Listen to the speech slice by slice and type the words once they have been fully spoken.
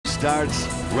starts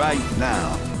right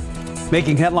now.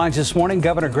 Making headlines this morning,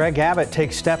 Governor Greg Abbott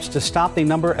takes steps to stop the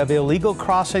number of illegal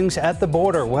crossings at the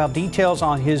border. We'll have details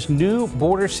on his new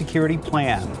border security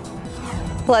plan.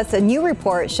 Plus, a new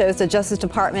report shows the Justice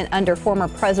Department under former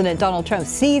President Donald Trump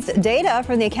seized data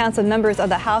from the accounts of members of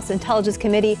the House Intelligence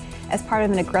Committee as part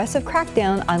of an aggressive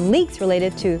crackdown on leaks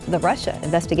related to the Russia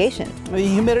investigation. The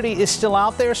humidity is still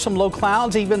out there, some low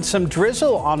clouds, even some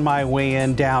drizzle on my way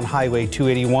in down Highway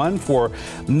 281 for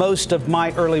most of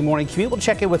my early morning commute. We'll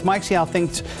check in with Mike, see how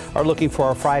things are looking for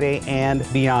our Friday and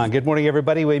beyond. Good morning,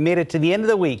 everybody. We made it to the end of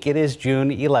the week. It is June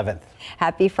 11th.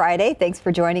 Happy Friday. Thanks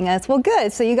for joining us. Well,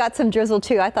 good. So you got some drizzle,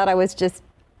 too. I thought I was just,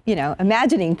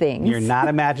 imagining things. You're not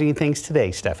imagining things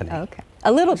today, Stephanie. Okay.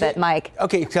 A little bit, Mike.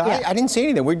 Okay, so Yeah. I didn't see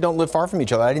anything. We don't live far from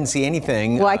each other. I didn't see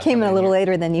anything. Well, I came in a little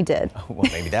later than you did. Well,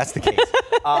 maybe that's the case.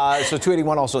 So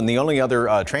 281 also, and the only other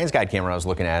TransGuide camera I was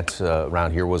looking at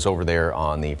around here was over there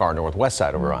on the far northwest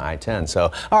side over on I-10.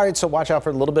 So, all right, so watch out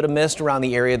for a little bit of mist around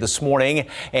the area this morning.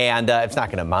 And it's not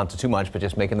going to amount to too much, but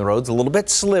just making the roads a little bit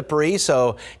slippery.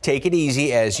 So take it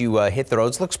easy as you hit the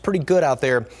roads. Looks pretty good out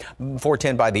there,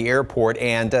 410 by the airport,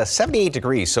 and 78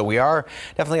 degrees. So we are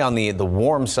definitely on the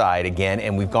warm side again,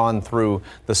 and we've gone through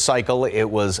the cycle. It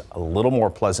was a little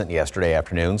more pleasant yesterday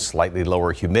afternoon, slightly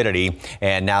lower humidity,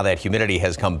 and now that humidity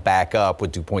has come back up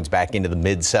with dew points back into the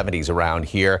mid 70s around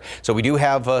here. So we do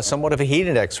have somewhat of a heat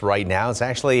index right now. It's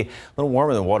actually a little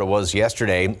warmer than what it was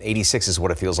yesterday. 86 is what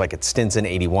it feels like at Stinson,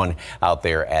 81 out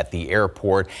there at the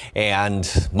airport. And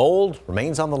mold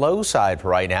remains on the low side for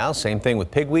right now. Same thing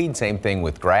with pigweed, same thing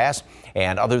with grass.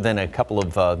 And other than a couple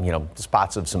of,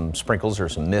 spots of some sprinkles or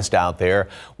some mist out there,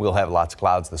 we'll have lots of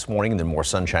clouds this morning and then more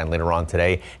sunshine later on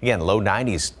today. Again, low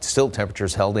 90s, still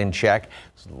temperatures held in check.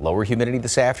 Lower humidity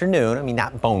this afternoon. I mean,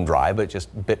 not bone dry, but just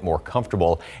a bit more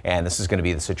comfortable. And this is going to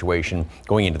be the situation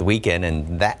going into the weekend.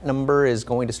 And that number is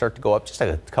going to start to go up just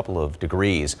a couple of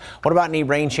degrees. What about any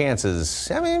rain chances?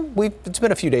 I mean, it's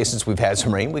been a few days since we've had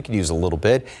some rain. We could use a little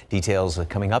bit. Details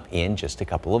coming up in just a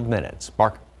couple of minutes.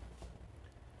 Mark.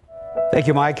 Thank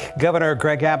you, Mike. Governor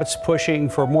Greg Abbott's pushing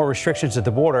for more restrictions at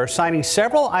the border, signing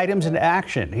several items into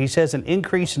action. He says an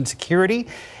increase in security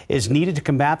is needed to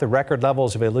combat the record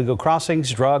levels of illegal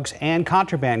crossings, drugs, and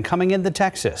contraband coming into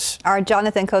Texas. Our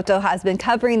Jonathan Cotto has been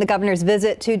covering the governor's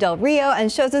visit to Del Rio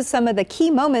and shows us some of the key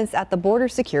moments at the Border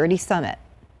Security Summit.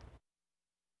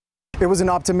 It was an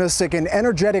optimistic and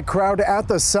energetic crowd at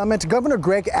the summit. Governor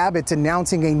Greg Abbott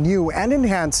announcing a new and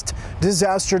enhanced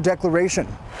disaster declaration.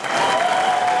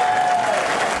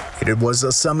 It was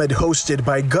a summit hosted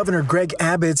by Governor Greg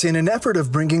Abbott in an effort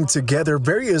of bringing together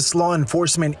various law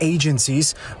enforcement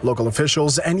agencies, local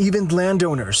officials, and even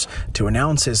landowners to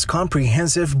announce his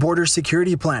comprehensive border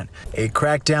security plan. A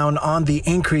crackdown on the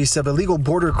increase of illegal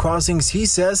border crossings, he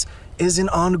says, is an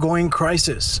ongoing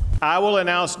crisis. I will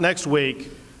announce next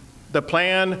week the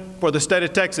plan for the state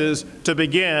of Texas to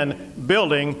begin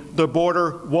building the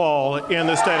border wall in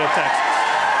the state of Texas.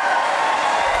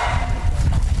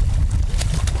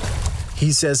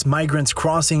 He says migrants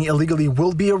crossing illegally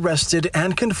will be arrested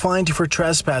and confined for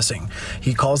trespassing.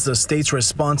 He calls the state's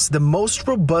response the most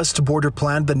robust border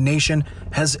plan the nation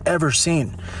has ever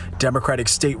seen. Democratic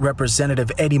State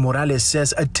Representative Eddie Morales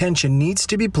says attention needs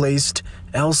to be placed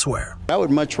elsewhere. I would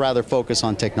much rather focus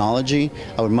on technology.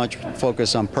 I would much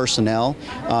focus on personnel,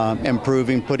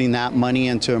 putting that money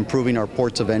into improving our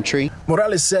ports of entry.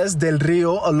 Morales says Del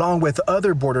Rio, along with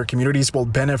other border communities, will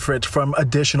benefit from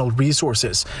additional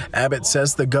resources. Abbott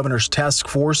says the governor's task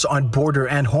force on border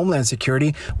and homeland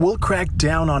security will crack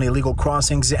down on illegal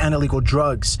crossings and illegal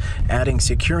drugs, adding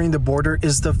securing the border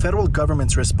is the federal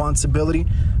government's responsibility,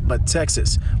 but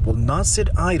Texas will not sit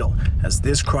idle as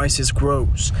this crisis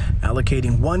grows, allocating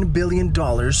 $1 billion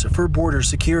for border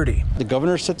security. The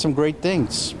governor said some great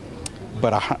things,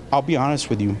 but I'll be honest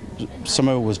with you, some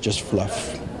of it was just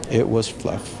fluff. It was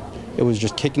fluff. It was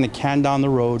just kicking the can down the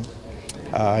road,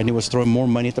 and it was throwing more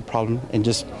money at the problem and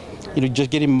just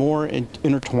getting more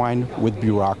intertwined with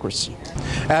bureaucracy.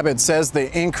 Abbott says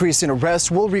the increase in arrests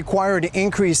will require an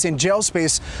increase in jail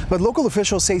space, but local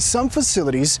officials say some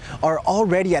facilities are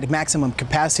already at maximum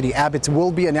capacity. Abbott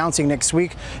will be announcing next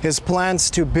week his plans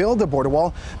to build a border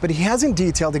wall, but he hasn't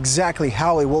detailed exactly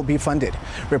how it will be funded.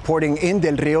 Reporting in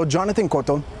Del Rio, Jonathan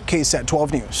Cotto, KSAT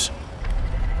 12 News.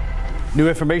 New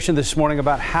information this morning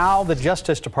about how the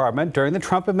Justice Department during the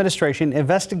Trump administration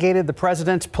investigated the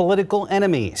president's political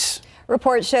enemies.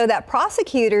 Reports show that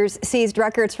prosecutors seized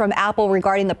records from Apple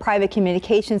regarding the private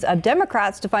communications of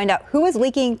Democrats to find out who was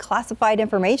leaking classified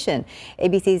information.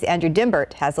 ABC's Andrew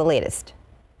Dimbert has the latest.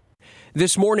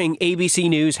 This morning, ABC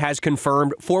News has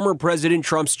confirmed former President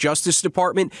Trump's Justice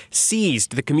Department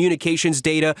seized the communications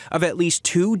data of at least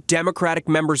 2 Democratic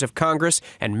members of Congress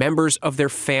and members of their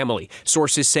family.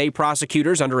 Sources say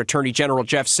prosecutors under Attorney General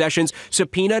Jeff Sessions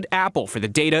subpoenaed Apple for the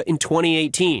data in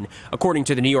 2018. According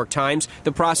to the New York Times,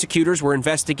 the prosecutors were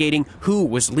investigating who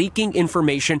was leaking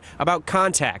information about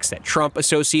contacts that Trump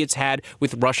associates had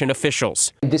with Russian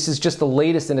officials. This is just the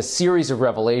latest in a series of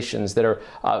revelations that are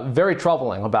very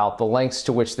troubling about the lengths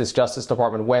to which this Justice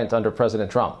Department went under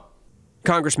President Trump.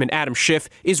 Congressman Adam Schiff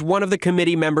is one of the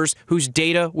committee members whose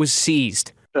data was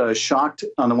seized. Shocked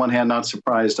on the one hand, not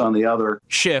surprised on the other.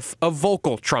 Schiff, a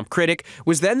vocal Trump critic,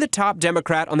 was then the top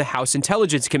Democrat on the House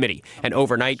Intelligence Committee. And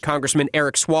overnight, Congressman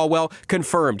Eric Swalwell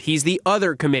confirmed he's the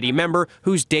other committee member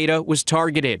whose data was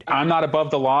targeted. I'm not above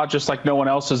the law, just like no one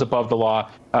else is above the law.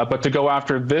 But to go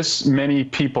after this many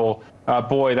people,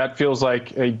 boy, that feels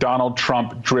like a Donald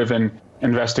Trump-driven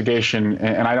investigation,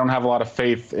 and I don't have a lot of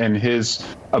faith in his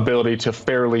ability to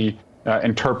fairly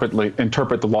interpret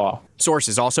the law.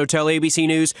 Sources also tell ABC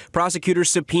News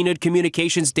prosecutors subpoenaed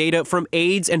communications data from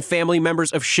aides and family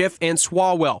members of Schiff and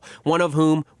Swalwell, one of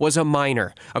whom was a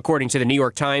minor. According to the New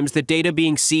York Times, the data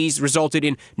being seized resulted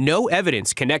in no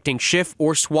evidence connecting Schiff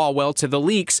or Swalwell to the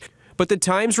leaks. But the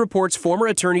Times reports former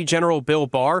Attorney General Bill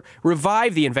Barr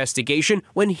revived the investigation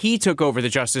when he took over the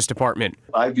Justice Department.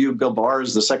 I view Bill Barr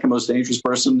as the second most dangerous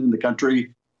person in the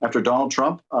country after Donald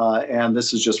Trump, and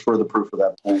this is just further proof of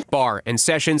that point. Barr and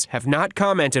Sessions have not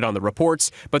commented on the reports,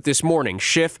 but this morning,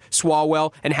 Schiff,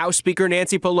 Swalwell, and House Speaker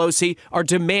Nancy Pelosi are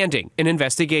demanding an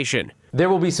investigation. There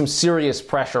will be some serious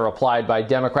pressure applied by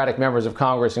Democratic members of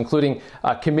Congress, including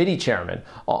committee chairmen,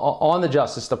 on the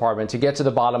Justice Department to get to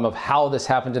the bottom of how this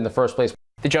happened in the first place.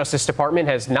 The Justice Department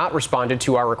has not responded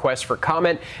to our request for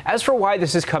comment. As for why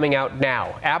this is coming out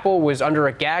now, Apple was under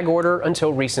a gag order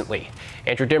until recently.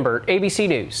 Andrew Dimbert, ABC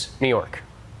News, New York.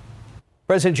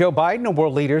 President Joe Biden and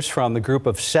world leaders from the group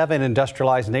of 7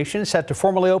 industrialized nations set to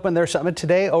formally open their summit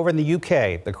today over in the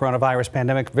UK. The coronavirus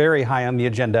pandemic very high on the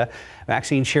agenda.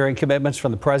 Vaccine sharing commitments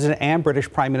from the president and British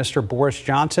Prime Minister Boris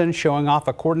Johnson showing off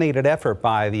a coordinated effort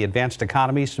by the advanced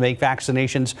economies to make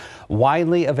vaccinations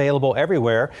widely available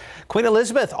everywhere. Queen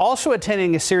Elizabeth also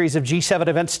attending a series of G7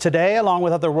 events today, along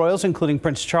with other royals, including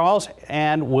Prince Charles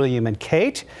and William and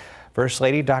Kate. First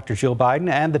Lady Dr. Jill Biden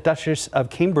and the Duchess of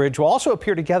Cambridge will also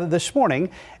appear together this morning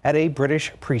at a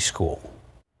British preschool.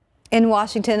 In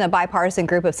Washington, a bipartisan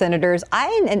group of senators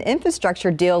eyeing an infrastructure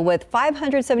deal with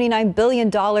 $579 billion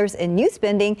in new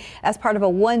spending as part of a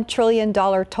 $1 trillion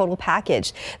total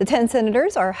package. The 10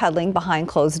 senators are huddling behind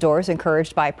closed doors,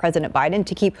 encouraged by President Biden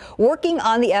to keep working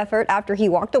on the effort after he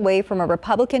walked away from a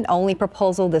Republican-only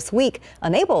proposal this week,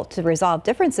 unable to resolve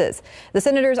differences. The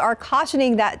senators are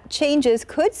cautioning that changes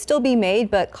could still be made,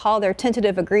 but call their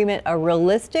tentative agreement a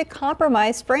realistic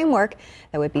compromise framework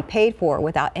that would be paid for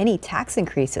without any tax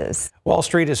increases. Wall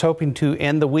Street is hoping to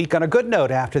end the week on a good note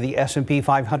after the S&P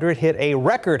 500 hit a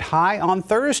record high on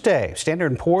Thursday.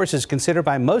 Standard & Poor's is considered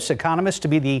by most economists to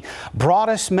be the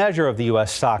broadest measure of the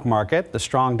U.S. stock market. The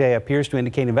strong day appears to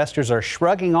indicate investors are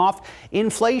shrugging off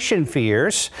inflation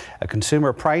fears. A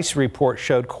consumer price report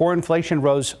showed core inflation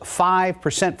rose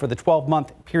 5% for the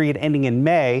 12-month period ending in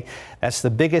May. That's the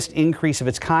biggest increase of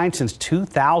its kind since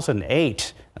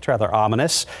 2008. That's rather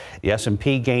ominous. The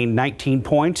S&P gained 19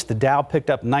 points. The Dow picked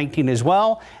up 19 as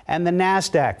well. And the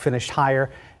NASDAQ finished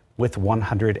higher with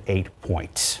 108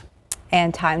 points.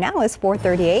 And time now is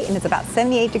 4:38, and it's about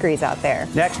 78 degrees out there.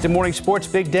 Next in morning sports,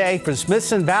 big day for the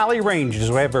Smithson Valley Rangers.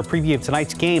 We have a preview of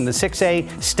tonight's game, the 6A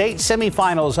state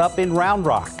semifinals up in Round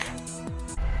Rock.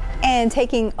 And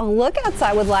taking a look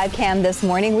outside with live cam this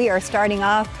morning, we are starting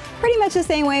off pretty much the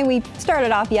same way we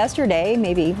started off yesterday,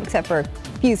 maybe except for a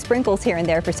few sprinkles here and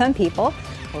there for some people.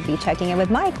 We'll be checking in with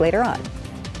Mike later on.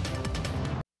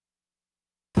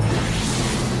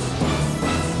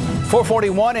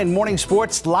 4:41 in morning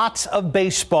sports, lots of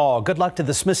baseball. Good luck to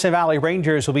the Smithson Valley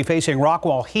Rangers, who will be facing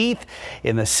Rockwall Heath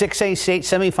in the 6A state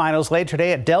semifinals later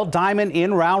today at Dell Diamond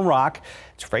in Round Rock.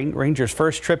 It's Rangers'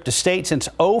 first trip to state since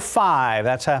 '05.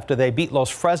 That's after they beat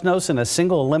Los Fresnos in a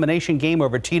single elimination game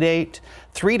over T-Date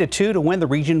 3-2 to win the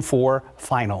Region 4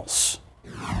 finals.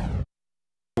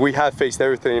 We have faced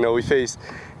everything, we faced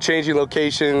changing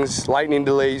locations, lightning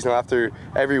delays, after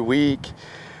every week.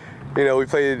 We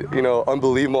played,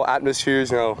 unbelievable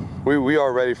atmospheres. We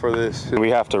are ready for this.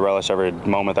 We have to relish every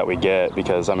moment that we get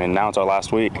because, now it's our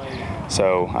last week.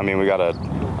 So, we got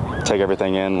to take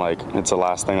everything in like it's the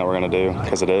last thing that we're going to do,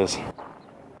 because it is.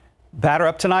 Batter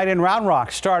up tonight in Round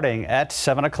Rock starting at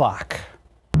 7 o'clock.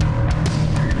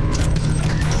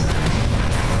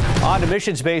 On to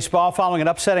Missions baseball. Following an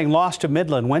upsetting loss to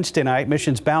Midland Wednesday night,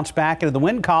 Missions bounced back into the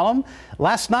win column.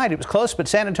 Last night it was close, but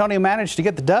San Antonio managed to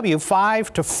get the W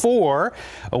 5-4.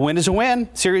 A win is a win.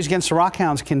 Series against the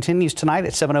Rockhounds continues tonight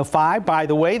at 7:05. By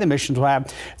the way, the Missions will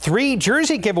have 3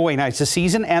 jersey giveaway nights this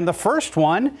season, and the first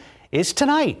one is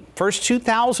tonight. First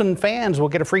 2,000 fans will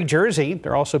get a free jersey.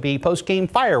 There'll also be post-game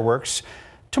fireworks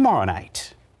tomorrow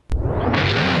night.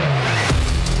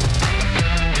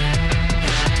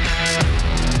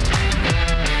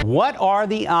 What are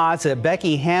the odds that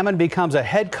Becky Hammon becomes a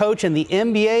head coach in the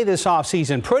NBA this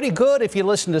offseason? Pretty good if you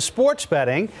listen to sports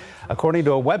betting. According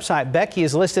to a website, Becky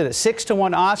is listed at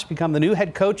 6-1 odds to become the new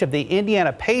head coach of the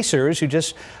Indiana Pacers, who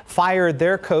just fired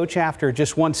their coach after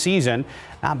just 1 season.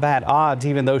 Not bad odds,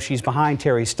 even though she's behind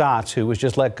Terry Stotts, who was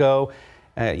just let go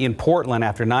in Portland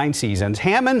after 9 seasons.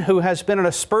 Hammon, who has been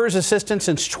a Spurs assistant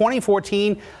since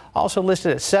 2014, also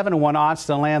listed at 7-1 odds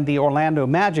to land the Orlando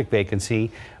Magic vacancy,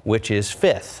 which is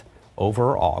 5th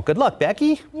overall. Good luck,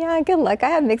 Becky. Yeah, good luck. I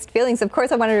have mixed feelings. Of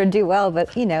course, I want her to do well,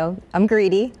 but, you know, I'm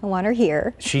greedy. I want her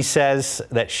here. She says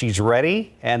that she's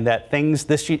ready and that things,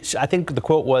 I think the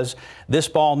quote was, "This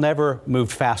ball never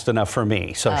moved fast enough for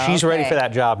me." So she's ready for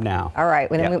that job now. All right.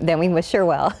 Well, then we wish her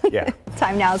well. Yeah.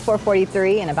 Time now is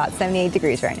 4:43 and about 78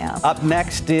 degrees right now. Up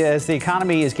next, as the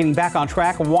economy is getting back on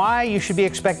track, why you should be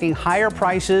expecting higher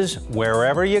prices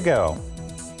wherever you go.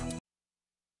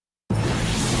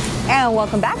 And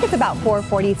welcome back. It's about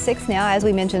 4:46 now. As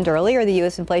we mentioned earlier, the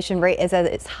U.S. inflation rate is at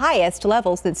its highest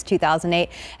level since 2008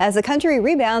 as the country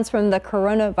rebounds from the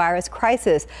coronavirus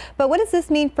crisis. But what does this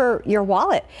mean for your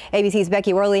wallet? ABC's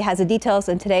Becky Worley has the details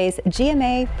in today's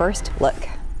GMA First Look.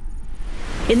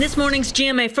 In this morning's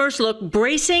GMA First Look,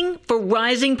 bracing for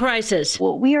rising prices.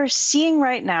 What we are seeing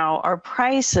right now are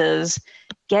prices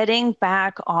getting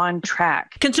back on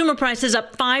track. Consumer prices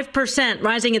up 5%,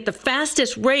 rising at the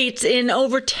fastest rates in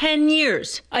over 10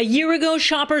 years. A year ago,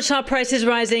 shoppers saw prices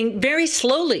rising very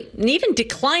slowly and even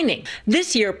declining.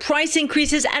 This year, price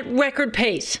increases at record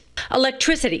pace.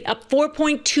 Electricity up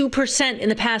 4.2% in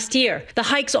the past year. The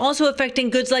hikes also affecting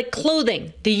goods like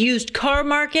clothing, the used car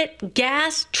market,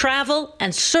 gas, travel,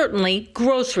 and certainly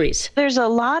groceries. There's a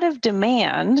lot of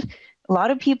demand. A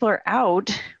lot of people are out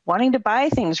wanting to buy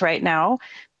things right now,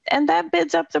 and that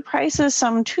bids up the prices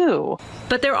some too.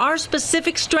 But there are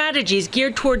specific strategies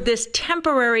geared toward this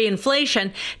temporary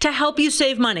inflation to help you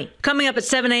save money. Coming up at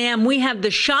 7 a.m., we have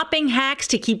the shopping hacks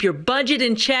to keep your budget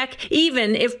in check,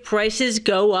 even if prices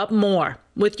go up more.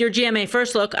 With your GMA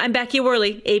First Look, I'm Becky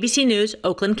Worley, ABC News,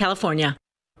 Oakland, California.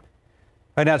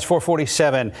 Right now it's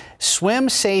 4:47. Swim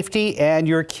safety and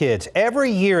your kids.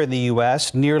 Every year in the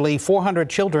U.S., nearly 400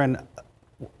 children.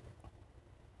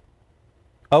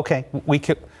 Okay, we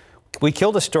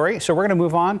killed a story, so we're going to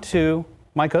move on to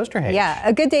Mike Osterhage. Yeah,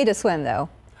 a good day to swim, though.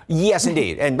 Yes,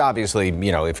 indeed. And obviously,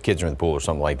 you know, if kids are in the pool or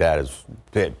something like that,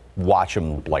 watch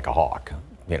them like a hawk.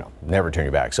 You know, never turn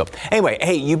your back. So anyway,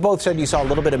 hey, you both said you saw a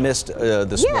little bit of mist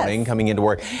this morning coming into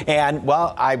work. And,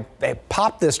 well, I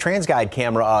popped this TransGuide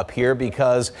camera up here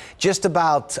because just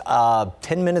about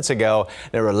 10 minutes ago,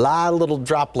 there were a lot of little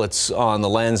droplets on the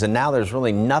lens, and now there's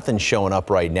really nothing showing up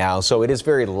right now. So it is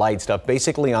very light stuff.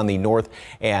 Basically on the north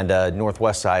and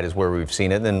northwest side is where we've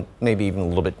seen it, and maybe even a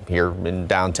little bit here in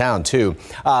downtown, too.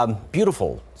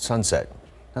 Beautiful sunset.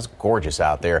 That's gorgeous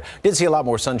out there. Did see a lot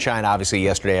more sunshine, obviously,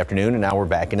 yesterday afternoon, and now we're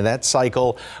back into that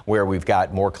cycle where we've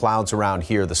got more clouds around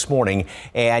here this morning.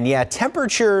 And yeah,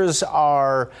 temperatures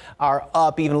are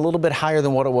up even a little bit higher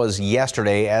than what it was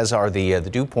yesterday, as are the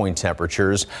dew point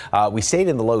temperatures. We stayed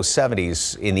in the low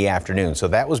 70s in the afternoon, so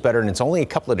that was better, and it's only a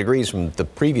couple of degrees from the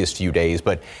previous few days,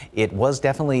 but it was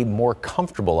definitely more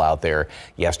comfortable out there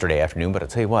yesterday afternoon. But I'll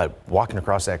tell you what, walking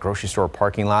across that grocery store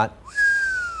parking lot,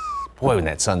 boy, when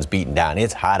that sun's beating down,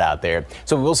 it's hot out there.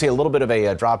 So we will see a little bit of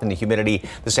a drop in the humidity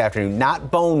this afternoon. Not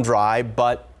bone dry,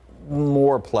 but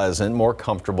more pleasant, more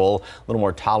comfortable, a little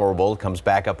more tolerable. It comes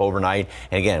back up overnight.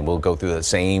 And again, we'll go through the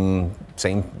same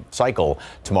cycle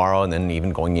tomorrow and then even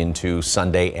going into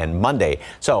Sunday and Monday.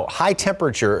 So high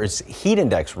temperatures, heat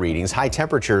index readings, high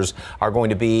temperatures are going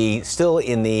to be still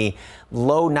in the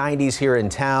low 90s here in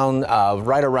town,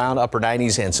 right around upper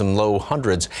 90s and some low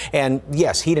hundreds. And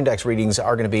yes, heat index readings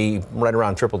are going to be right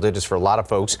around triple digits for a lot of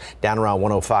folks, down around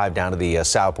 105 down to the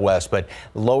southwest, but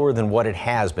lower than what it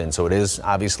has been. So it is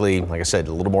obviously, like I said,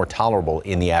 a little more tolerable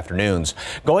in the afternoons.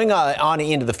 Going on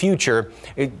into the future,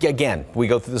 again, we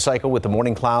go through the cycle with the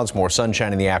morning clouds, more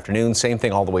sunshine in the afternoon, same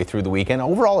thing all the way through the weekend.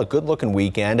 Overall, a good looking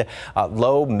weekend,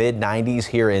 low mid 90s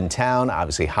here in town,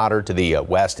 obviously hotter to the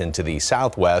west and to the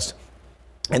southwest.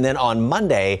 And then on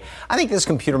Monday, I think this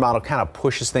computer model kind of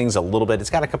pushes things a little bit. It's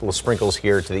got a couple of sprinkles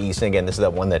here to the east. And again, this is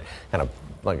that one that kind of,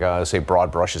 like I say,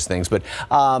 broad brushes things. But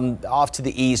off to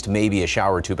the east, maybe a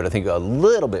shower or two, but I think a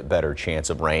little bit better chance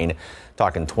of rain.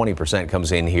 Talking 20%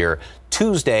 comes in here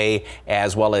Tuesday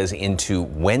as well as into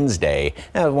Wednesday.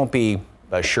 Now, it won't be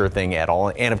a sure thing at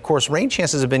all. And of course, rain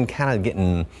chances have been kind of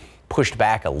getting pushed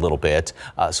back a little bit.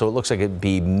 So it looks like it'd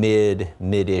be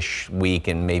mid-ish week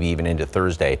and maybe even into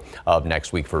Thursday of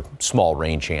next week for small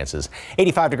rain chances.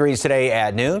 85 degrees today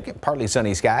at noon. Partly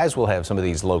sunny skies. We'll have some of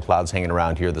these low clouds hanging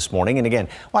around here this morning. And again,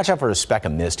 watch out for a speck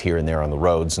of mist here and there on the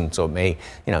roads. And so it may,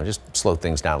 just slow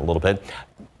things down a little bit.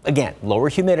 Again, lower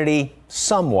humidity,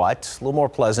 somewhat, a little more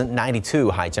pleasant. 92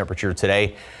 high temperature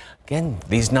today. Again,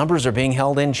 these numbers are being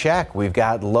held in check. We've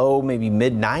got low, maybe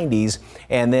mid-90s.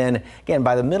 And then, again,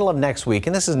 by the middle of next week,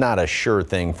 and this is not a sure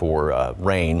thing for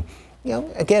rain,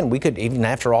 again, we could, even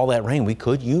after all that rain, we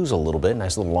could use a little bit.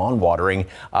 Nice little lawn watering.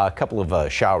 A couple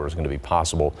of showers going to be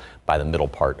possible by the middle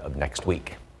part of next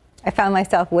week. I found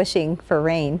myself wishing for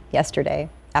rain yesterday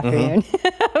afternoon.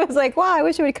 I was like, wow, I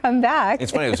wish it would come back.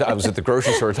 It's funny, I was at the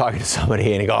grocery store talking to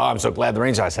somebody and he goes, oh, I'm so glad the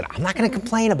rain's out. I said, I'm not going to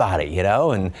complain about it,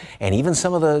 and even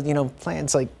some of the,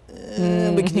 plants like,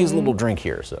 we could use a little drink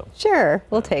here, so. Sure,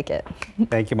 we'll take it.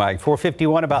 Thank you, Mike.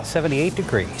 451, about 78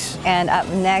 degrees. And up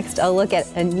next, a look at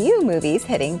a new movies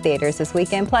hitting theaters this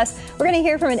weekend. Plus, we're going to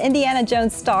hear from an Indiana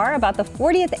Jones star about the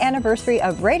 40th anniversary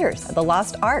of Raiders of the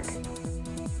Lost Ark.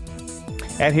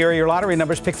 And here are your lottery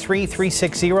numbers. Pick 3,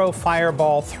 360,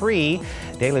 Fireball 3.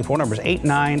 Daily 4 numbers 8,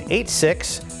 9, 8,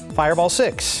 6, Fireball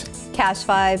 6. Cash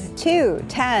 5, 2,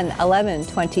 10, 11,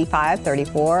 25,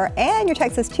 34. And your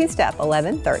Texas two-step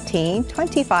 11, 13,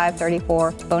 25,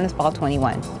 34. Bonus ball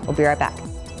 21. We'll be right back.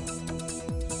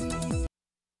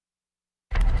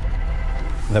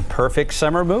 The perfect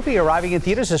summer movie arriving in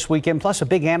theaters this weekend, plus a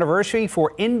big anniversary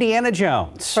for Indiana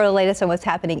Jones. For the latest on what's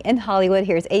happening in Hollywood,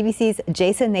 here's ABC's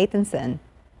Jason Nathanson.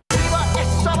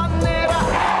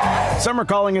 Some are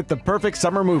calling it the perfect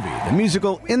summer movie. The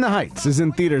musical In the Heights is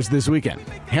in theaters this weekend.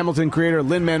 Hamilton creator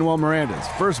Lin-Manuel Miranda's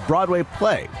first Broadway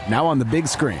play, now on the big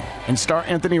screen. And star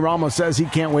Anthony Ramos says he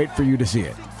can't wait for you to see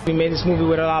it. We made this movie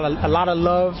with a lot of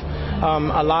love,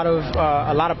 a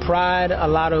lot of pride,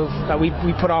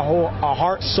 we put our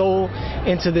heart, soul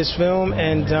into this film,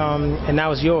 and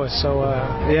now it's yours. So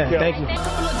thank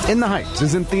you. In the Heights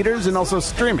is in theaters and also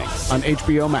streaming on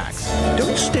HBO Max.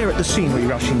 Don't stare at the scenery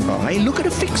rushing by. Look at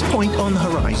a fixed point on the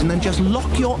horizon and just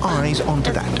lock your eyes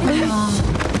onto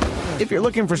that. If you're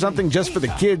looking for something just for the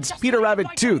kids, Peter Rabbit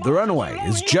 2: The Runaway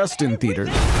is just in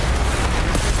theaters.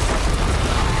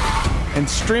 And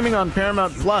streaming on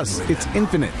Paramount Plus, it's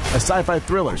Infinite, a sci-fi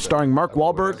thriller starring Mark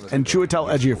Wahlberg and Chiwetel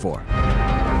Ejiofor.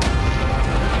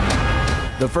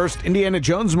 The first Indiana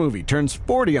Jones movie turns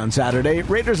 40 on Saturday,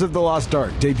 Raiders of the Lost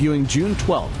Ark, debuting June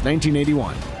 12,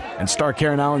 1981. And star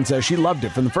Karen Allen says she loved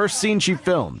it from the first scene she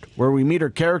filmed, where we meet her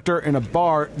character in a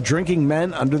bar drinking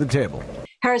men under the table.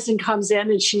 Harrison comes in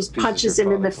and she punches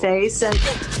him in the face. And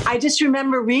I just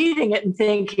remember reading it and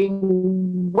thinking,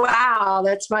 wow,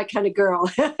 that's my kind of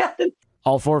girl.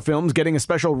 All 4 films getting a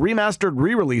special remastered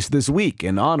re-release this week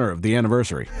in honor of the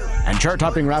anniversary. And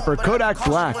chart-topping rapper Kodak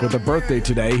Black with a birthday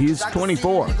today, he's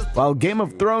 24, while Game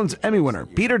of Thrones Emmy winner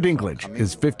Peter Dinklage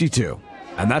is 52.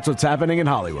 And that's what's happening in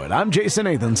Hollywood. I'm Jason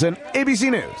Nathanson,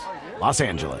 ABC News, Los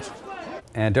Angeles.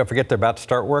 And don't forget, they're about to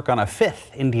start work on a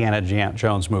 5th Indiana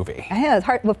Jones movie. I know, it's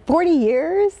hard. 40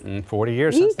 years? 40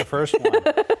 years since the first one.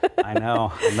 I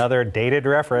know, another dated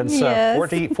reference. Yes.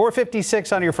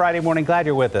 4:56 on your Friday morning. Glad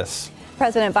you're with us.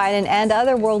 President Biden and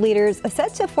other world leaders are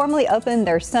set to formally open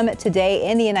their summit today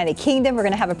in the United Kingdom. We're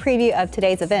going to have a preview of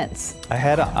today's events.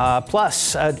 Ahead,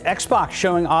 plus Xbox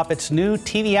showing off its new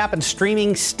TV app and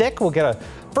streaming stick. We'll get a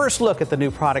first look at the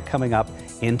new product coming up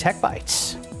in Tech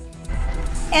Bites.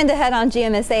 And ahead on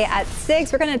GMSA at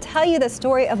 6, we're going to tell you the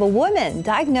story of a woman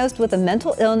diagnosed with a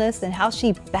mental illness and how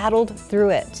she battled through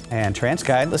it. And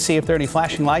TransGuide, let's see if there are any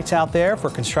flashing lights out there for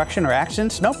construction or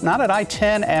accidents. Nope, not at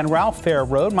I-10 and Ralph Fair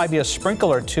Road. Might be a sprinkle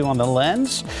or two on the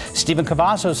lens. Stephen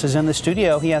Cavazos is in the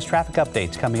studio. He has traffic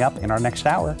updates coming up in our next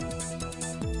hour.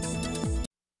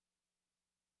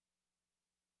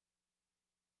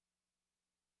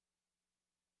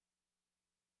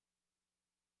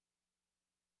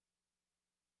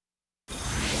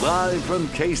 Live from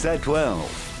KSAT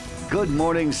 12. Good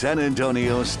Morning San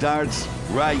Antonio starts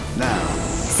right now.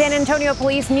 San Antonio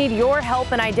police need your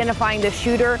help in identifying the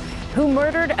shooter who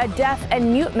murdered a deaf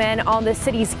and mute man on the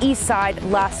city's east side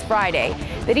last Friday.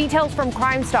 The details from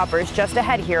Crime Stoppers just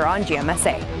ahead here on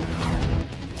GMSA.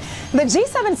 The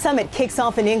G7 summit kicks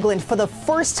off in England for the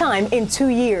first time in 2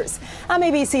 years. I'm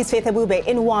ABC's Faith Abube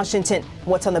in Washington.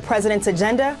 What's on the president's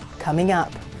agenda? Coming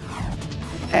up.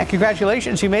 And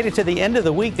congratulations, you made it to the end of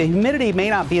the week. The humidity may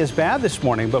not be as bad this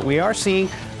morning, but we are seeing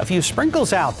a few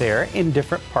sprinkles out there in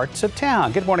different parts of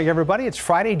town. Good morning, everybody. It's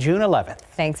Friday, June 11th.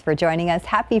 Thanks for joining us.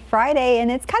 Happy Friday.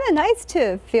 And it's kind of nice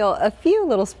to feel a few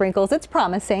little sprinkles. It's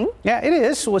promising. Yeah, it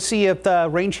is. We'll see if the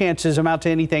rain chances amount to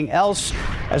anything else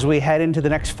as we head into the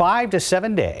next 5 to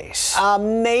 7 days.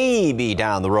 Maybe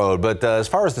down the road, but as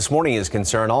far as this morning is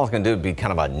concerned, all it's going to do would be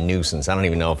kind of a nuisance. I don't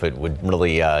even know if it would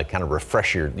really kind of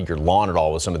refresh your lawn at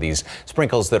all with some of these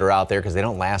sprinkles that are out there because they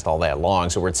don't last all that long.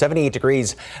 So we're at 78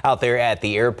 degrees out there at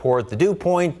the airport. The dew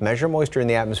point, measure moisture in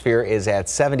the atmosphere, is at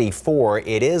 74.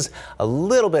 It is a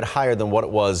little bit higher than what it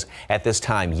was at this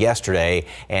time yesterday,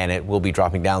 and it will be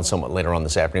dropping down somewhat later on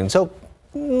this afternoon. So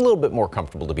a little bit more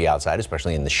comfortable to be outside,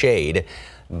 especially in the shade.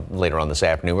 Later on this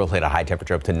afternoon, we'll hit a high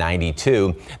temperature up to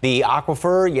 92. The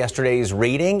aquifer, yesterday's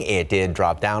reading, it did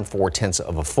drop down 0.4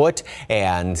 of a foot.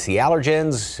 And the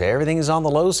allergens, everything is on the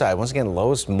low side. Once again,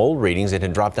 lowest mold readings, it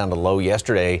had dropped down to low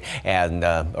yesterday and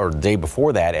or the day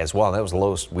before that as well. That was the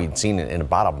lowest we'd seen in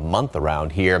about a month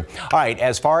around here. All right,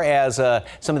 as far as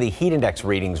some of the heat index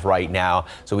readings right now,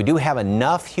 so we do have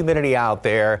enough humidity out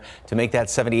there to make that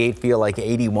 78 feel like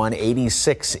 81,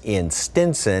 86 in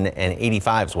Stinson, and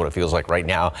 85 is what it feels like right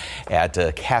now at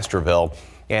Castroville.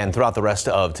 And throughout the rest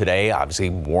of today,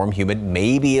 obviously warm, humid,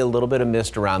 maybe a little bit of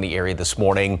mist around the area this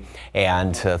morning,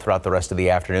 and throughout the rest of the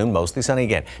afternoon, mostly sunny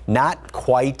again. Not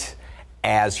quite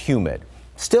as humid.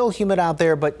 Still humid out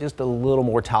there, but just a little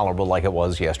more tolerable like it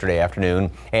was yesterday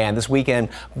afternoon. And this weekend,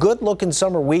 good looking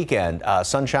summer weekend.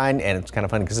 Sunshine, and it's kind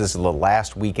of funny because this is the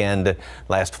last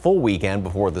full weekend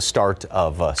before the start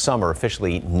of summer,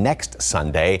 officially next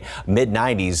Sunday.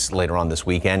 Mid-90s later on this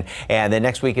weekend. And then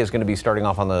next week is going to be starting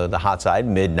off on the hot side,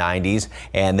 mid-90s,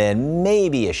 and then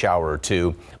maybe a shower or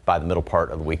two by the middle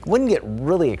part of the week. Wouldn't get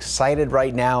really excited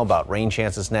right now about rain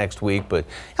chances next week, but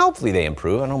hopefully they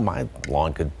improve. I know my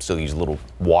lawn could still use a little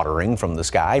watering from the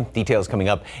sky. Details coming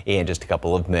up in just a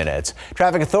couple of minutes.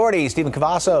 Traffic Authority, Stephen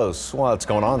Cavazos. What's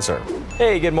going on, sir?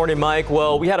 Hey, good morning, Mike.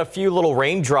 Well, we had a few little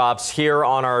raindrops here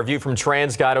on our view from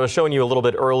TransGuide. I was showing you a little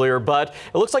bit earlier, but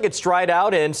it looks like it's dried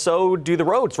out, and so do the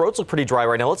roads. Roads look pretty dry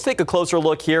right now. Let's take a closer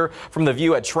look here from the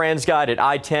view at TransGuide at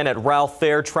I-10 at Ralph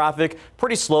Fair. Traffic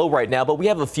pretty slow right now, but we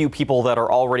have a few people that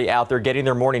are already out there getting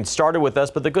their morning started with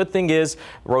us. But the good thing is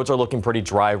roads are looking pretty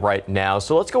dry right now.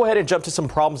 So let's go ahead and jump to some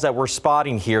problems that we're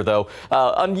spotting here, though.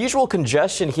 Unusual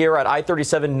congestion here at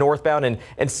I-37 northbound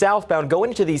and southbound. Going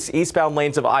into these eastbound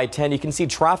lanes of I-10, you can see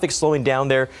traffic slowing down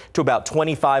there to about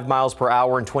 25 miles per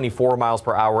hour and 24 miles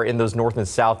per hour in those north and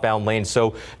southbound lanes.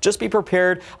 So just be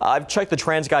prepared. I've checked the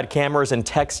TransGuide cameras and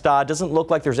TxDOT. Doesn't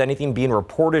look like there's anything being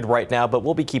reported right now, but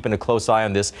we'll be keeping a close eye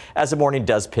on this as the morning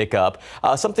does pick up.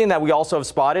 Something that we also have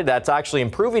spotted that's actually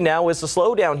improving now is the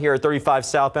slowdown here at 35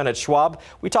 southbound at Schwab.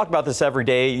 We talk about this every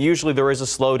day. Usually there is a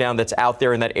slowdown that's out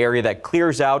there in that area that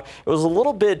clears out. It was a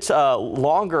little bit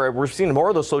longer. We're seeing more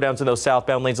of those slowdowns in those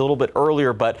southbound lanes a little bit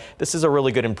earlier, but this is a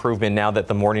really good improvement now that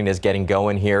the morning is getting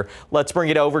going here. Let's bring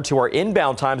it over to our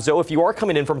inbound times. So if you are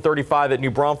coming in from 35 at New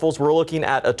Braunfels, we're looking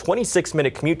at a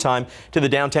 26-minute commute time to the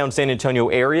downtown San Antonio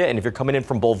area. And if you're coming in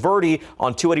from Bulverde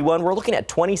on 281, we're looking at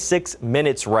 26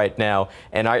 minutes right now.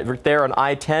 And right there on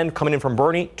I-10, coming in from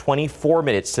Bernie, 24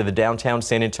 minutes to the downtown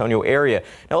San Antonio area.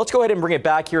 Now let's go ahead and bring it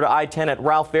back here to I-10 at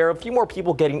Ralph Fair. A few more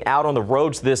people getting out on the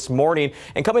roads this morning.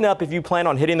 And coming up, if you plan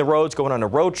on hitting the roads, going on a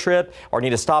road trip, or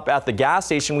need to stop at the gas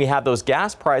station, we have those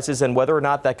gas prices and whether or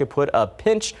not that could put a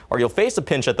pinch, or you'll face a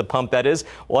pinch at the pump, that is.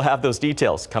 We'll have those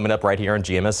details coming up right here on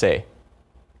GMSA.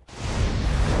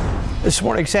 This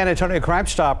morning, San Antonio Crime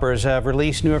Stoppers have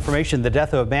released new information. The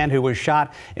death of a man who was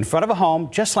shot in front of a home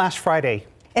just last Friday.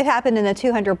 It happened in the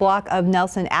 200 block of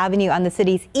Nelson Avenue on the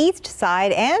city's east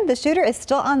side, and the shooter is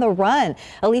still on the run.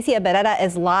 Alicia Beretta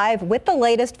is live with the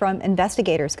latest from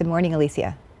investigators. Good morning,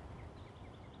 Alicia.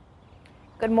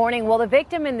 Good morning. Well, the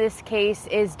victim in this case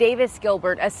is Davis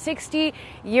Gilbert, a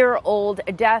 60-year-old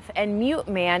deaf and mute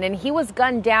man, and he was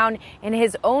gunned down in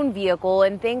his own vehicle.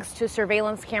 And thanks to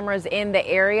surveillance cameras in the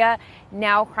area,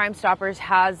 now Crime Stoppers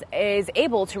is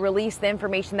able to release the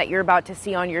information that you're about to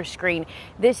see on your screen.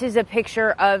 This is a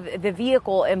picture of the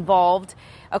vehicle involved.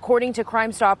 According to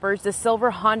Crime Stoppers, the silver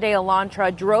Hyundai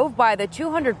Elantra drove by the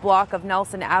 200 block of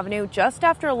Nelson Avenue just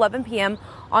after 11 p.m.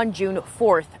 on June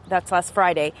 4th. That's last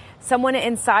Friday. Someone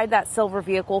inside that silver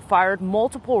vehicle fired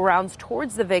multiple rounds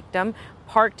towards the victim,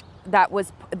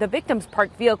 the victim's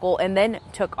parked vehicle, and then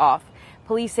took off.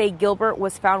 Police say Gilbert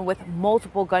was found with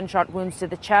multiple gunshot wounds to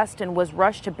the chest and was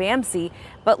rushed to BAMC,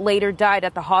 but later died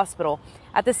at the hospital.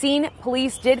 At the scene,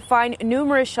 police did find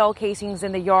numerous shell casings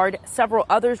in the yard. Several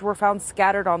others were found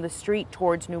scattered on the street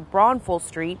towards New Braunfels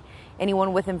Street.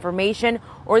 Anyone with information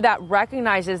or that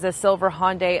recognizes the silver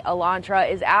Hyundai Elantra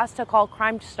is asked to call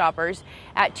Crime Stoppers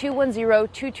at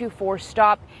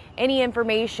 210-224-STOP. Any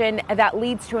information that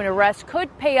leads to an arrest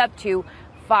could pay up to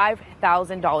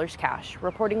 $5,000 cash.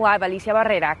 Reporting live, Alicia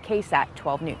Barrera, KSAT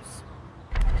 12 News.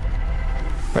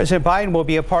 President Biden will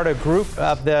be a part of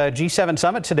the G7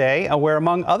 summit today, where,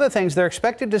 among other things, they're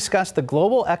expected to discuss the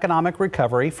global economic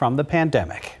recovery from the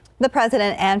pandemic. The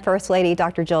president and First Lady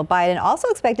Dr. Jill Biden also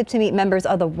expected to meet members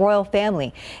of the royal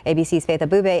family. ABC's Faith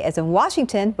Abube is in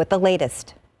Washington with the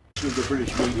latest.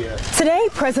 Today,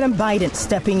 President Biden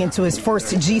stepping into his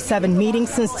first G7 meeting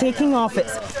since taking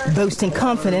office, boasting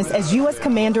confidence as U.S.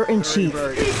 Commander-in-Chief.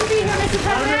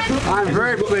 I'm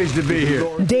very pleased to be here.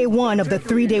 Day one of the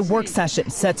three-day work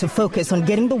session set to focus on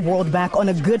getting the world back on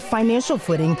a good financial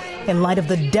footing in light of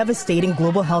the devastating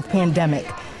global health pandemic.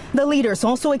 The leaders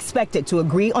also expected to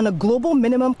agree on a global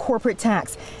minimum corporate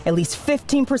tax, at least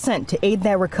 15% to aid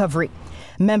that recovery.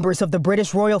 Members of the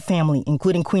British royal family,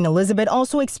 including Queen Elizabeth,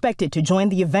 also expected to join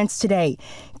the events today,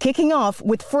 kicking off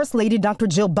with First Lady Dr.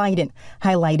 Jill Biden,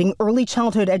 highlighting early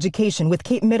childhood education with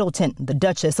Kate Middleton, the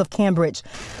Duchess of Cambridge.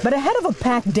 But ahead of a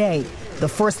packed day, the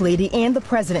First Lady and the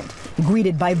President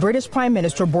greeted by British Prime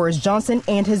Minister Boris Johnson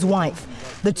and his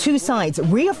wife. The two sides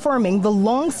reaffirming the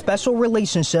long special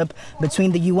relationship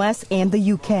between the U.S. and the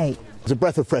U.K. It's a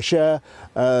breath of fresh air,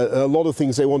 a lot of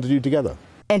things they want to do together.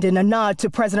 And in a nod to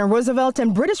President Roosevelt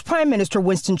and British Prime Minister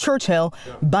Winston Churchill,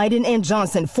 Biden and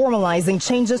Johnson formalizing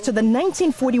changes to the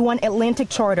 1941 Atlantic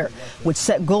Charter, which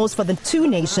set goals for the two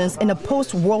nations in a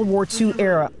post-World War II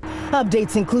era.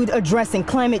 Updates include addressing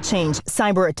climate change,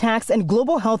 cyber attacks, and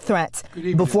global health threats,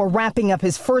 before wrapping up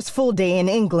his first full day in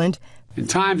England. In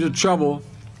times of trouble,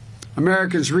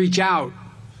 Americans reach out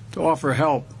to offer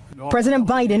help. President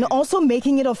Biden also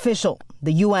making it official.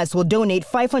 The U.S. will donate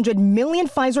 500 million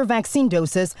Pfizer vaccine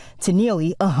doses to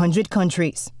nearly 100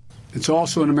 countries. It's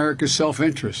also in America's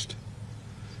self-interest.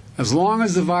 As long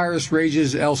as the virus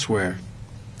rages elsewhere,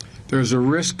 there's a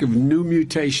risk of new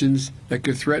mutations that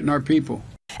could threaten our people.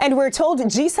 And we're told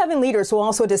G7 leaders will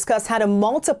also discuss how to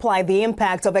multiply the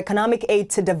impact of economic aid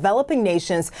to developing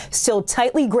nations still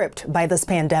tightly gripped by this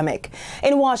pandemic.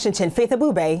 In Washington, Faith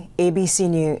Abube, ABC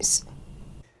News.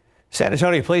 San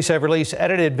Antonio police have released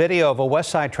edited video of a West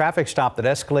Side traffic stop that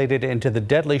escalated into the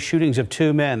deadly shootings of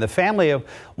two men. The family of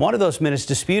one of those men is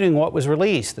disputing what was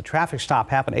released. The traffic stop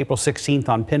happened April 16th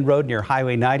on Penn Road near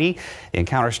Highway 90. The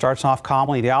encounter starts off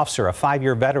calmly. The officer, a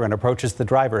 5-year veteran, approaches the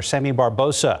driver, Sammy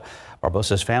Barbosa.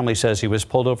 Barbosa's family says he was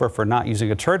pulled over for not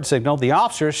using a turn signal. The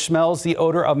officer smells the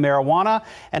odor of marijuana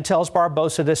and tells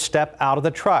Barbosa to step out of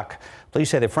the truck.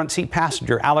 Police say the front seat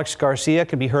passenger, Alex Garcia,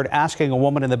 can be heard asking a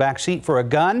woman in the back seat for a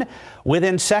gun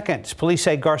within seconds. Police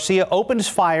say Garcia opens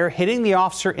fire, hitting the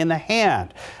officer in the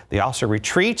hand. The officer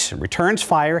retreats and returns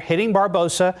fire, hitting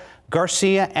Barbosa,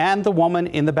 Garcia, and the woman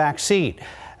in the back seat.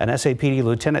 An SAPD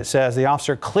lieutenant says the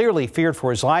officer clearly feared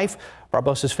for his life.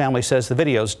 Barbosa's family says the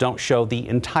videos don't show the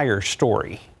entire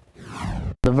story.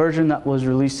 The version that was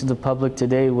released to the public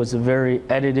today was a very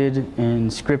edited and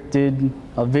scripted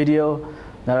video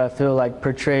that I feel like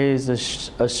portrays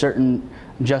a certain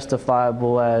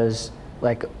justifiable as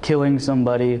like killing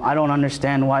somebody. I don't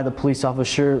understand why the police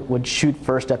officer would shoot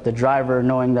first at the driver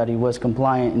knowing that he was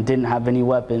compliant and didn't have any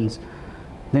weapons,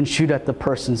 then shoot at the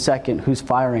person second who's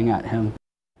firing at him.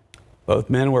 Both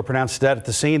men were pronounced dead at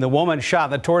the scene. The woman shot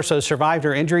in the torso survived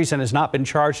her injuries and has not been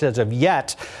charged as of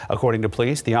yet. According to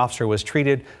police, the officer was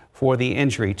treated for the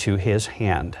injury to his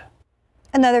hand.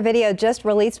 Another video just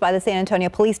released by the San Antonio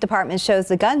Police Department shows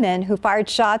the gunman who fired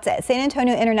shots at San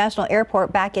Antonio International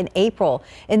Airport back in April.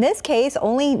 In this case,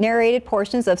 only narrated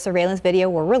portions of surveillance video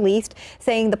were released,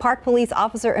 saying the park police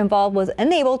officer involved was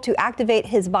unable to activate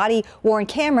his body-worn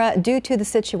camera due to the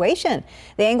situation.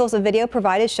 The angles of video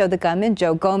provided show the gunman,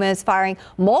 Joe Gomez, firing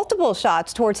multiple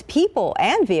shots towards people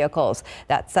and vehicles.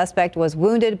 That suspect was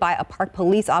wounded by a park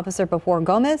police officer before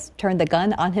Gomez turned the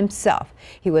gun on himself.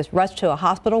 He was rushed to a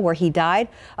hospital where he died.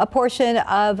 A portion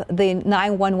of the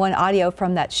 911 audio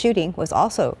from that shooting was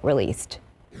also released.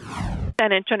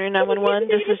 San Antonio 911,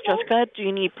 this is Jessica. Do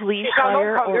you need police,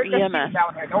 fire, or EMS?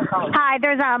 Hi,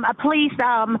 there's a police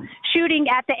shooting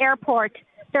at the airport.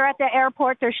 They're at the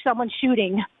airport. There's someone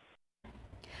shooting.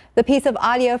 The piece of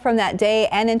audio from that day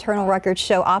and internal records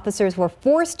show officers were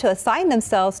forced to assign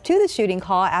themselves to the shooting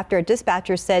call after a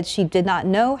dispatcher said she did not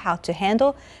know how to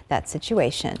handle that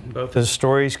situation. Both the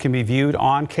stories can be viewed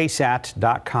on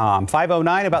KSAT.com.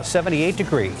 509, about 78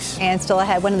 degrees. And still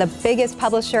ahead, one of the biggest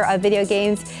publisher of video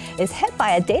games is hit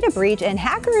by a data breach, and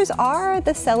hackers are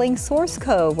selling source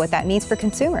code, what that means for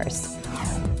consumers.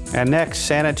 And next,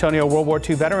 San Antonio World War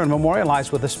II veteran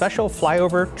memorialized with a special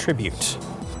flyover tribute.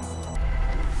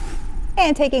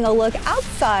 And taking a look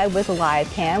outside with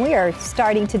live cam, we are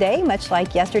starting today, much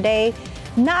like yesterday.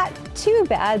 Not too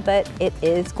bad, but it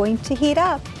is going to heat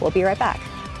up. We'll be right back.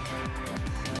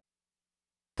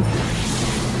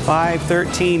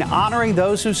 5:13, honoring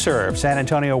those who serve. San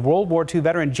Antonio World War II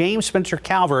veteran James Spencer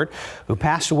Calvert, who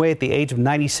passed away at the age of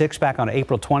 96 back on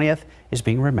April 20th, is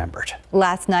being remembered.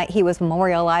 Last night, he was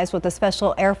memorialized with a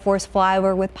special Air Force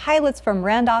flyover with pilots from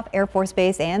Randolph Air Force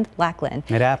Base and Lackland.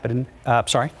 It happened,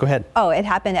 sorry, go ahead. Oh, it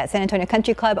happened at San Antonio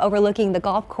Country Club overlooking the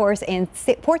golf course in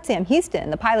Port Sam,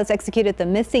 Houston. The pilots executed the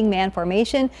missing man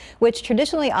formation, which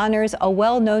traditionally honors a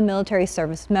well-known military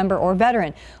service member or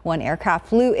veteran. One aircraft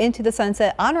flew into the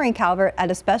sunset, honoring Calvert at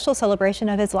a special celebration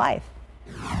of his life.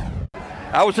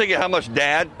 I was thinking how much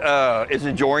Dad is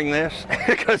enjoying this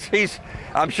because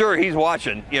I'm sure he's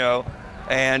watching,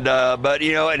 but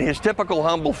in his typical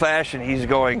humble fashion, he's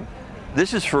going,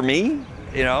 "This is for me,"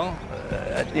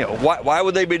 why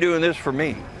would they be doing this for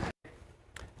me?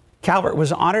 Calvert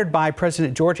was honored by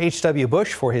President George H.W.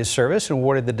 Bush for his service and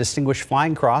awarded the Distinguished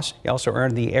Flying Cross. He also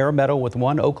earned the Air Medal with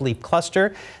 1 Oak Leaf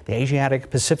Cluster, the Asiatic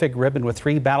Pacific Ribbon with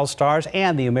 3 Battle Stars,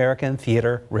 and the American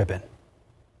Theater Ribbon.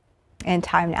 And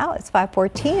time now, it's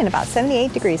 5:14 and about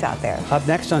 78 degrees out there. Up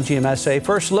next on GMSA,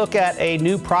 first look at a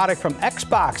new product from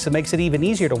Xbox that makes it even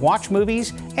easier to watch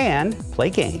movies and play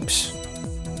games.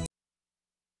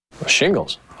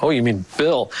 Shingles. Oh, you mean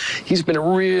Bill. He's been a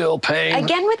real pain.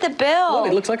 Again with the bill. Well,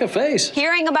 he looks like a face.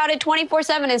 Hearing about it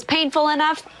 24/7 is painful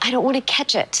enough. I don't want to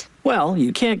catch it. Well,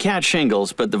 you can't catch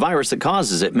shingles, but the virus that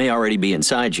causes it may already be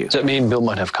inside you. Does that mean Bill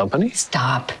might have company?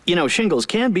 Stop. Shingles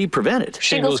can be prevented.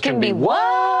 Shingles can be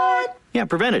what? Yeah,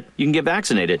 prevented. You can get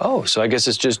vaccinated. Oh, so I guess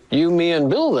it's just you, me, and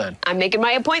Bill then. I'm making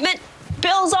my appointment.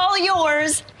 Bill's all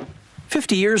yours.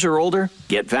 50 years or older,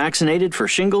 get vaccinated for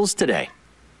shingles today.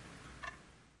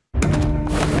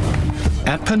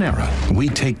 At Panera, we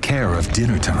take care of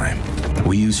dinner time.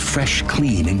 We use fresh,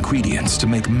 clean ingredients to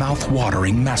make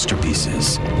mouth-watering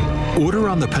masterpieces. Order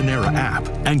on the Panera app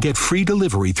and get free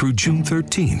delivery through June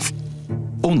 13th.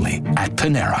 Only at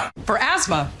Panera. For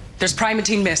asthma, there's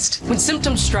Primatene Mist. When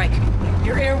symptoms strike,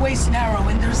 your airways narrow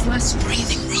and there's less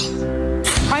breathing room.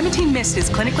 Primatene Mist is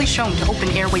clinically shown to open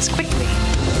airways quickly.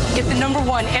 Get the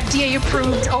 #1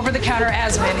 FDA-approved over-the-counter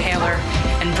asthma inhaler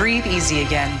and breathe easy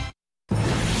again.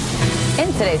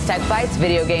 In today's Tech Bites,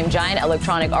 video game giant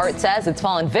Electronic Arts says it's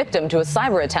fallen victim to a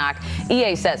cyber attack.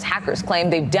 EA says hackers claim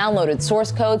they've downloaded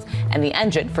source codes and the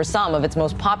engine for some of its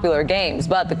most popular games,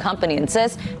 but the company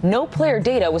insists no player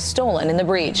data was stolen in the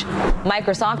breach.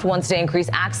 Microsoft wants to increase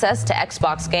access to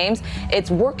Xbox games.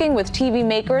 It's working with TV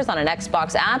makers on an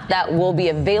Xbox app that will be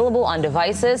available on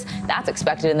devices. That's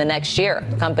expected in the next year.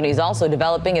 The company is also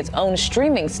developing its own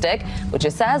streaming stick, which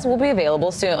it says will be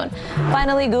available soon.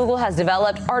 Finally, Google has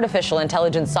developed artificial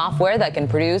intelligence software that can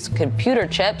produce computer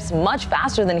chips much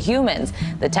faster than humans.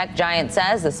 The tech giant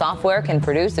says the software can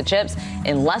produce the chips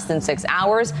in less than 6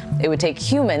 hours. It would take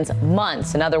humans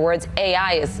months. In other words,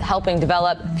 AI is helping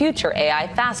develop future AI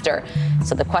faster.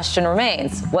 So the question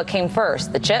remains, what came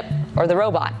first, the chip or the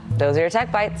robot? Those are your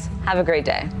Tech Bites. Have a great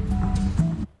day.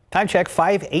 Time check,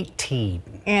 5:18.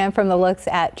 And from the looks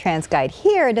at TransGuide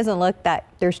here, it doesn't look that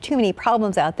there's too many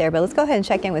problems out there, but let's go ahead and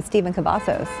check in with Stephen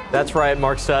Cavazos. That's right,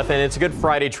 Mark Steph, and it's a good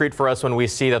Friday treat for us when we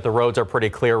see that the roads are pretty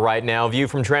clear right now. View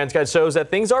from TransGuide shows that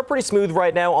things are pretty smooth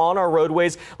right now on our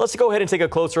roadways. Let's go ahead and take a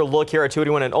closer look here at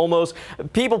 281 and Olmos.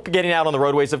 People getting out on the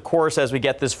roadways, of course, as we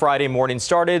get this Friday morning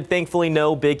started. Thankfully,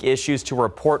 no big issues to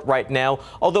report right now,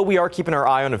 although we are keeping our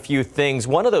eye on a few things.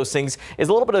 One of those things is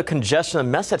a little bit of congestion, a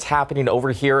mess that's happening over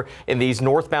here in these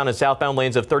northbound and southbound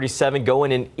lanes of 37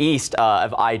 going in east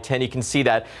of I-10. You can see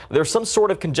that there's some sort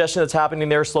of congestion that's happening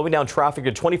there, slowing down traffic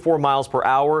to 24 miles per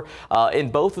hour in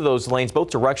both of those lanes, both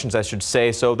directions, I should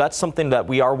say. So that's something that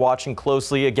we are watching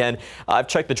closely. Again, I've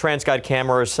checked the TransGuide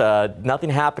cameras. Nothing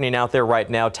happening out there right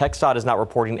now. TxDOT is not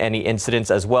reporting any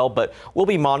incidents as well, but we'll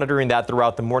be monitoring that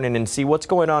throughout the morning and see what's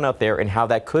going on out there and how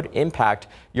that could impact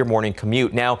your morning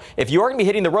commute. Now, if you are going to be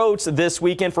hitting the roads this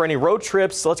weekend for any road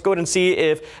trips, let's go ahead and see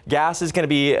if gas is going to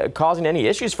be causing any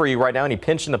issues for you right now, any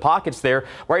pinch in the pockets there.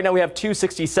 Right now we have 2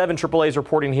 267 AAA is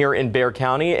reporting here in Bexar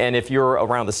County, and if you're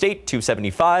around the state,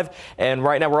 275. And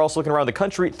right now we're also looking around the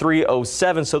country,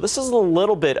 307. So this is a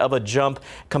little bit of a jump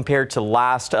compared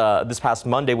to this past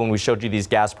Monday when we showed you these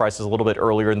gas prices a little bit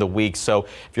earlier in the week. So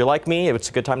if you're like me, it's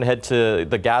a good time to head to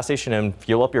the gas station and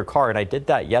fuel up your car. And I did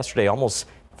that yesterday, almost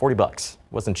 40 bucks.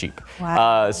 Wasn't cheap.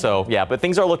 Wow. So yeah, but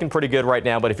things are looking pretty good right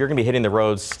now. But if you're going to be hitting the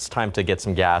roads, it's time to get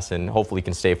some gas, and hopefully you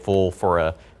can stay full for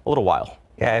a little while.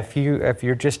 Yeah, if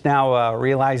you're just now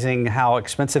realizing how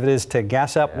expensive it is to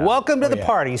gas up, welcome to the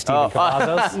party, Stephen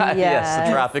Cavazos. Yes,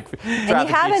 the traffic and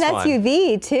you have an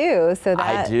SUV too, so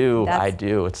that I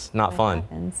do. It's not fun.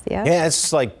 Happens. Yeah. Yeah,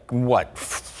 it's like what?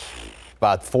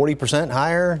 About 40%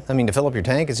 higher. I mean, to fill up your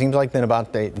tank, it seems like than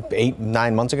about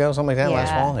 8-9 months ago, something like that,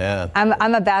 last fall. Yeah.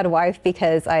 I'm a bad wife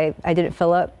because I didn't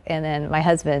fill up, and then my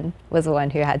husband was the one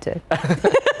who had to.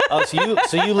 Oh,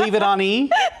 so you leave it on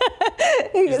E?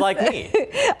 He's like me.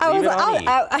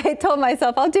 I told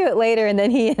myself I'll do it later, and then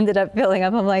he ended up filling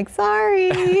up. I'm like,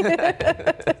 sorry.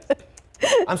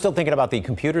 I'm still thinking about the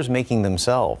computers making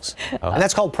themselves. And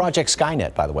that's called Project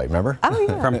Skynet, by the way, remember? Oh,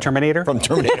 yeah. From Terminator? From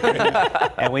Terminator.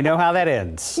 And we know how that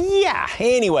ends. Yeah.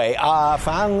 Anyway,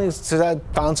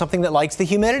 found something that likes the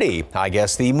humidity. I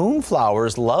guess the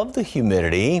moonflowers love the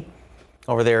humidity.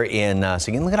 Over there in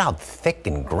Seguin. Look at how thick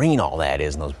and green all that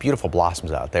is and those beautiful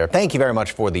blossoms out there. Thank you very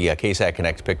much for the KSAT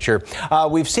Connect picture.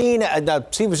 We've seen,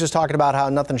 Steve was just talking about how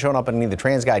nothing showing up on any of the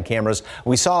TransGuide cameras.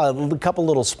 We saw a couple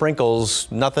little sprinkles.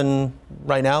 Nothing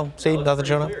right now? See, nothing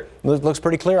showing up? Looks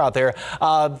pretty clear out there.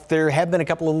 There have been a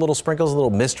couple of little sprinkles, a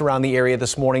little mist around the area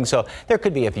this morning, so there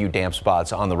could be a few damp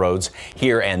spots on the roads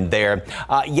here and there.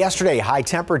 Yesterday, high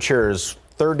temperatures,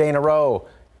 third day in a row,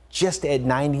 just at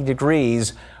 90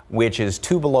 degrees. Which is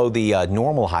 2 below the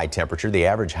normal high temperature, the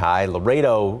average high.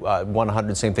 Laredo,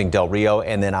 100, same thing, Del Rio,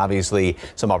 and then obviously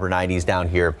some upper 90s down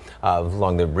here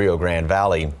along the Rio Grande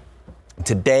Valley.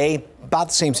 Today, about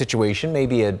the same situation,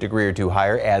 maybe a degree or two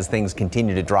higher as things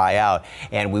continue to dry out.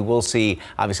 And we will see,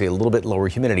 obviously, a little bit lower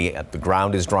humidity. The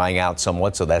ground is drying out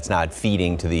somewhat, so that's not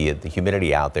feeding to the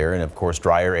humidity out there. And, of course,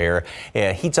 drier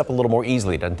air heats up a little more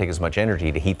easily. It doesn't take as much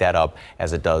energy to heat that up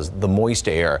as it does the moist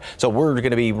air. So we're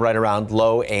going to be right around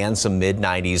low and some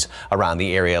mid-90s around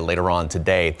the area later on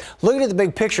today. Looking at the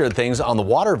big picture of things on the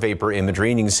water vapor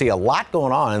imagery, and you can see a lot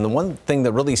going on. And the one thing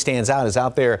that really stands out is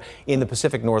out there in the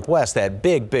Pacific Northwest, that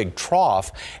big trough.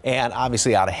 And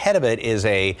obviously out ahead of it is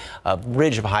a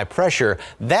ridge of high pressure.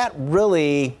 That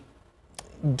really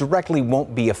directly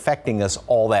won't be affecting us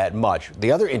all that much.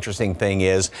 The other interesting thing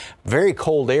is very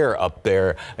cold air up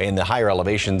there in the higher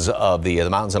elevations of the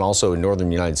mountains and also in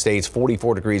northern United States,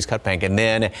 44 degrees Cut Bank. And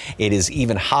then it is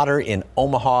even hotter in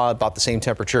Omaha, about the same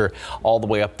temperature all the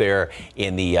way up there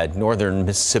in the northern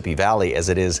Mississippi Valley as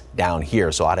it is down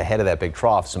here. So out ahead of that big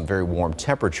trough, some very warm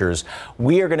temperatures.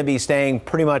 We are going to be staying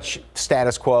pretty much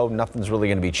status quo. Nothing's really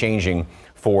going to be changing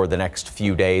for the next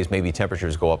few days. Maybe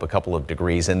temperatures go up a couple of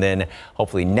degrees, and then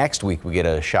hopefully next week we get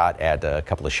a shot at a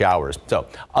couple of showers. So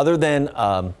other than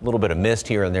a little bit of mist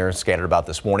here and there scattered about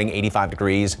this morning, 85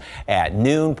 degrees at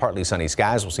noon, partly sunny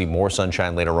skies. We'll see more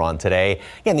sunshine later on today.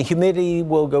 And the humidity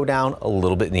will go down a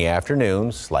little bit in the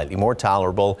afternoon, slightly more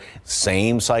tolerable.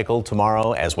 Same cycle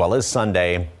tomorrow as well as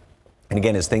Sunday. And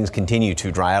again, as things continue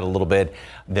to dry out a little bit,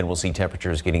 then we'll see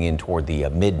temperatures getting in toward the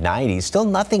mid-90s. Still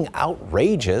nothing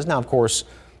outrageous. Now, of course,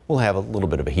 we'll have a little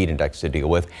bit of a heat index to deal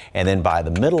with. And then by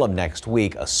the middle of next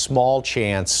week, a small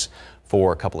chance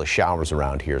for a couple of showers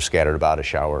around here, scattered about a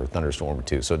shower, thunderstorm or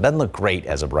two. So it doesn't look great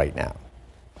as of right now.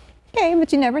 Okay,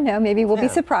 but you never know. Maybe we'll be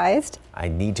surprised.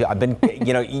 I've been,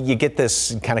 you get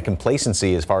this kind of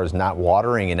complacency as far as not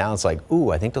watering. And now it's like,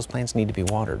 ooh, I think those plants need to be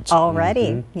watered. So.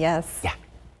 Already, yes. Yeah.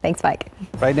 Thanks, Mike.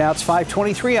 Right now it's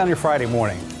 5:23 on your Friday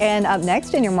morning. And up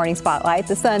next in your morning spotlight,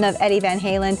 the son of Eddie Van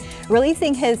Halen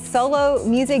releasing his solo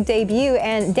music debut,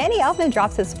 and Danny Elfman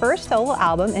drops his first solo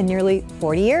album in nearly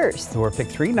 40 years. We'll pick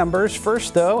 3 numbers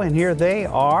first, though, and here they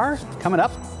are coming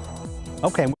up.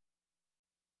 Okay.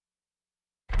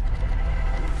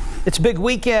 It's a big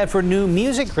weekend for new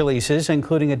music releases,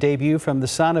 including a debut from the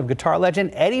son of guitar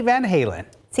legend Eddie Van Halen.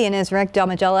 CNN's Rick Del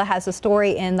Magella has the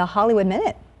story in the Hollywood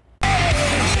Minute.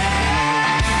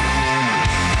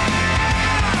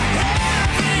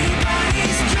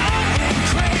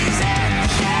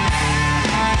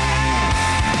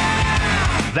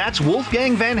 That's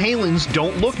Wolfgang Van Halen's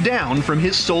Don't Look Down from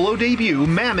his solo debut,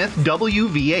 Mammoth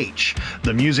WVH.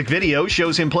 The music video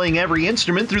shows him playing every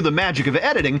instrument through the magic of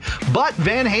editing, but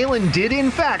Van Halen did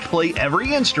in fact play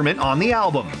every instrument on the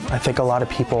album. I think a lot of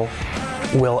people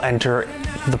will enter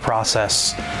the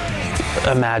process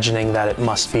imagining that it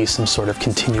must be some sort of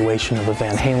continuation of a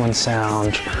Van Halen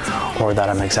sound, or that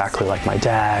I'm exactly like my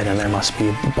dad and there must be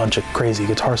a bunch of crazy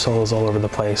guitar solos all over the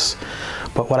place.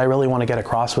 But what I really want to get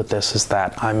across with this is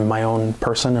that I'm my own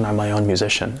person and I'm my own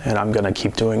musician, and I'm going to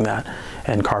keep doing that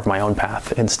and carve my own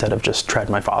path instead of just tread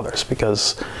my father's,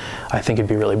 because I think it'd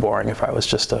be really boring if I was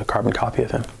just a carbon copy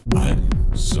of him.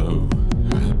 I'm so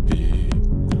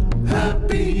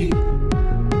happy.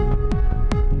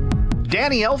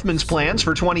 Danny Elfman's plans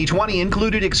for 2020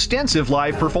 included extensive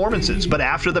live performances, but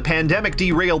after the pandemic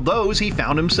derailed those, he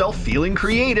found himself feeling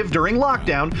creative during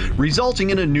lockdown, resulting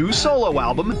in a new solo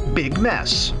album, Big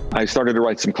Mess. I started to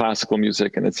write some classical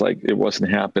music, and it's like it wasn't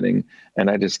happening. And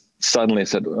I just suddenly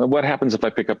said, what happens if I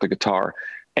pick up the guitar?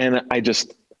 And I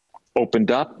just opened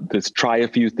up, let's try a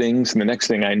few things. And the next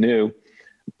thing I knew,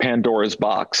 Pandora's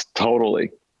box,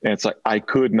 totally. And it's like, I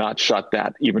could not shut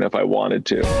that even if I wanted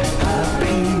to.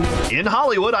 In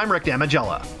Hollywood, I'm Rick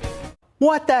Damagella.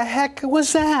 What the heck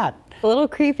was that? A little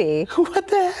creepy. What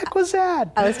the heck was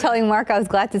that? I was telling Mark I was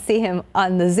glad to see him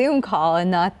on the Zoom call and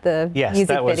not the music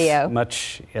that was video.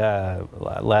 Much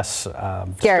less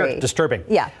scary. Disturbing.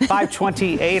 Yeah.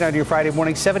 5:28 on your Friday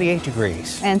morning, 78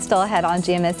 degrees. And still ahead on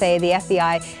GMSA, the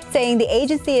FBI saying the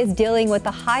agency is dealing with the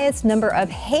highest number of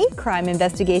hate crime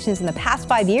investigations in the past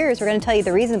 5 years. We're going to tell you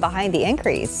the reason behind the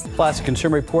increase. Plus,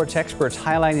 Consumer Reports experts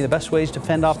highlighting the best ways to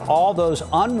fend off all those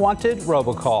unwanted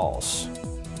robocalls.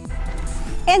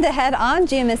 And ahead on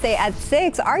GMSA at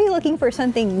 6, are you looking for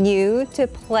something new to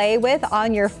play with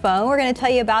on your phone? We're going to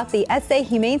tell you about the SA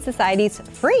Humane Society's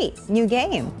free new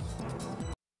game.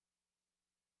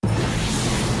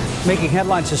 Making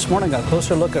headlines this morning, a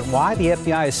closer look at why the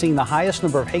FBI is seeing the highest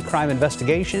number of hate crime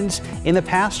investigations in the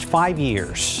past 5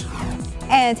 years.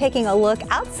 And taking a look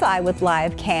outside with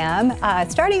live cam.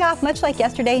 Starting off much like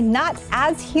yesterday, not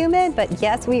as humid, but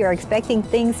yes, we are expecting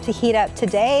things to heat up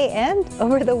today and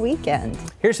over the weekend.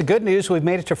 Here's the good news. We've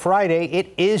made it to Friday.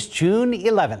 It is June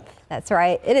 11th. That's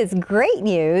right. It is great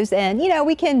news. And, you know,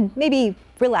 we can maybe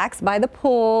relax by the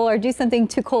pool or do something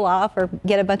to cool off or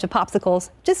get a bunch of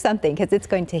popsicles, just something, because it's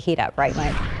going to heat up, right,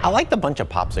 Mike? I like the bunch of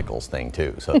popsicles thing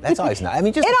too, so that's always nice. I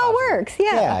mean, just it all works,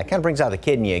 yeah. Yeah, it kind of brings out the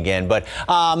kid in you again. But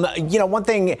you know, one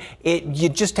thing, you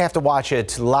just have to watch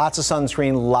it. Lots of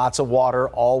sunscreen, lots of water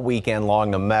all weekend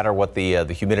long, no matter what the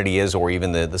humidity is or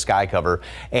even the sky cover.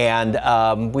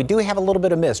 And we do have a little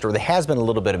bit of mist, or there has been a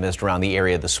little bit of mist around the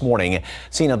area this morning.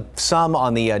 Seen some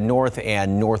on the north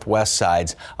and northwest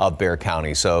sides of Bexar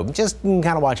County. So just kind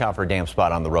of watch out for a damp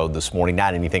spot on the road this morning.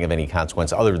 Not anything of any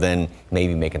consequence other than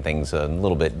maybe making things a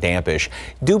little bit dampish.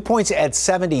 Dew points at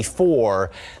 74.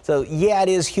 So yeah, it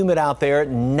is humid out there.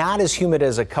 Not as humid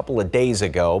as a couple of days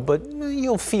ago, but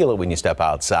you'll feel it when you step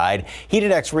outside. Heat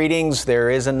index readings, there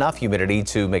is enough humidity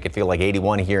to make it feel like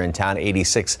 81 here in town,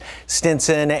 86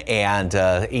 Stinson, and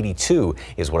 82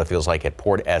 is what it feels like at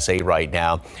Port SA right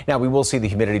now. Now we will see the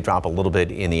humidity drop a little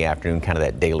bit in the afternoon, kind of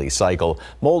that daily cycle.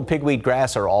 Mold, pigweed, grass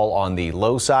are all on the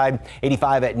low side.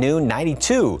 85 at noon,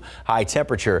 92 high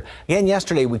temperature. Again,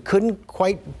 yesterday we couldn't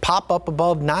quite pop up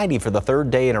above 90 for the third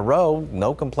day in a row.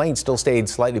 No complaints, still stayed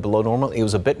slightly below normal. It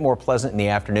was a bit more pleasant in the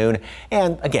afternoon.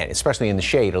 And again, especially in the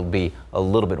shade, it'll be a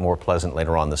little bit more pleasant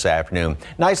later on this afternoon.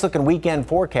 Nice looking weekend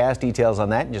forecast. Details on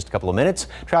that in just a couple of minutes.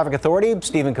 Traffic Authority,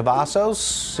 Stephen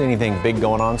Cavazos. Anything big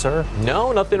going on, sir?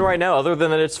 No, nothing right now other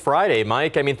than that it's Friday,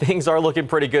 Mike. I mean, things are looking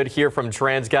pretty good here from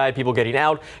TransGuide. People getting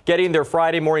out, getting their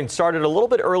Friday morning started a little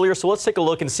bit earlier, so let's take a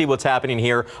look and see what's happening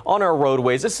here on our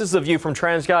roadways. This is the view from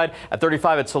TransGuide at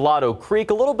 35 at Salado Creek.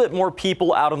 A little bit more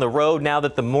people out on the road now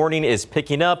that the morning is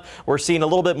picking up. We're seeing a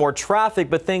little bit more traffic,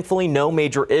 but thankfully no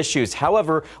major issues.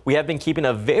 However, we have been keeping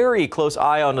a very close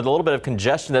eye on a little bit of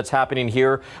congestion that's happening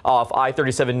here off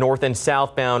I-37 north and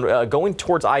southbound going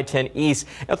towards I-10 east.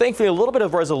 Now, thankfully, a little bit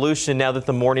of resolution now that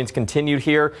the morning's continued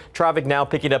here. Traffic now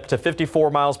picking up to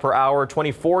 54 miles per hour,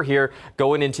 24 here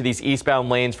going into these eastbound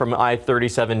lanes from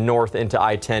I-37 north into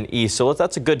I-10 east. So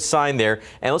that's a good sign there.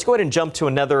 And let's go ahead and jump to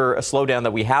another slowdown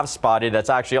that we have spotted that's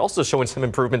actually also showing some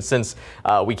improvement since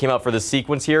we came out for this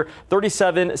sequence here.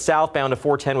 37 southbound to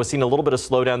 410 was seeing a little bit of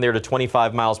slowdown there to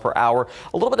 25 miles per hour.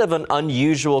 A little bit of an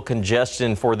unusual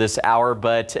congestion for this hour,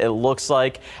 but it looks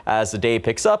like as the day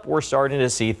picks up, we're starting to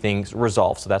see things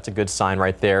resolve. So that's a good sign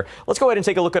right there. Let's go ahead and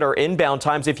take a look at our inbound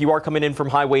times. If you are coming in from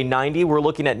Highway 90, we're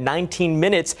looking at 19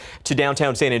 minutes to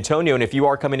downtown San Antonio. And if you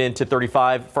are coming into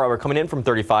 35, or coming in from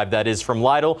 35, that is from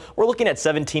Lytle, we're looking at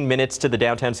 17 minutes to the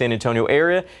downtown San Antonio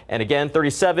area. And again,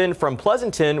 37 from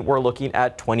Pleasanton, we're looking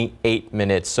at 28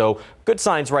 minutes. So good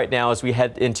signs right now as we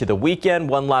head into the weekend.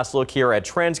 One last look here at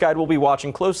TransGuide. We'll be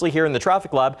watching closely here in the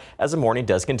traffic lab as the morning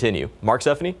does continue. Mark,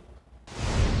 Stephanie.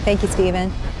 Thank you,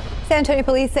 Stephen. San Antonio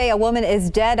police say a woman is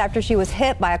dead after she was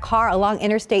hit by a car along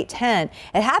Interstate 10.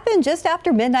 It happened just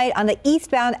after midnight on the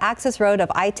eastbound access road of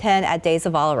I-10 at De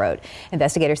Zavala Road.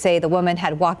 Investigators say the woman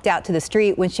had walked out to the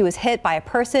street when she was hit by a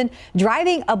person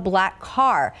driving a black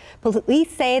car. Police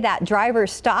say that driver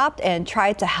stopped and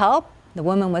tried to help. The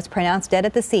woman was pronounced dead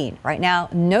at the scene. Right now,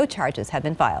 no charges have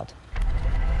been filed.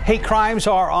 Hate crimes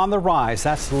are on the rise.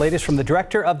 That's the latest from the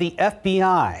director of the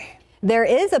FBI. There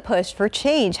is a push for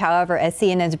change. However, as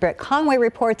CNN's Britt Conway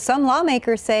reports, some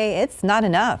lawmakers say it's not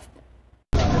enough.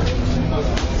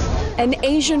 An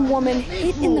Asian woman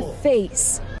hit in the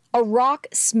face. A rock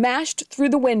smashed through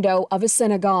the window of a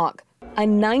synagogue. A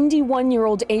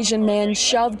 91-year-old Asian man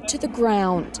shoved to the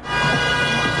ground.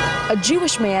 A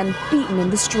Jewish man beaten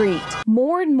in the street.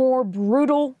 More and more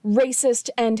brutal, racist,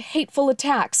 and hateful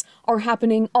attacks are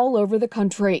happening all over the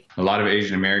country. A lot of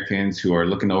Asian Americans who are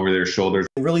looking over their shoulders.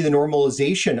 Really the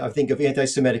normalization, I think, of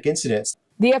anti-Semitic incidents.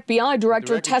 The FBI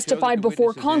director testified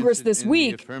before Congress this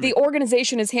week. The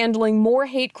organization is handling more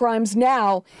hate crimes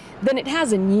now than it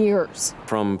has in years.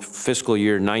 From fiscal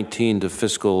year 19 to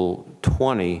fiscal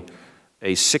 20,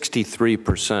 a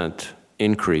 63%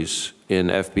 increase in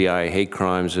FBI hate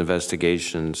crimes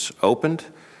investigations opened.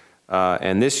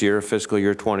 And this year, fiscal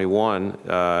year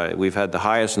 21, we've had the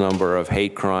highest number of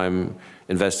hate crime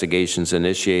investigations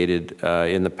initiated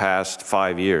in the past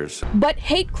 5 years. But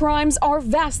hate crimes are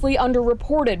vastly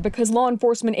underreported because law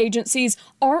enforcement agencies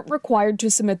aren't required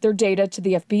to submit their data to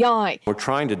the FBI. We're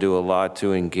trying to do a lot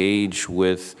to engage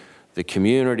with the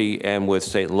community and with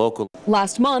state and local.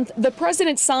 Last month, the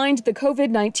president signed the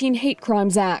COVID-19 Hate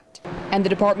Crimes Act, and the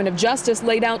Department of Justice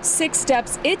laid out 6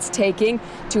 steps it's taking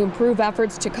to improve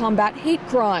efforts to combat hate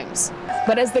crimes.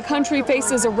 But as the country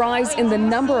faces a rise in the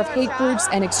number of hate groups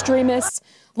and extremists,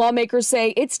 lawmakers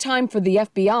say it's time for the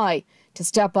FBI to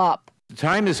step up. The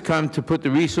time has come to put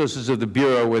the resources of the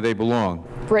Bureau where they belong.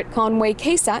 Britt Conway,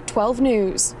 KSAT 12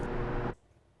 News.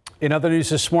 In other news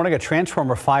this morning, a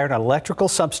transformer fire at an electrical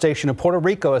substation in Puerto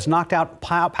Rico has knocked out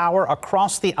power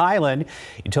across the island.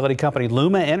 Utility company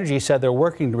Luma Energy said they're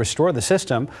working to restore the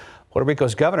system. Puerto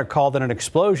Rico's governor called it an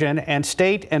explosion, and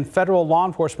state and federal law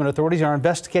enforcement authorities are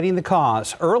investigating the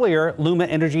cause. Earlier, Luma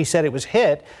Energy said it was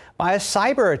hit by a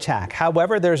cyber attack.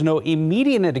 However, there's no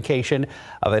immediate indication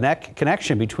of a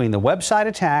connection between the website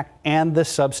attack and the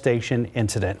substation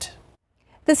incident.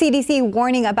 The CDC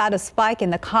warning about a spike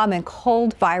in the common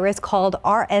cold virus called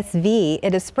RSV.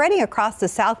 It is spreading across the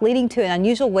South, leading to an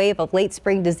unusual wave of late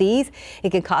spring disease. It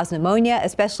can cause pneumonia,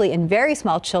 especially in very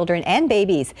small children and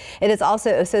babies. It is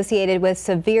also associated with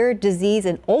severe disease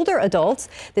in older adults.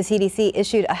 The CDC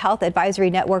issued a health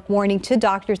advisory network warning to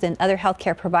doctors and other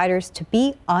healthcare providers to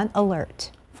be on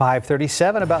alert.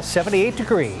 537, about 78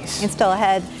 degrees. And still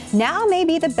ahead, now may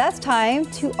be the best time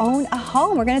to own a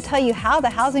home. We're going to tell you how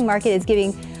the housing market is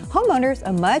giving homeowners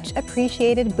a much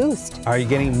appreciated boost. Are you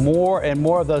getting more and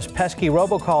more of those pesky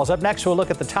robocalls? Up next, we'll look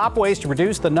at the top ways to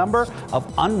reduce the number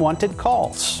of unwanted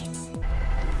calls.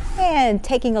 And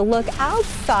taking a look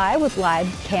outside with live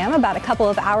cam, about a couple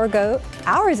of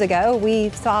hours ago, we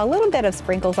saw a little bit of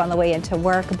sprinkles on the way into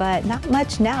work, but not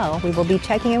much now. We will be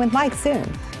checking in with Mike soon.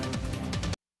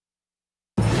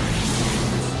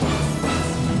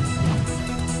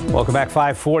 Welcome back,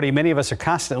 540. Many of us are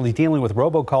constantly dealing with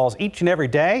robocalls each and every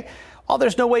day. While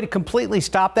there's no way to completely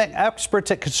stop that, experts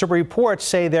at Consumer Reports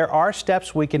say there are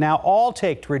steps we can now all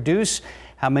take to reduce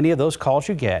how many of those calls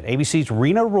you get. ABC's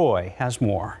Rena Roy has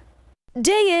more.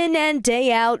 Day in and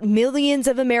day out, millions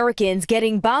of Americans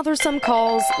getting bothersome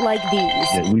calls like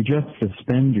these. We just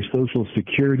suspend your social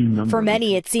security number. For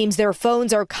many, it seems their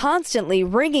phones are constantly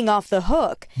ringing off the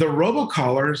hook. The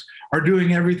robocallers are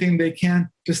doing everything they can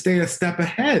to stay a step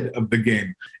ahead of the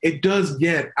game. It does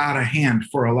get out of hand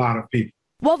for a lot of people.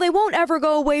 While they won't ever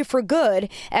go away for good,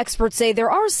 experts say there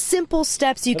are simple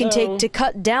steps you can take to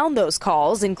cut down those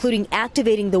calls, including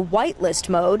activating the whitelist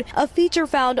mode, a feature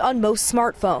found on most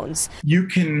smartphones. You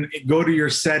can go to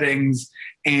your settings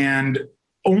and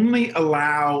only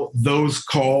allow those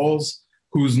calls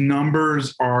whose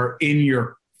numbers are in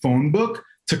your phone book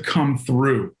to come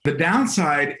through. The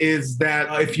downside is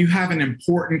that if you have an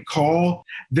important call,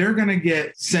 they're going to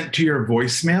get sent to your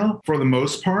voicemail for the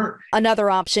most part. Another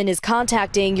option is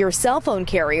contacting your cell phone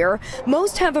carrier.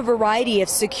 Most have a variety of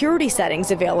security settings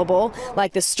available,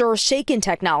 like the stir shaken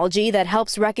technology that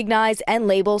helps recognize and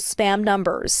label spam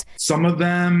numbers. Some of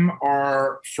them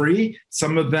are free,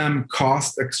 some of them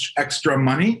cost extra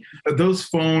money. Those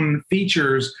phone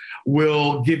features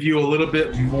will give you a little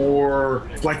bit more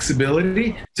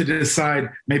flexibility to decide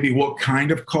maybe what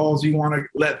kind of calls you want to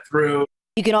let through.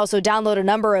 You can also download a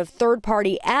number of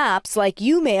third-party apps like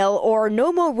Umail or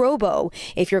Nomorobo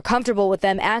if you're comfortable with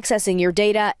them accessing your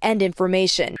data and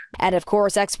information. And of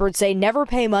course, experts say never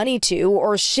pay money to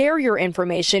or share your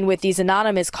information with these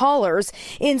anonymous callers.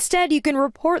 Instead, you can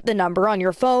report the number on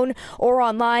your phone or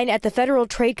online at the Federal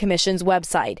Trade Commission's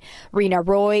website. Rena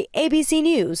Roy, ABC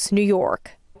News, New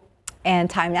York.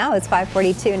 And time now is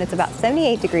 5:42, and it's about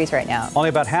 78 degrees right now. Only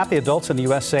about half the adults in the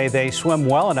U.S. say they swim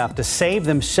well enough to save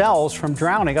themselves from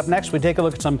drowning. Up next, we take a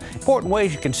look at some important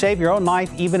ways you can save your own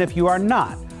life even if you are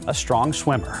not a strong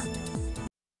swimmer.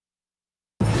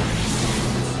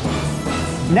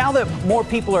 Now that more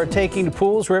people are taking to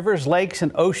pools, rivers, lakes,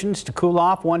 and oceans to cool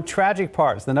off, one tragic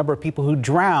part is the number of people who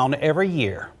drown every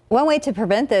year. One way to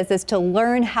prevent this is to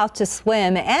learn how to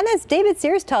swim. And as David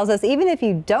Sears tells us, even if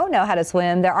you don't know how to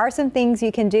swim, there are some things you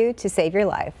can do to save your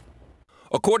life.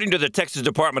 According to the Texas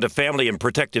Department of Family and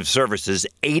Protective Services,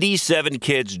 87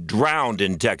 kids drowned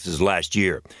in Texas last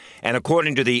year. And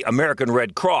according to the American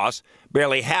Red Cross,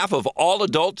 barely half of all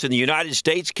adults in the United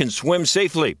States can swim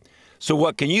safely. So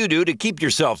what can you do to keep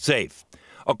yourself safe?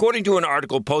 According to an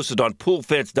article posted on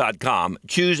poolfence.com,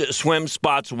 choose swim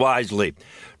spots wisely.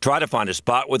 Try to find a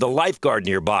spot with a lifeguard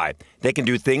nearby. They can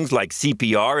do things like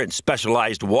CPR and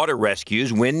specialized water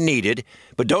rescues when needed,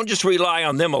 but don't just rely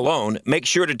on them alone. Make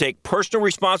sure to take personal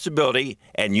responsibility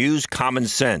and use common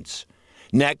sense.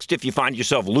 Next, if you find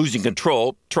yourself losing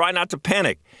control, try not to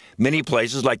panic. Many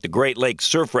places like the Great Lakes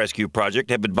Surf Rescue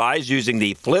Project have advised using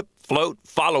the flip, float,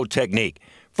 follow technique.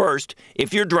 First,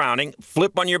 if you're drowning,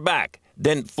 flip on your back.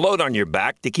 Then float on your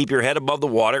back to keep your head above the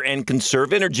water and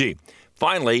conserve energy.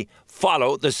 Finally,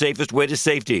 follow the safest way to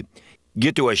safety.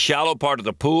 Get to a shallow part of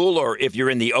the pool, or if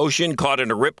you're in the ocean caught in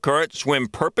a rip current, swim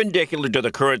perpendicular to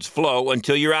the current's flow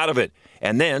until you're out of it,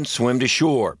 and then swim to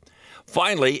shore.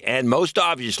 Finally, and most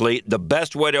obviously, the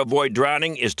best way to avoid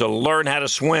drowning is to learn how to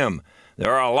swim.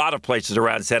 There are a lot of places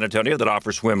around San Antonio that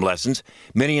offer swim lessons.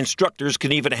 Many instructors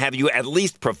can even have you at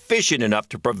least proficient enough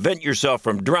to prevent yourself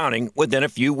from drowning within a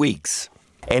few weeks.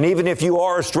 And even if you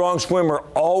are a strong swimmer,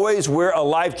 always wear a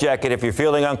life jacket if you're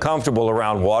feeling uncomfortable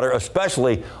around water,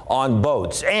 especially on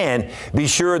boats. And be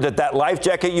sure that that life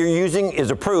jacket you're using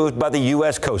is approved by the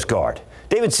U.S. Coast Guard.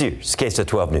 David Sears, KSAT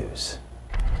 12 News.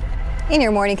 In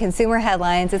your morning consumer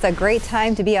headlines, it's a great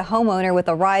time to be a homeowner with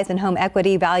a rise in home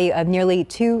equity value of nearly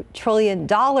 $2 trillion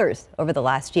over the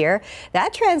last year.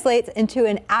 That translates into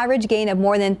an average gain of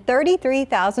more than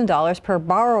 $33,000 per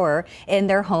borrower in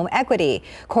their home equity.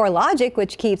 CoreLogic,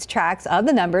 which keeps tracks of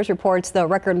the numbers, reports the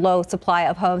record low supply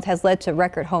of homes has led to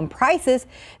record home prices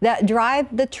that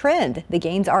drive the trend. The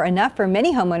gains are enough for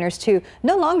many homeowners to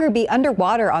no longer be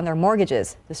underwater on their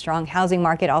mortgages. The strong housing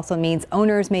market also means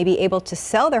owners may be able to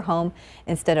sell their home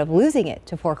instead of losing it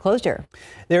to foreclosure.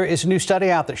 There is a new study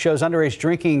out that shows underage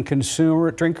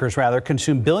drinkers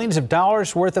consume billions of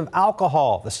dollars worth of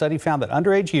alcohol. The study found that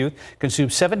underage youth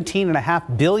consumed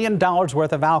 $17.5 billion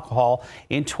worth of alcohol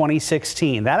in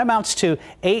 2016. That amounts to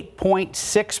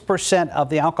 8.6% of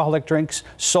the alcoholic drinks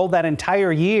sold that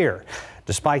entire year.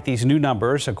 Despite these new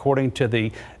numbers, according to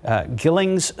the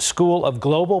Gillings School of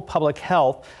Global Public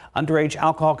Health, underage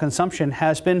alcohol consumption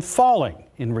has been falling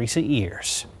in recent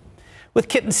years. With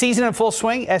kitten season in full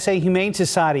swing, SA Humane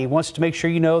Society wants to make sure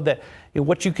you know that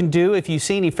what you can do if you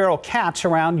see any feral cats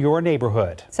around your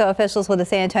neighborhood. So officials with the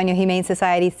San Antonio Humane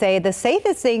Society say the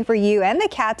safest thing for you and the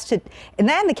cats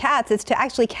is to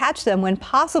actually catch them when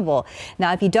possible.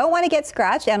 Now, if you don't want to get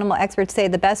scratched, animal experts say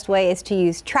the best way is to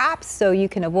use traps so you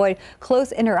can avoid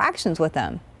close interactions with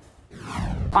them.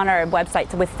 On our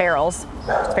website with feral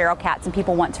cats, and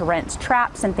people want to rent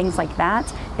traps and things like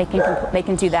that, they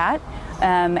can do that.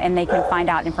 And they can find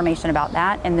out information about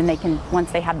that, and then they can,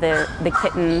 once they have the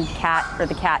kitten, cat, or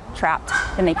the cat trapped,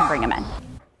 then they can bring them in.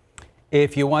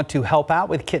 If you want to help out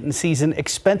with kitten season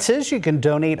expenses, you can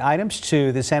donate items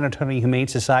to the San Antonio Humane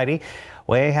Society.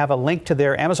 We have a link to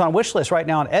their Amazon wish list right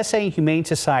now on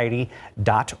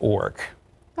sahumanesociety.org.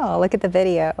 Oh, look at the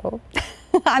video.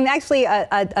 I'm actually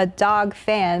a dog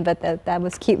fan, but that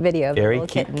was cute video. Very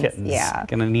cute kittens. Yeah.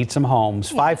 Gonna need some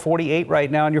homes. 5:48 right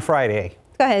now on your Friday.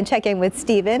 Go ahead and check in with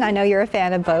Steven. I know you're a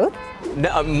fan of both. No,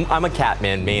 I'm a cat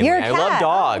man mainly. You're a cat. I love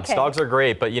dogs. Okay. Dogs are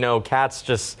great, but you know, cats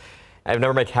just, I've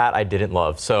never met a cat I didn't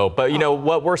love. So, but you know,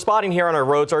 what we're spotting here on our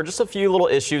roads are just a few little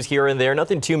issues here and there,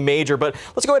 nothing too major, but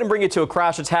let's go ahead and bring you to a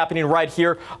crash that's happening right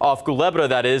here off Culebra,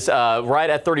 that is, right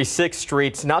at 36th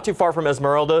Street, not too far from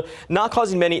Esmeralda, not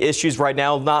causing many issues right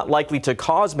now, not likely to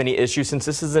cause many issues since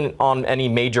this isn't on any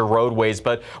major roadways,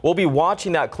 but we'll be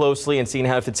watching that closely and seeing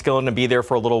how if it's going to be there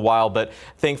for a little while, but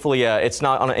thankfully it's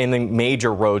not on any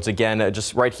major roads again,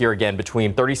 just right here again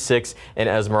between 36 and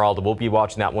Esmeralda. We'll be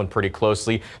watching that one pretty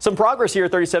closely. Some progress here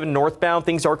at 37 northbound.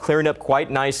 Things are clearing up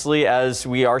quite nicely as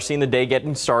we are seeing the day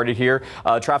getting started here.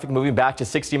 Traffic moving back to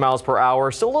 60 miles per hour.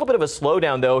 Still a little bit of a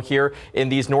slowdown though here in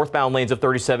these northbound lanes of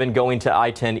 37 going to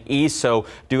I-10 East. So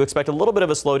do expect a little bit of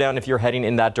a slowdown if you're heading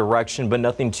in that direction, but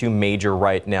nothing too major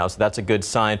right now. So that's a good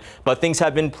sign. But things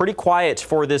have been pretty quiet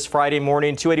for this Friday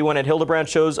morning. 281 at Hildebrand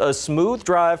shows a smooth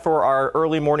drive for our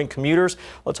early morning commuters.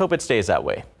 Let's hope it stays that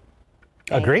way.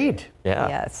 Agreed. Yeah.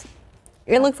 Yes.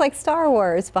 It looks like Star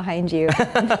Wars behind you.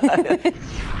 I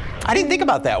didn't think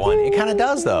about that one. It kind of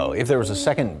does, though. If there was a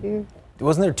second,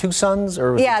 wasn't there two suns?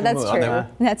 Or was yeah, there two that's moons?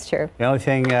 true. That's true. The only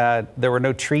thing, there were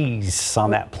no trees on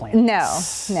that planet. No.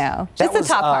 Just the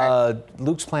top part.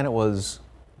 Luke's planet was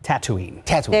Tatooine.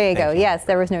 There you go. Yes,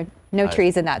 there was no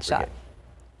trees in that shot.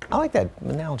 I like that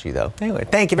analogy, though. Anyway,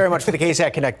 thank you very much for the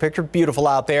KSAT Connect picture. Beautiful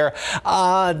out there.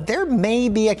 There may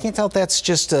be, I can't tell if that's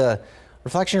just a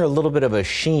reflection or a little bit of a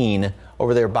sheen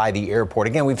over there by the airport.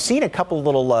 Again, we've seen a couple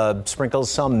little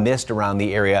sprinkles, some mist around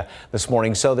the area this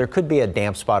morning, so there could be a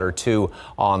damp spot or two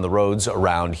on the roads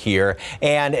around here.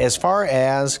 And as far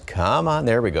as, come on,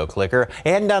 there we go, clicker.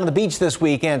 Heading down to the beach this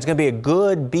weekend. It's going to be a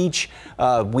good beach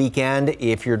weekend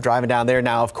if you're driving down there.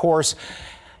 Now, of course,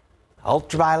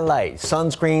 ultraviolet light,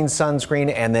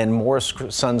 sunscreen, and then more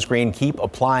sunscreen. Keep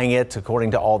applying it. According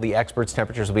to all the experts,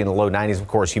 temperatures will be in the low 90s. Of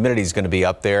course, humidity is going to be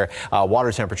up there.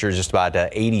 Water temperature is just about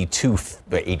 82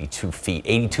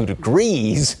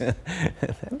 degrees.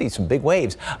 That'd be some big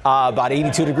waves. About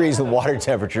 82 degrees the water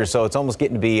temperature, so it's almost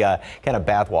getting to be kind of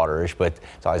bathwater-ish, but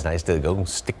it's always nice to go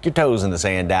stick your toes in the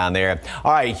sand down there.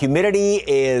 All right, humidity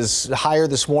is higher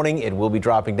this morning. It will be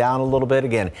dropping down a little bit.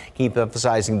 Again, keep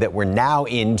emphasizing that we're now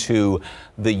into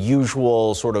the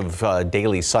usual sort of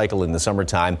daily cycle in the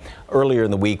summertime. Earlier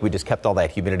in the week, we just kept all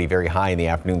that humidity very high in the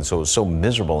afternoon, so it was so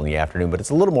miserable in the afternoon, but it's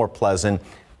a little more pleasant.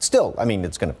 Still, I mean,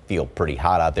 it's going to feel pretty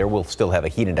hot out there. We'll still have a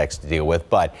heat index to deal with,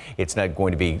 but it's not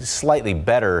going to be slightly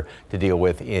better to deal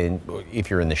with if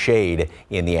you're in the shade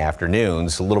in the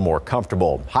afternoons, a little more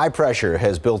comfortable. High pressure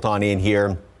has built on in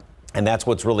here. And that's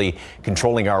what's really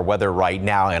controlling our weather right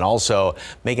now and also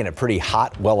making it pretty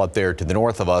hot well up there to the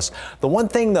north of us. The one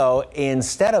thing, though,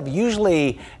 instead of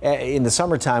usually in the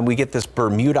summertime, we get this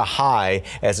Bermuda high,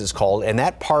 as it's called, and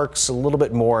that parks a little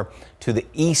bit more to the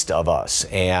east of us.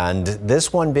 And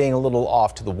this one being a little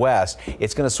off to the west,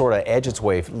 it's going to sort of edge its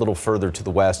way a little further to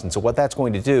the west. And so what that's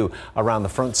going to do around the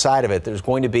front side of it, there's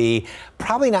going to be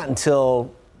probably not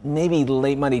until maybe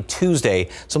late Monday, Tuesday,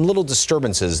 some little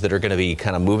disturbances that are going to be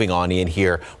kind of moving on in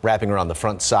here, wrapping around the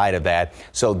front side of that.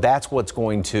 So that's what's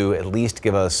going to at least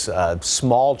give us a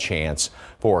small chance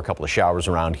for a couple of showers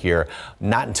around here.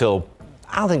 Not until,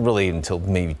 I don't think really until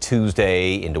maybe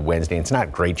Tuesday into Wednesday. It's not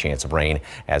a great chance of rain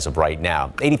as of right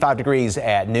now. 85 degrees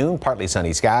at noon, partly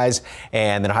sunny skies,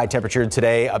 and then a high temperature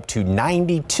today up to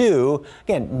 92.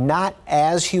 Again, not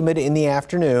as humid in the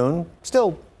afternoon,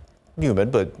 still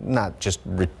humid, but not just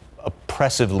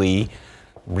oppressively,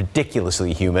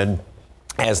 ridiculously humid.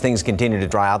 As things continue to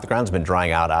dry out, the ground's been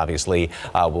drying out, obviously.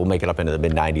 We'll make it up into the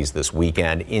mid-90s this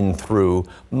weekend in through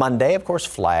Monday, of course,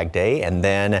 Flag Day, and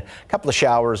then a couple of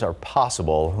showers are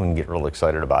possible. We can get real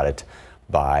excited about it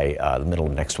by the middle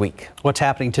of next week. What's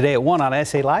happening today at 1 on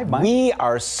SA Live, Mike? We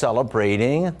are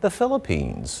celebrating the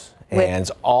Philippines. And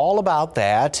it's all about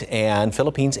that and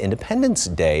Philippines Independence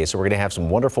Day. So we're going to have some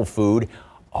wonderful food.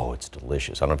 Oh, it's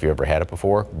delicious. I don't know if you've ever had it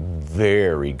before.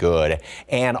 Very good.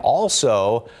 And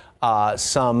also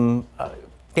some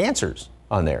dancers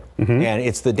on there. And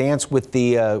it's the dance with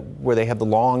the where they have the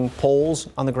long poles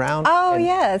on the ground. Oh, and,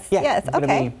 yes. Yeah, yes.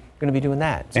 Okay. Going to be doing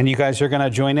that. And you guys are going to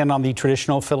join in on the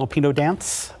traditional Filipino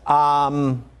dance?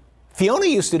 Fiona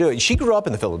used to do it. She grew up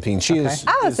in the Philippines. She is.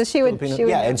 Oh, so she would.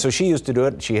 Yeah, and so she used to do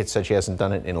it. She had said she hasn't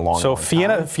done it in a long time. So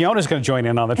Fiona's going to join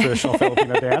in on the traditional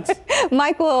Filipino dance.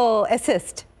 Mike will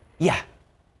assist. Yeah,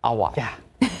 I'll watch. Yeah.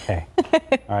 Okay.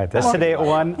 All right. That's today at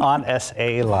 1 on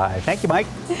SA Live. Thank you, Mike.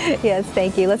 Yes,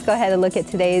 thank you. Let's go ahead and look at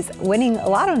today's winning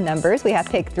lotto numbers. We have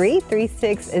pick 3,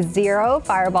 360,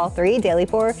 Fireball 3, Daily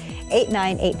 4,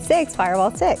 8986,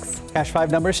 Fireball 6. Cash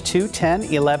 5 numbers 2, 10,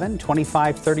 11,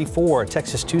 25, 34.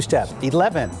 Texas 2-step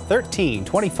 11, 13,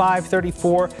 25,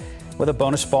 34 with a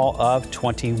bonus ball of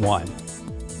 21.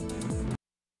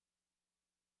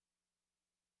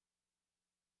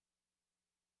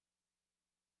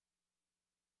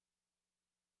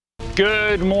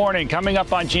 Good morning. Coming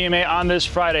up on GMA on this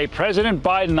Friday, President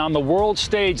Biden on the world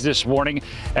stage this morning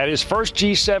at his first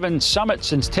G7 summit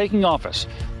since taking office,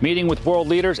 meeting with world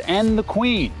leaders and the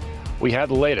Queen. We have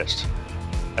the latest.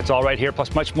 That's all right here,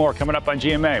 plus much more coming up on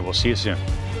GMA. We'll see you soon.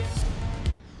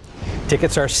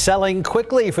 Tickets are selling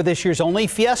quickly for this year's only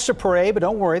Fiesta Parade, but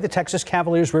don't worry, the Texas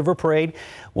Cavaliers River Parade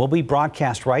will be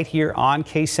broadcast right here on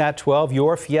KSAT 12,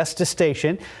 your Fiesta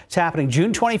station. It's happening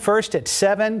June 21st at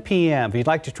 7 p.m. If you'd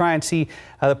like to try and see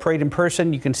the parade in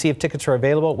person, you can see if tickets are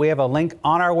available. We have a link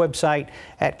on our website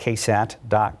at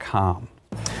ksat.com.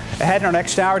 Ahead in our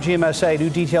next hour, GMSA, new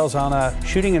details on a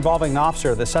shooting involving an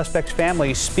officer. The suspect's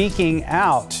family speaking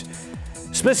out.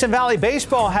 Smithson Valley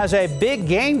Baseball has a big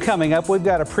game coming up. We've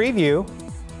got a preview.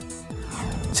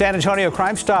 San Antonio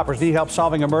Crime Stoppers need help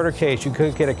solving a murder case. You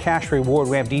could get a cash reward.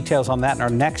 We have details on that in our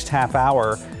next half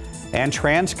hour. And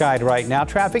TransGuide right now.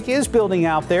 Traffic is building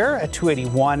out there at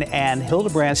 281 and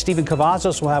Hildebrand. Stephen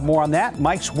Cavazos will have more on that.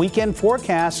 Mike's weekend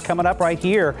forecast coming up right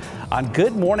here on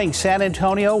Good Morning San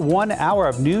Antonio. 1 hour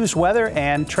of news, weather,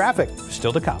 and traffic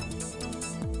still to come.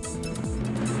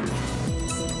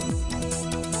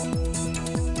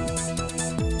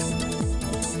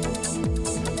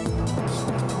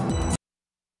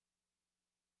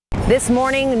 This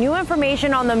morning, new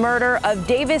information on the murder of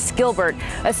Davis Gilbert,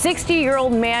 a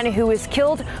 60-year-old man who was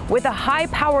killed with a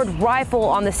high-powered rifle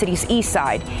on the city's east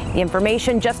side. The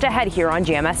information just ahead here on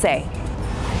GMSA.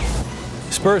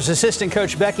 Spurs assistant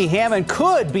coach Becky Hammond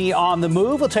could be on the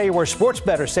move. We'll tell you where sports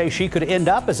bettors say she could end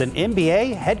up as an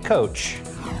NBA head coach.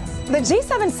 The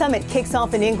G7 summit kicks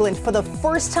off in England for the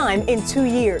first time in 2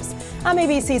 years. I'm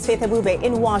ABC's Faith Abube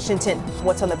in Washington.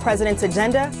 What's on the president's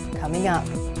agenda? Coming up.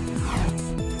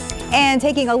 And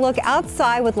taking a look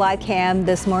outside with live cam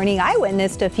this morning, I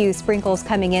witnessed a few sprinkles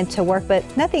coming into work,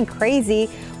 but nothing crazy.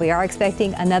 We are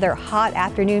expecting another hot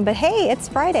afternoon, but hey, it's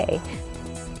Friday.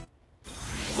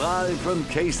 Live from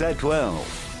KSAT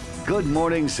 12. Good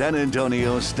Morning San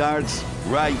Antonio starts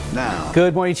right now.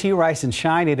 Good morning to you, Rise and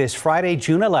Shine. It is Friday,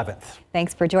 June 11th.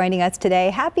 Thanks for joining us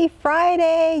today. Happy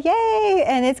Friday. Yay.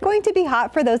 And it's going to be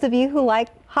hot for those of you who like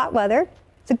hot weather.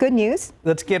 It's good news.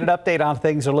 Let's get an update on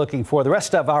things we're looking for. The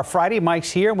rest of our Friday,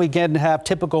 Mike's here, and we can have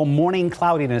typical morning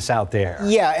cloudiness out there.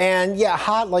 Yeah, and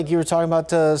hot like you were talking about,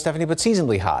 Stephanie, but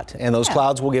seasonably hot. And those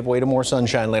clouds will give way to more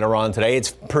sunshine later on today. It's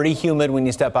pretty humid when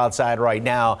you step outside right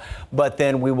now, but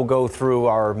then we will go through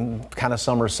our kind of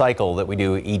summer cycle that we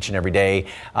do each and every day,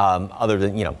 other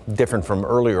than, different from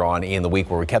earlier on in the week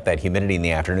where we kept that humidity in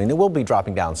the afternoon. It will be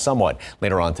dropping down somewhat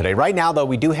later on today. Right now, though,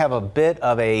 we do have a bit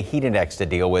of a heat index to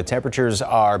deal with. Temperatures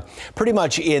are pretty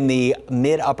much in the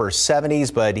mid-upper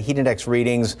 70s, but heat index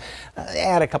readings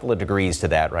add a couple of degrees to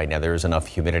that right now. There's enough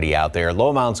humidity out there. Low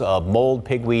amounts of mold,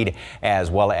 pigweed,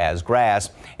 as well as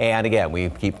grass. And again, we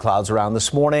keep clouds around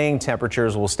this morning.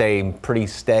 Temperatures will stay pretty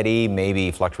steady,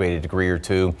 maybe fluctuate a degree or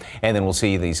two. And then we'll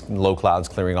see these low clouds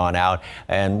clearing on out.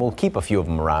 And we'll keep a few of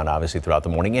them around, obviously, throughout the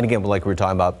morning. And again, like we were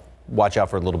talking about, watch out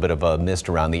for a little bit of a mist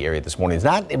around the area this morning. It's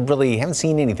not really, haven't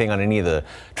seen anything on any of the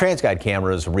TransGuide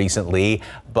cameras recently,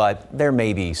 but there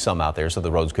may be some out there, so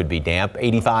the roads could be damp.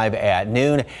 85 at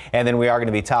noon, and then we are going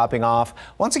to be topping off.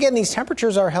 Once again, these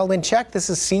temperatures are held in check. This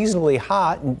is seasonally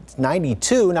hot,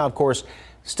 92. Now, of course,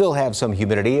 still have some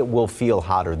humidity. It will feel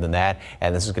hotter than that,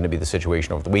 and this is going to be the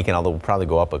situation over the weekend, although we'll probably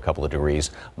go up a couple of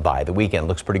degrees by the weekend.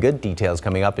 Looks pretty good. Details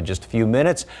coming up in just a few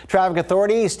minutes. Traffic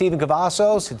Authority, Stephen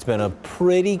Cavazos. It's been a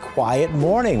pretty quiet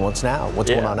morning. What's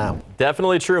going on now?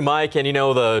 Definitely true, Mike. And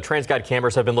the TransGuide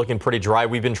cameras have been looking pretty dry.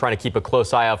 We've been trying to keep a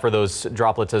close eye out for those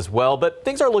droplets as well, but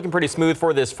things are looking pretty smooth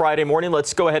for this Friday morning.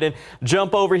 Let's go ahead and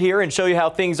jump over here and show you how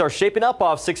things are shaping up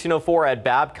off 1604 at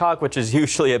Babcock, which is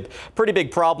usually a pretty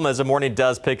big problem as the morning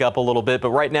does pick up a little bit.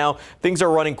 But right now, things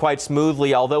are running quite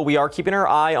smoothly, although we are keeping our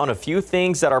eye on a few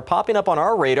things that are popping up on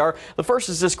our radar. The first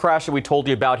is this crash that we told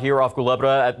you about here off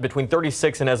Culebra between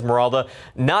 36 and Esmeralda.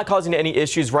 Not causing any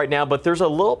issues right now, but there's a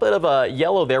little bit of a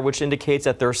yellow there, which indicates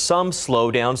that there's some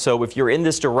slowdown. So if you're in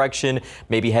this direction,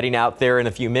 maybe heading out there in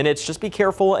a few minutes, just be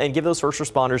careful and give those first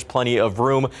responders plenty of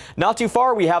room. Not too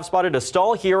far, we have spotted a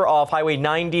stall here off Highway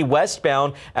 90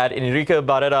 westbound at Enrique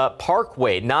Barrera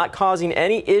Parkway. Not causing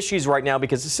any issues right now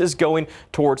because this is going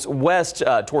towards west,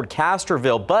 toward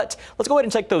Castroville. But let's go ahead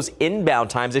and check those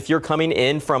inbound times. If you're coming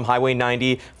in from Highway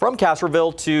 90 from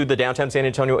Castroville to the downtown San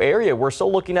Antonio area, we're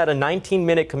still looking at a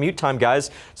 19-minute commute time, guys.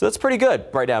 So that's pretty good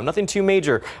right now. Nothing too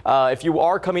major. If you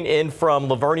are coming in from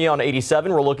Livonia on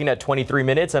 87, we're looking at 23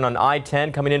 minutes. And on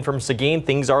I-10 coming in from Seguin,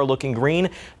 things are looking green,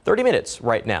 30 minutes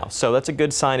right now. So that's a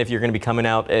good sign if you're going to be coming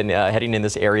out and heading in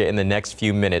this area in the next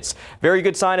few minutes. Very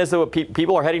good sign as though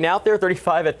people are heading out there.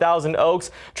 35 at Thousand Oaks. folks.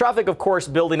 Traffic, of course,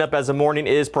 building up as the morning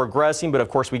is progressing, but of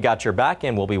course we got your back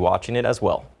and we'll be watching it as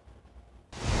well.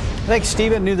 Thanks,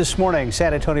 Stephen. New this morning,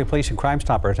 San Antonio Police and Crime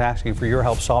Stoppers asking for your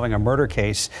help solving a murder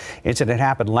case. Incident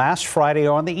happened last Friday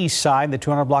on the east side, the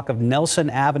 200 block of Nelson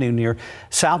Avenue near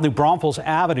South New Braunfels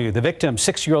Avenue. The victim,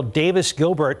 6-year-old Davis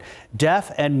Gilbert,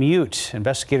 deaf and mute.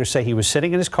 Investigators say he was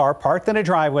sitting in his car parked in a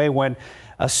driveway when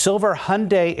a silver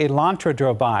Hyundai Elantra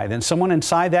drove by. Then someone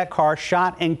inside that car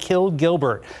shot and killed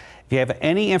Gilbert. If you have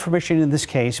any information in this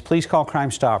case, please call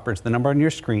Crime Stoppers. The number on your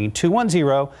screen,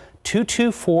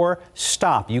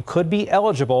 210-224-STOP. You could be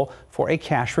eligible for a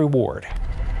cash reward.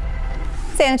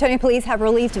 San Antonio police have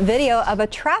released video of a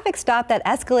traffic stop that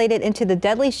escalated into the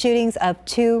deadly shootings of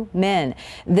 2 men.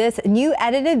 This new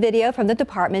edited video from the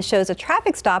department shows a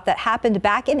traffic stop that happened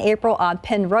back in April on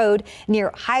Penn Road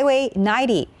near Highway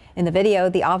 90. In the video,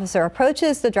 the officer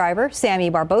approaches the driver, Sammy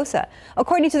Barbosa.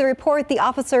 According to the report, the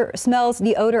officer smells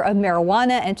the odor of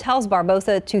marijuana and tells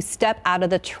Barbosa to step out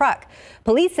of the truck.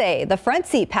 Police say the front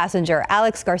seat passenger,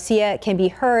 Alex Garcia, can be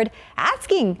heard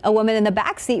asking a woman in the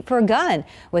back seat for a gun.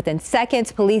 Within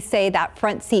seconds, police say that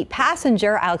front seat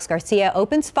passenger, Alex Garcia,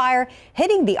 opens fire,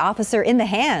 hitting the officer in the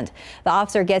hand. The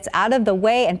officer gets out of the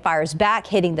way and fires back,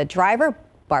 hitting the driver,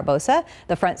 Barbosa,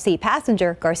 the front seat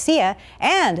passenger, Garcia,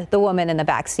 and the woman in the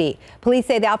back seat. Police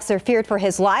say the officer feared for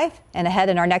his life. And ahead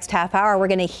in our next half hour, we're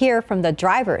going to hear from the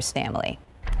driver's family.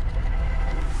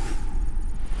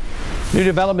 New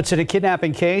developments in a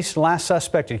kidnapping case. Last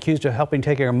suspect accused of helping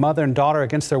take her mother and daughter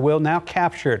against their will now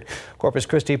captured. Corpus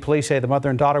Christi police say the mother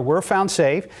and daughter were found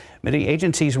safe. Many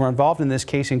agencies were involved in this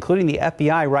case, including the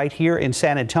FBI right here in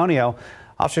San Antonio.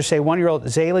 Officers say 1-year-old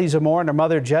Zaylee Zamora and her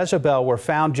mother Jezebel were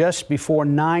found just before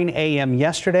 9 a.m.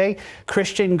 yesterday.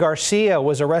 Christian Garcia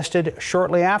was arrested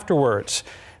shortly afterwards.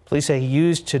 Police say he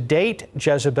used to date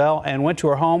Jezebel and went to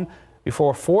her home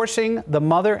before forcing the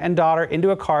mother and daughter into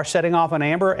a car, setting off an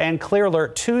amber and clear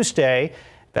alert Tuesday.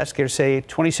 Investigators say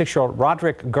 26-year-old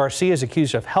Roderick Garcia is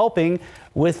accused of helping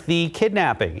with the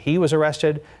kidnapping. He was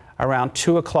arrested around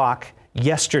 2 o'clock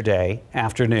yesterday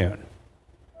afternoon.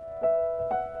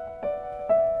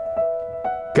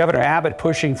 Governor Abbott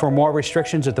pushing for more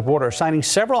restrictions at the border, signing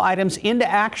several items into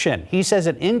action. He says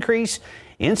an increase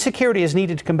in security is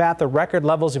needed to combat the record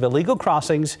levels of illegal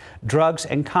crossings, drugs,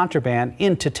 and contraband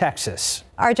into Texas.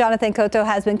 Our Jonathan Cotto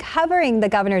has been covering the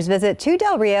governor's visit to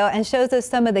Del Rio and shows us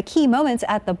some of the key moments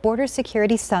at the Border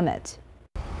Security Summit.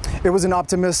 It was an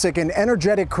optimistic and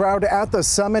energetic crowd at the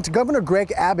summit. Governor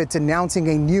Greg Abbott announcing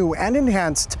a new and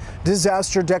enhanced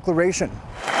disaster declaration.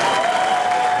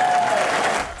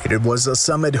 It was a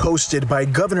summit hosted by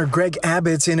Governor Greg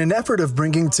Abbott in an effort of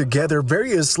bringing together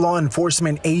various law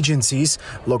enforcement agencies,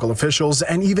 local officials,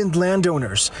 and even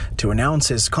landowners to announce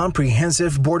his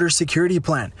comprehensive border security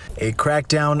plan. A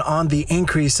crackdown on the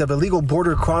increase of illegal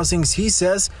border crossings, he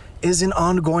says, is an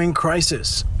ongoing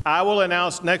crisis. I will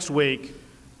announce next week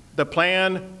the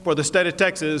plan for the state of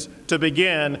Texas to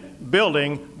begin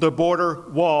building the border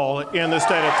wall in the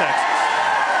state of Texas.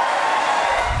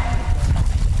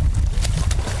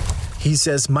 He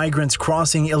says migrants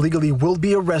crossing illegally will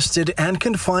be arrested and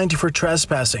confined for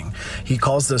trespassing. He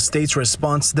calls the state's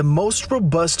response the most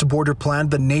robust border plan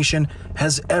the nation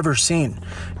has ever seen.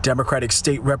 Democratic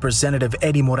State Representative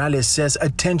Eddie Morales says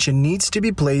attention needs to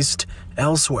be placed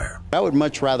elsewhere. I would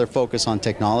much rather focus on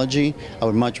technology. I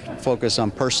would much focus on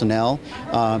personnel,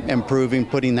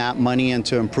 putting that money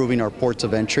into improving our ports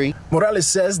of entry. Morales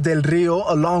says Del Rio,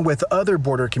 along with other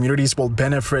border communities, will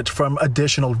benefit from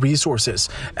additional resources.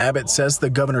 Abbott says the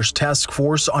governor's task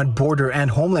force on border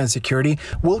and homeland security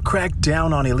will crack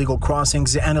down on illegal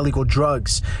crossings and illegal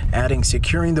drugs, adding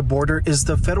securing the border is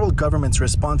the federal government's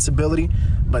responsibility,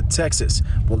 but Texas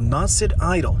will not sit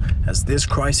idle as this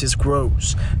crisis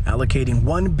grows, allocating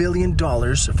 $1 billion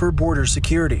for border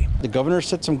security. The governor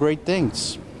said some great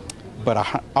things,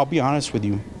 but I'll be honest with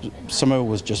you, some of it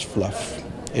was just fluff.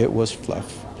 It was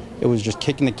fluff. It was just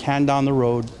kicking the can down the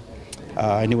road,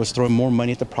 and it was throwing more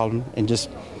money at the problem and just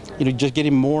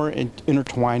getting more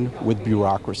intertwined with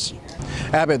bureaucracy.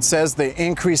 Abbott says the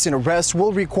increase in arrests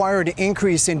will require an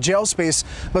increase in jail space,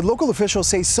 but local officials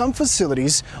say some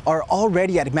facilities are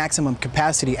already at maximum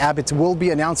capacity. Abbott will be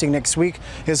announcing next week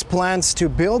his plans to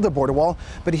build the border wall,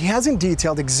 but he hasn't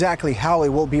detailed exactly how it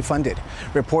will be funded.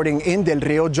 Reporting in Del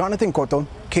Rio, Jonathan Cotto,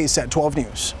 KSAT 12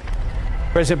 News.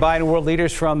 President Biden and world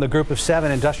leaders from the Group of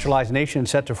 7 industrialized nations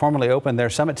set to formally open their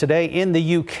summit today in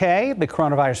the UK. The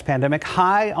coronavirus pandemic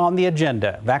high on the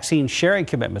agenda. Vaccine sharing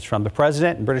commitments from the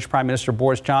president and British Prime Minister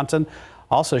Boris Johnson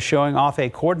also showing off a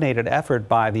coordinated effort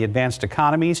by the advanced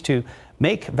economies to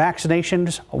make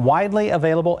vaccinations widely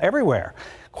available everywhere.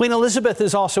 Queen Elizabeth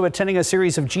is also attending a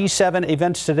series of G7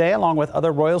 events today, along with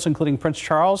other royals, including Prince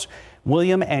Charles,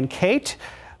 William, and Kate.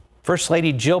 First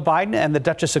Lady Jill Biden and the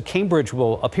Duchess of Cambridge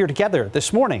will appear together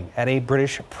this morning at a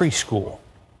British preschool.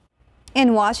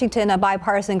 In Washington, a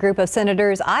bipartisan group of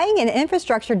senators eyeing an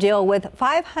infrastructure deal with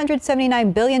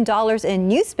 $579 billion in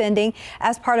new spending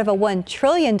as part of a $1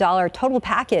 trillion total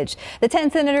package. The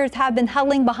 10 senators have been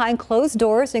huddling behind closed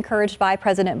doors, encouraged by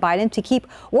President Biden to keep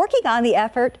working on the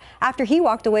effort after he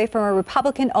walked away from a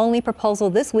Republican-only proposal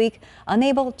this week,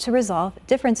 unable to resolve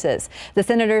differences. The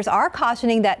senators are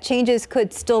cautioning that changes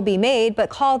could still be made, but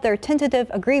called their tentative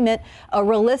agreement a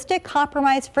realistic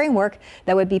compromise framework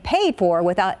that would be paid for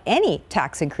without any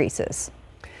tax increases.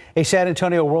 A San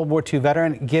Antonio World War II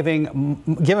veteran given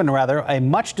a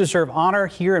much-deserved honor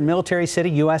here in Military City,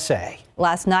 USA.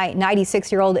 Last night,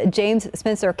 96-year-old James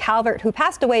Spencer Calvert, who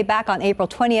passed away back on April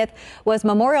 20th, was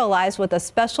memorialized with a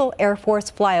special Air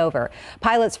Force flyover.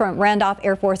 Pilots from Randolph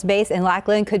Air Force Base in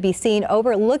Lackland could be seen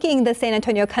overlooking the San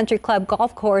Antonio Country Club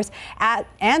golf course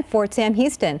and Fort Sam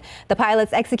Houston. The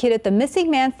pilots executed the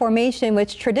missing man formation,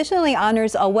 which traditionally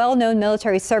honors a well-known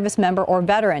military service member or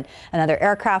veteran. Another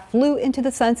aircraft flew into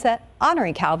the sunset,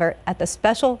 honoring Calvert at the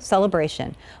special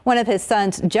celebration. One of his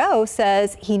sons, Joe,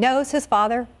 says he knows his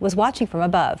father was watching from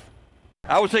above.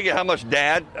 I was thinking how much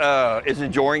Dad is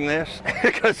enjoying this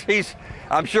because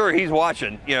I'm sure he's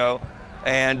watching,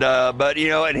 and but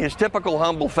in his typical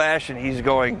humble fashion, he's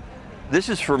going, "This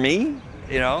is for me,"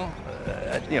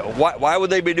 why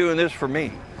would they be doing this for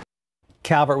me?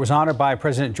 Calvert was honored by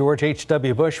President George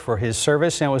H.W. Bush for his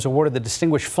service and was awarded the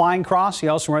Distinguished Flying Cross. He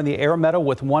also earned the Air Medal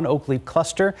with 1 Oak Leaf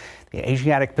Cluster, the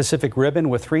Asiatic Pacific Ribbon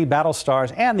with 3 Battle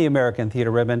Stars, and the American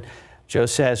Theater Ribbon. Joe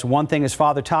says one thing his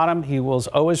father taught him, he will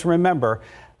always remember: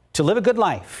 to live a good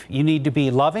life, you need to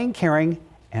be loving, caring,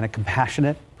 and a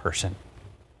compassionate person.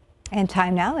 And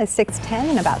time now is 6:10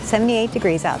 and about 78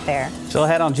 degrees out there. Still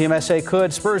ahead on GMSA,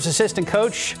 could Spurs assistant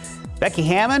coach Becky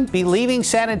Hammon be leaving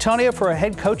San Antonio for a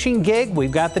head coaching gig?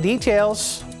 We've got the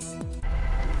details.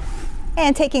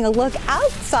 And taking a look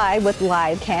outside with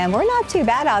live cam, we're not too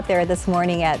bad out there this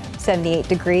morning at 78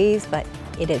 degrees, but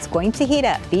it is going to heat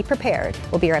up. Be prepared.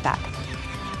 We'll be right back.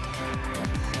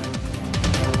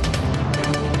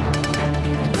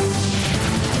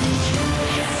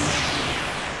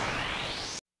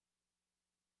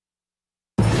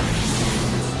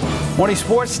 Morning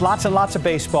sports, lots and lots of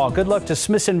baseball. Good luck to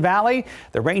Smithson Valley.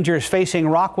 The Rangers facing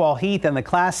Rockwall Heath in the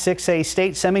Class 6A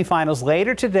state semifinals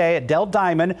later today at Dell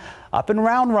Diamond up in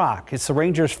Round Rock. It's the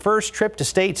Rangers' first trip to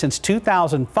state since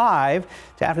 2005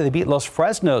 after they beat Los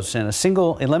Fresnos in a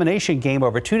single elimination game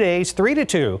over 2 days,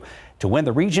 3-2, to win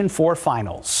the Region 4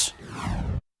 finals.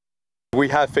 We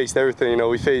have faced everything.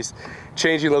 We faced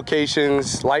changing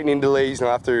locations, lightning delays,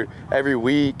 after every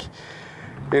week.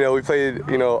 We played,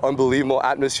 unbelievable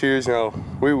atmospheres.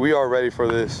 We are ready for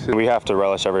this. We have to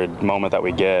relish every moment that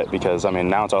we get because,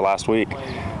 now it's our last week.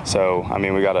 So,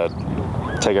 we got to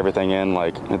take everything in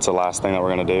like it's the last thing that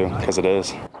we're going to do, because it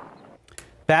is.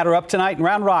 Batter up tonight in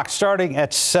Round Rock starting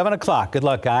at 7 o'clock. Good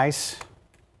luck, guys.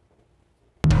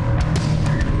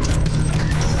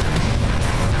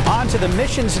 On to the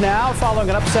Missions now. Following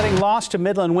an upsetting loss to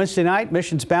Midland Wednesday night,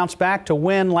 Missions bounced back to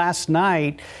win last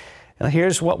night. Now,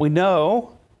 here's what we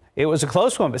know. It was a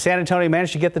close one, but San Antonio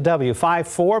managed to get the W,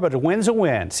 5-4, but a win's a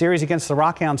win. Series against the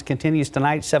Rockhounds continues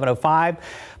tonight, 7:05.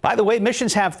 By the way,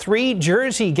 Missions have 3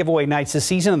 jersey giveaway nights this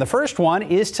season, and the first one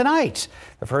is tonight.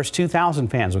 The first 2,000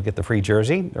 fans will get the free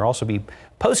jersey. There'll also be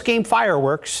post-game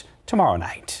fireworks tomorrow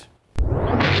night.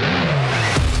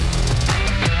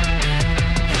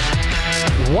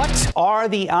 What are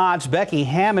the odds Becky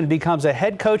Hammon becomes a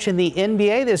head coach in the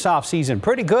NBA this offseason?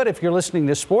 Pretty good if you're listening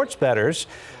to sports bettors.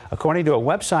 According to a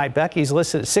website, Becky's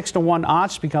listed at 6-1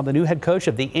 odds to become the new head coach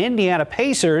of the Indiana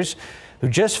Pacers, who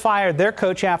just fired their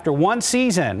coach after 1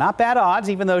 season. Not bad odds,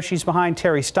 even though she's behind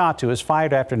Terry Stott, who was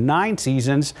fired after 9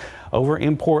 seasons over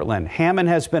in Portland. Hammon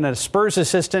has been a Spurs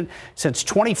assistant since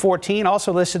 2014,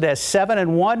 also listed as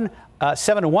 7-1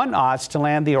 odds to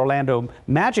land the Orlando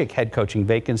Magic head coaching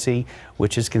vacancy,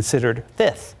 which is considered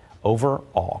 5th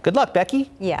overall. Good luck,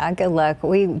 Becky. Yeah, good luck.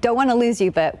 We don't want to lose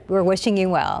you, but we're wishing you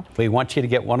well. We want you to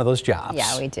get one of those jobs.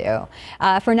 Yeah, we do.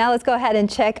 For now, let's go ahead and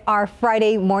check our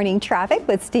Friday morning traffic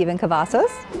with Steven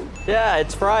Cavazos. Yeah,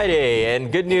 it's Friday,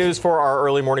 and good news for our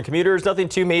early morning commuters. Nothing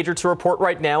too major to report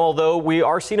right now, although we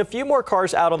are seeing a few more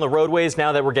cars out on the roadways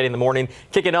now that we're getting the morning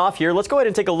kicking off here. Let's go ahead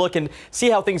and take a look and see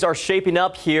how things are shaping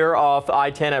up here off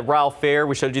I-10 at Ralph Fair.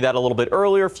 We showed you that a little bit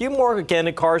earlier. A few more,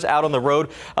 again, cars out on the road.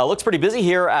 Looks pretty busy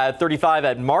here at 35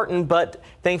 at Martin, but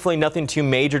Thankfully, nothing too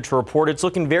major to report. It's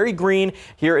looking very green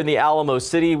here in the Alamo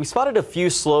City. We spotted a few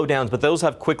slowdowns, but those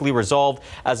have quickly resolved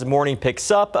as the morning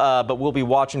picks up. But we'll be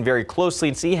watching very closely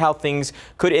and see how things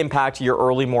could impact your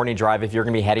early morning drive if you're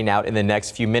going to be heading out in the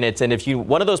next few minutes. And if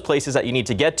one of those places that you need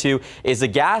to get to is a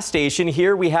gas station,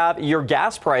 here we have your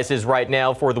gas prices right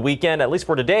now for the weekend, at least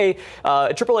for today.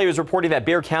 AAA is reporting that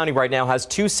Bexar County right now has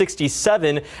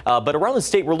 $2.67, but around the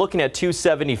state we're looking at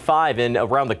 $2.75, and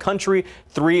around the country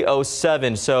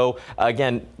 $3.07. So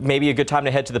again, maybe a good time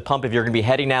to head to the pump if you're going to be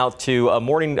heading out to a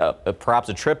morning, perhaps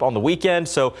a trip on the weekend.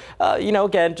 So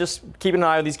again, just keep an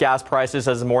eye on these gas prices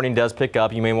as the morning does pick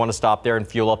up. You may want to stop there and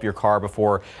fuel up your car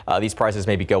before these prices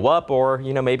maybe go up, or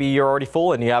maybe you're already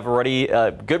full and you have already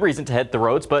good reason to hit the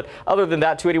roads. But other than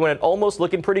that, 281 almost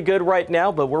looking pretty good right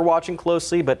now, but we're watching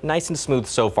closely, but nice and smooth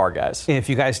so far, guys. If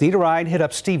you guys need a ride, hit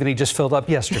up Steven. He just filled up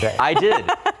yesterday. I did.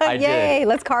 Yay,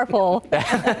 let's carpool.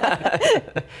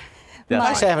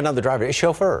 Nice to have another driver, a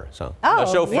chauffeur. So. A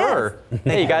chauffeur. Yes.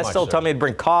 Hey, you guys still tell me to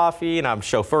bring coffee, and I'm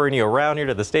chauffeuring you around here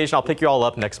to the station. I'll pick you all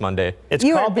up next Monday. It's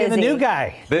called being the new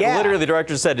guy. Literally, the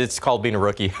director said it's called being a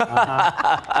rookie.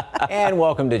 And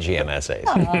welcome to GMSA.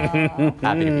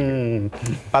 Happy to be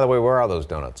here. By the way, where are those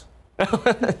donuts?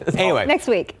 Anyway. Next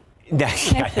week.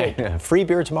 Free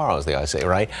beer tomorrow, as they always say,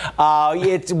 right?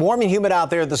 It's warm and humid out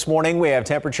there this morning. We have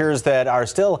temperatures that are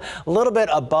still a little bit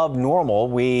above normal.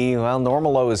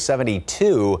 Normal low is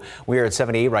 72. We are at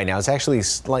 78 right now. It's actually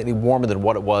slightly warmer than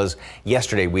what it was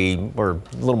yesterday. We were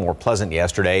a little more pleasant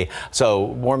yesterday. So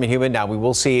warm and humid. Now we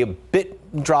will see a bit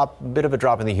of a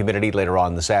drop in the humidity later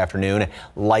on this afternoon,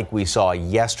 like we saw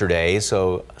yesterday.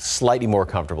 So slightly more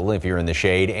comfortable if you're in the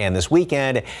shade. And this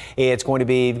weekend, it's going to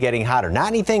be getting hotter. Not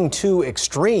anything too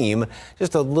extreme,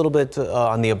 just a little bit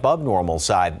on the above normal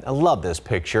side. I love this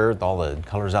picture. All the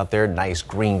colors out there, nice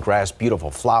green grass,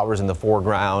 beautiful flowers in the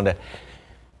foreground.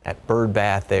 That bird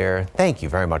bath there. Thank you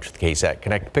very much for the KSAT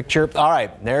Connect picture. All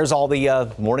right, there's all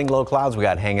the morning low clouds we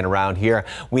got hanging around here.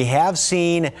 We have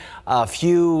seen a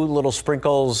few little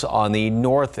sprinkles on the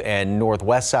north and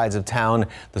northwest sides of town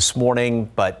this morning,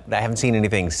 but I haven't seen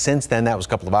anything since then. That was a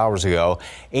couple of hours ago.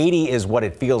 80 is what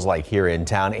it feels like here in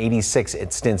town, 86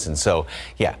 at Stinson. So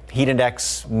yeah, heat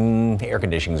index, air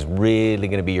conditioning is really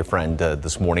going to be your friend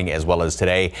this morning as well as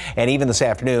today. And even this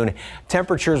afternoon,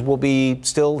 temperatures will be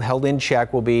still held in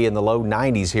check. Will be in the low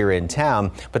 90s here in town,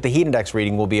 but the heat index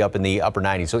reading will be up in the upper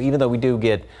 90s. So even though we do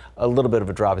get a little bit of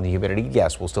a drop in the humidity,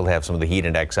 yes, we'll still have some of the heat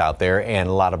index out there and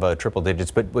a lot of triple digits.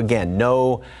 But again,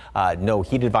 no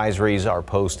heat advisories are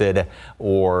posted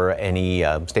or any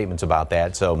statements about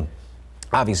that. So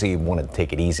obviously, you want to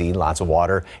take it easy, lots of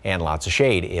water and lots of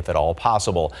shade if at all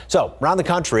possible. So around the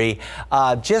country,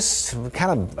 just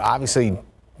kind of obviously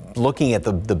looking at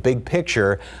the big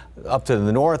picture. Up to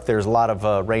the north, there's a lot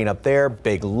of rain up there,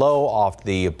 big low off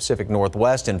the Pacific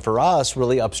Northwest. And for us,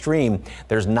 really upstream,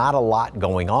 there's not a lot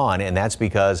going on. And that's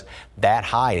because that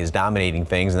high is dominating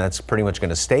things, and that's pretty much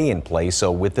going to stay in place.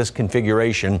 So with this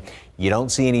configuration, you don't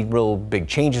see any real big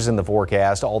changes in the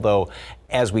forecast, although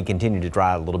as we continue to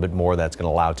dry out a little bit more, that's going to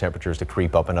allow temperatures to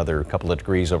creep up another couple of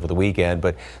degrees over the weekend,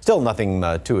 but still nothing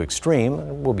too extreme.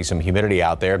 There will be some humidity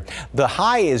out there. The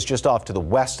high is just off to the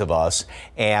west of us,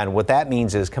 and what that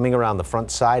means is coming around the front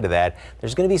side of that,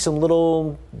 there's going to be some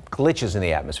little glitches in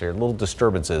the atmosphere, little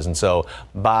disturbances, and so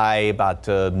by about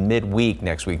midweek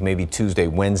next week, maybe Tuesday,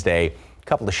 Wednesday, a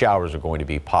couple of showers are going to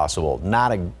be possible.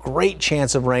 Not a great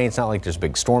chance of rain. It's not like there's a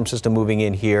big storm system moving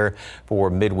in here for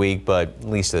midweek, but at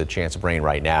least a chance of rain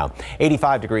right now.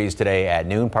 85 degrees today at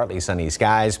noon, partly sunny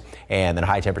skies, and then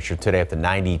high temperature today up to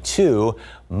 92.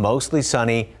 Mostly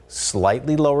sunny,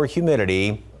 slightly lower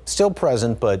humidity, still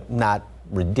present, but not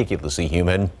ridiculously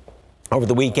humid. Over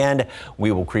the weekend,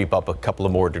 we will creep up a couple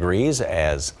of more degrees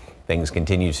as things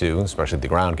continue to, especially the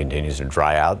ground continues to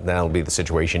dry out. That'll be the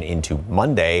situation into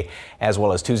Monday as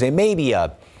well as Tuesday. Maybe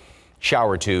a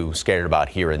shower or two scattered about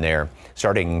here and there,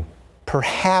 starting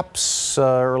perhaps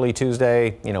early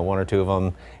Tuesday, one or two of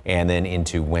them, and then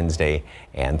into Wednesday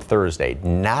and Thursday.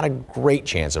 Not a great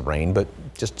chance of rain, but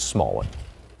just a small one.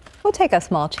 We'll take a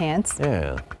small chance.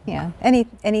 Yeah,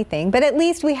 anything. But at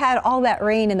least we had all that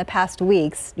rain in the past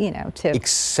weeks, to...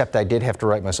 Except I did have to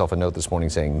write myself a note this morning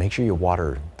saying, make sure you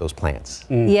water those plants.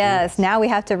 Yes, now we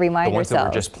have to remind the ones ourselves. that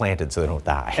were just planted so they don't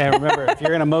die. And remember, if you're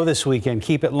going to mow this weekend,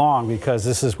 keep it long, because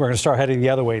we're going to start heading the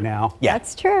other way now. Yeah,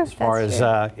 that's true. As far as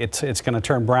it's going to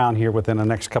turn brown here within the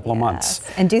next couple of months.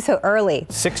 And do so early.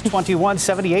 621,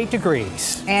 78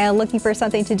 degrees. And looking for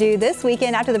something to do this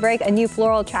weekend after the break, a new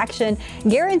floral attraction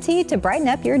guaranteed to brighten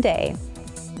up your day.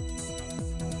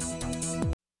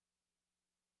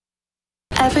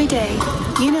 Every day,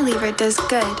 Unilever does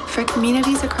good for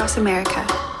communities across America.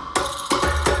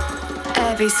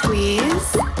 Every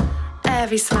squeeze,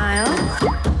 every smile,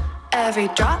 every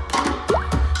drop,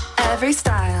 every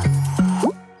style,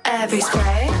 every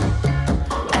spray,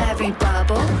 every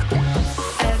bubble,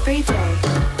 every day.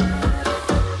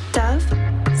 Dove,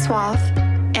 Suave,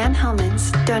 and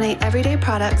Hellmann's donate everyday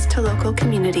products to local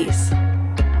communities.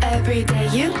 Everyday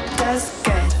you does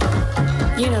good.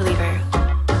 Unilever.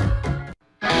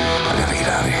 I gotta get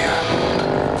out of here.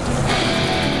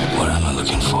 What am I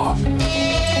looking for?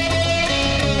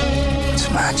 It's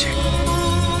magic.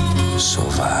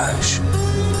 Sauvage.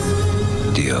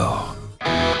 Dior.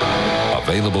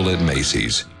 Available at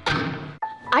Macy's.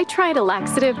 I tried a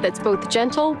laxative that's both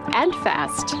gentle and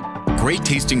fast. Great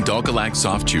tasting Dalgalac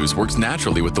Soft Chews works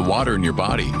naturally with the water in your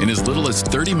body in as little as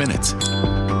 30 minutes.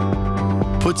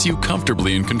 Puts you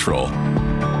comfortably in control.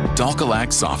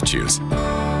 Dalgalac Soft Chews.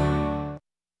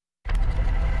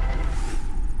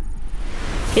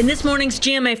 In this morning's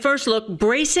GMA First Look,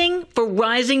 bracing for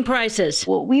rising prices.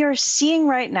 What we are seeing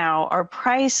right now are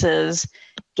prices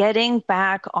getting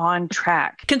back on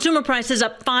track. Consumer prices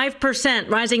up 5%,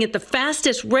 rising at the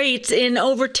fastest rates in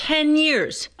over 10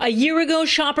 years. A year ago,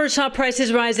 shoppers saw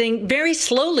prices rising very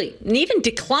slowly and even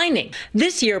declining.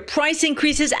 This year, price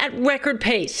increases at record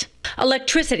pace.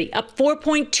 Electricity up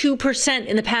 4.2%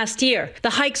 in the past year.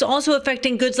 The hikes also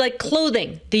affecting goods like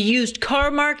clothing, the used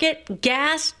car market,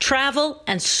 gas, travel,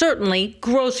 and certainly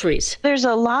groceries. There's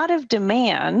a lot of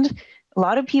demand. A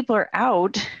lot of people are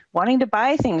out wanting to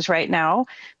buy things right now,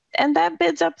 and that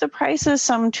bids up the prices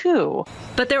some too.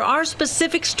 But there are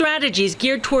specific strategies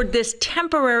geared toward this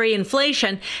temporary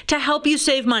inflation to help you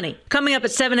save money. Coming up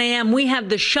at 7 a.m., we have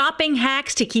the shopping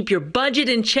hacks to keep your budget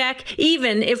in check,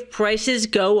 even if prices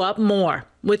go up more.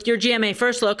 With your GMA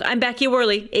First Look, I'm Becky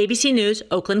Worley, ABC News,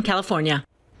 Oakland, California.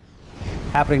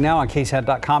 Happening now on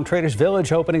KSAT.com, Traders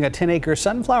Village opening a 10-acre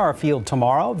sunflower field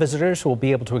tomorrow. Visitors will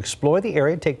be able to explore the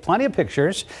area, take plenty of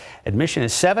pictures. Admission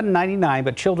is $7.99,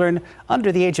 but children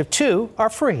under the age of 2 are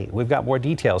free. We've got more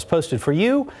details posted for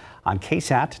you on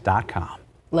KSAT.com.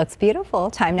 Looks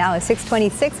beautiful. Time now is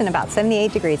 6:26 and about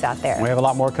 78 degrees out there. We have a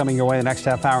lot more coming your way the next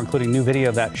half hour, including new video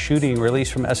of that shooting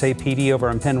released from SAPD over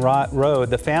on Penn Road.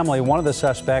 The family, one of the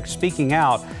suspects, speaking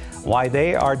out why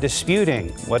they are disputing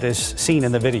what is seen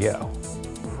in the video.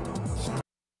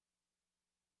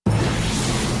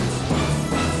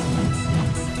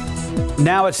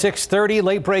 Now at 6:30,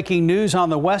 late breaking news on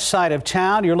the west side of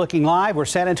town. You're looking live where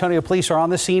San Antonio police are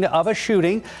on the scene of a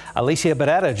shooting. Alicia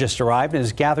Beretta just arrived and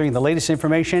is gathering the latest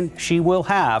information. She will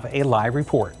have a live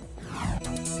report.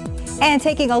 And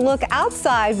taking a look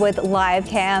outside with live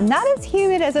cam, not as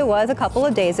humid as it was a couple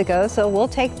of days ago, so we'll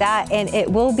take that, and it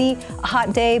will be a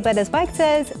hot day, but as Mike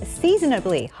says,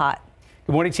 seasonably hot.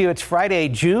 Good morning to you. It's Friday,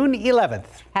 June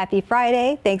 11th. Happy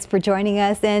Friday. Thanks for joining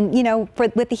us. And, you know,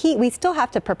 with the heat, we still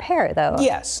have to prepare, though.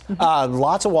 Yes.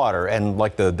 Lots of water. And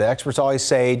like the experts always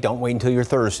say, don't wait until you're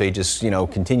thirsty. Just,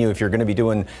 continue if you're going to be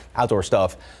doing outdoor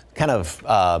stuff. Kind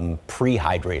of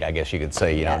pre-hydrate, I guess you could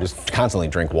say. Just constantly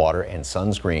drink water and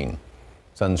sunscreen.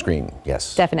 Sunscreen,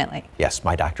 yes. Definitely. Yes,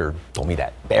 my doctor told me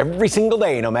that every single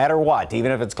day, no matter what,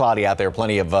 even if it's cloudy out there,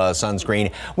 plenty of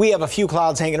sunscreen. We have a few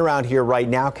clouds hanging around here right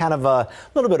now, kind of a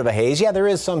little bit of a haze. Yeah, there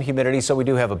is some humidity, so we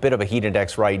do have a bit of a heat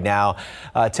index right now.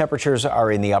 Temperatures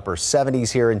are in the upper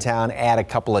 70s here in town. Add a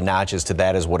couple of notches to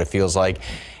that is what it feels like.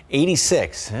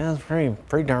 86. Yeah, it's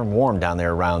pretty darn warm down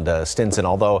there around Stinson,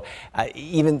 although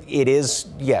even it is,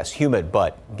 yes, humid,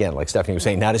 but again, like Stephanie was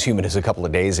saying, not as humid as a couple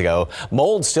of days ago.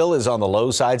 Mold still is on the low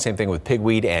side, same thing with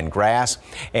pigweed and grass.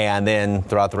 And then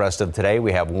throughout the rest of today,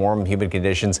 we have warm, humid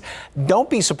conditions. Don't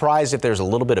be surprised if there's a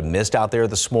little bit of mist out there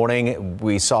this morning.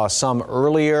 We saw some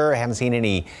earlier, haven't seen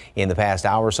any in the past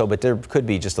hour or so, but there could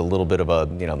be just a little bit of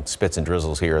a, spits and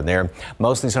drizzles here and there.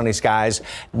 Mostly sunny skies,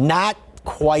 not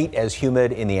quite as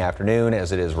humid in the afternoon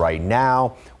as it is right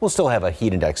now. We'll still have a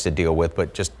heat index to deal with,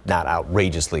 but just not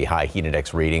outrageously high heat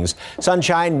index readings.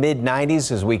 Sunshine,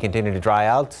 mid-90s as we continue to dry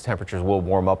out. Temperatures will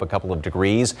warm up a couple of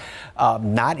degrees.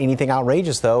 Not anything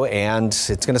outrageous, though, and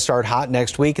it's going to start hot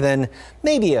next week. Then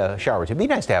maybe a shower or two. It'd be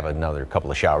nice to have another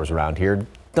couple of showers around here.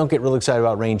 Don't get really excited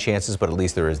about rain chances, but at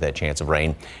least there is that chance of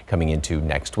rain coming into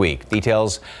next week.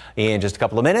 Details in just a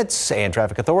couple of minutes. And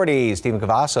traffic authorities, Stephen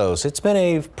Cavazos. It's been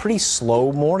a pretty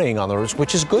slow morning on the roads,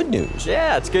 which is good news.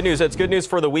 Yeah, it's good news. It's good news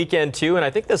for the weekend, too. And I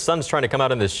think the sun's trying to come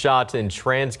out in this shot in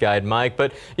TransGuide, Mike.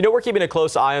 But, we're keeping a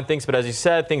close eye on things. But as you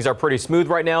said, things are pretty smooth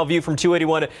right now. View from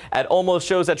 281 at almost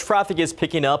shows that traffic is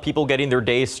picking up. People getting their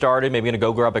day started. Maybe going to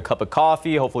go grab a cup of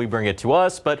coffee. Hopefully bring it to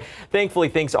us. But thankfully,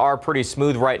 things are pretty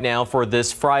smooth right now for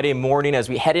this Friday morning as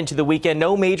we head into the weekend.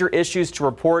 No major issues to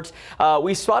report.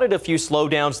 We spotted a few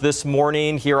slowdowns this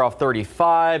morning here off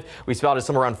 35. We spotted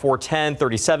some around 410,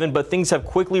 37, but things have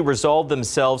quickly resolved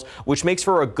themselves, which makes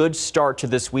for a good start to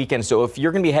this weekend. So if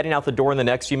you're going to be heading out the door in the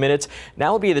next few minutes,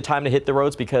 now would be the time to hit the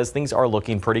roads because things are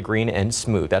looking pretty green and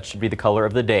smooth. That should be the color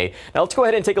of the day. Now let's go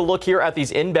ahead and take a look here at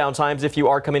these inbound times if you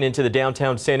are coming into the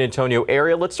downtown San Antonio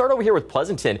area. Let's start over here with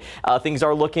Pleasanton. Things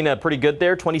are looking pretty good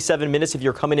there. 27 minutes if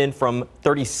you're coming in from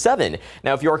 37.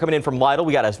 Now if you are coming in from Lytle,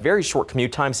 we got a very short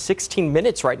commute time, 16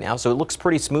 minutes right now, so it looks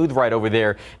pretty smooth right over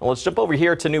there. And let's jump over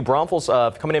here to New Braunfels,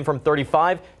 coming in from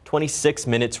 35. 26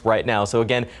 minutes right now. So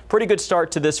again, pretty good start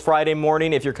to this Friday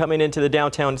morning if you're coming into the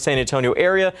downtown San Antonio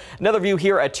area. Another view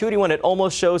here at 281, it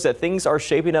almost shows that things are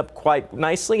shaping up quite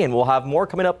nicely, and we'll have more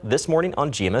coming up this morning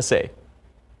on GMSA.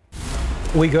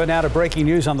 We go now to breaking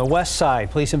news on the west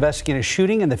side. Police investigate a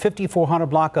shooting in the 5400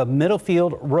 block of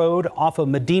Middlefield Road off of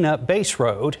Medina Base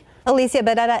Road. Alicia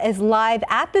Beretta is live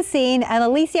at the scene. And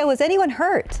Alicia, was anyone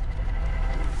hurt?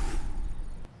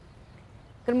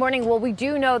 Good morning. Well, we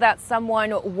do know that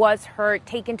someone was hurt,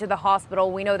 taken to the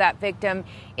hospital. We know that victim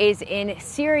is in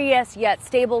serious yet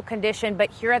stable condition.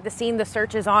 But here at the scene, the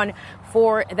search is on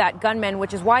for that gunman,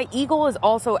 which is why Eagle is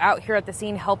also out here at the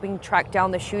scene helping track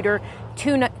down the shooter.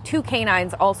 Two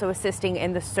canines also assisting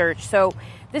in the search. So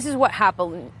this is what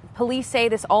happened. Police say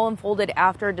this all unfolded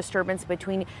after a disturbance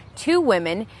between two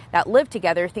women that lived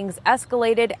together. Things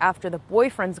escalated after the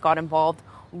boyfriends got involved.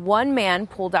 One man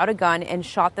pulled out a gun and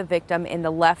shot the victim in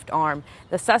the left arm.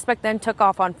 The suspect then took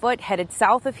off on foot, headed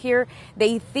south of here.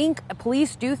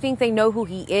 Police do think they know who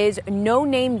he is. No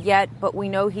name yet, but we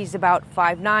know he's about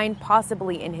 5'9",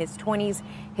 possibly in his 20s.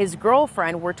 His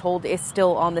girlfriend, we're told, is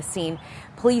still on the scene.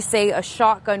 Police say a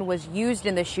shotgun was used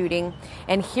in the shooting.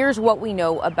 And here's what we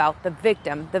know about the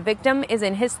victim. The victim is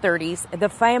in his 30s. The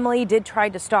family did try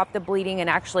to stop the bleeding and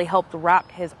actually helped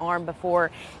wrap his arm before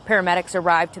paramedics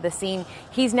arrived to the scene.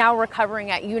 He's now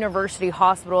recovering at University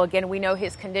Hospital. Again, we know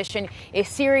his condition is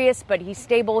serious, but he's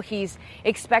stable. He's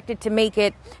expected to make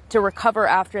it to recover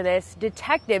after this.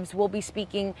 Detectives will be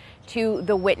speaking to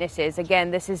the witnesses. Again,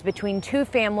 this is between two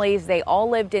families. They all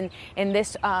lived in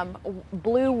this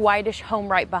blue whitish home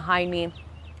right behind me.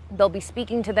 They'll be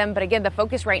speaking to them, but again, the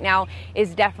focus right now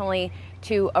is definitely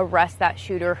to arrest that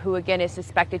shooter, who again is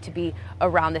suspected to be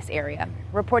around this area.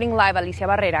 Reporting live, Alicia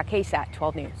Barrera, KSAT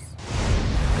 12 News.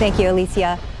 Thank you,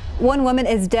 Alicia. One woman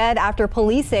is dead after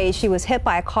police say she was hit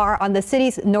by a car on the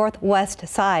city's northwest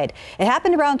side. It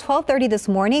happened around 12:30 this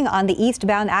morning on the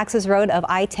eastbound access road of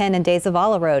I-10 and De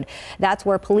Zavala Road. That's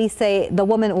where police say the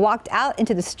woman walked out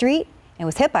into the street and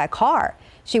was hit by a car.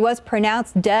 She was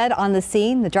pronounced dead on the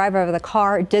scene. The driver of the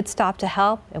car did stop to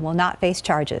help and will not face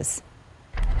charges.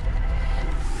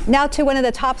 Now to one of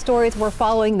the top stories we're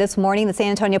following this morning. The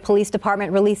San Antonio Police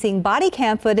Department releasing body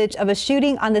cam footage of a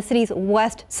shooting on the city's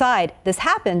west side. This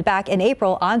happened back in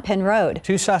April on Penn Road.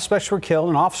 2 suspects were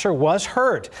killed. An officer was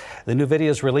hurt. The new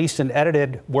videos released and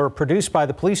edited were produced by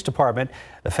the police department.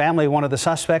 The family wanted the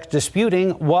suspects disputing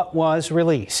what was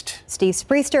released. Steve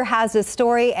Spriester has this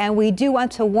story, and we do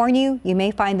want to warn you, you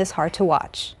may find this hard to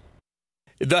watch.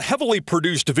 The heavily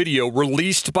produced video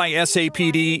released by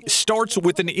SAPD starts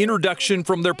with an introduction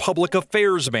from their public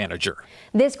affairs manager.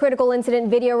 This critical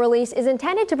incident video release is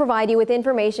intended to provide you with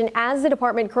information as the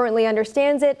department currently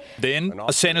understands it. Then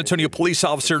a San Antonio police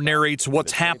officer narrates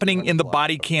what's happening in the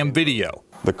body cam video.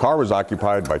 The car was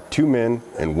occupied by 2 men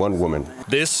and 1 woman.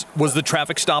 This was the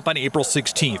traffic stop on April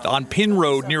 16th on Penn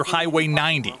Road near Highway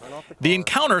 90. The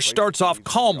encounter starts off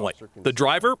calmly. The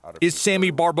driver is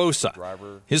Sammy Barbosa.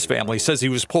 His family says he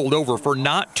was pulled over for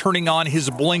not turning on his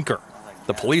blinker.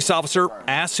 The police officer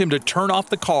asks him to turn off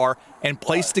the car and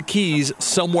place the keys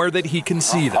somewhere that he can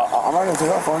see them. I'm not going to take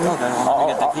off on you. Okay, I'll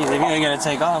get the keys. If you ain't going to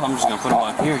take off, I'm just going to put them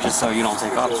up here just so you don't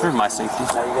take off. It's for my safety.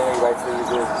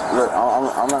 Look,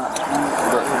 I'm not.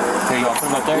 There you go. Put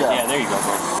them up there? Yeah, there you go,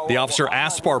 bro. The officer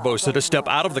asks Barbosa to step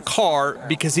out of the car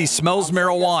because he smells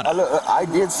marijuana. I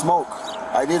did smoke.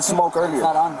 I did smoke earlier,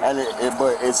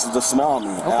 but it's the smell on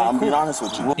me. I'm being honest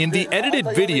with you. In the edited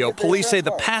video, police say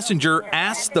the passenger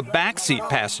asked the backseat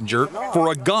passenger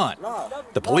for a gun.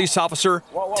 The police officer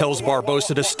tells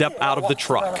Barbosa to step out of the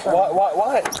truck.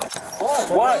 Why?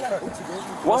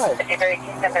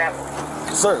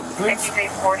 Sir, please.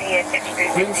 5340 and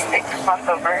 5356, cross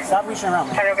over. Stop reaching around.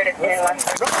 Head over to 10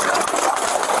 left.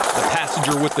 The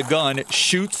passenger with the gun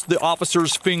shoots the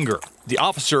officer's finger. The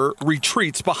officer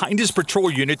retreats behind his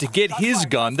patrol unit to get his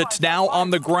gun that's now on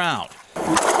the ground.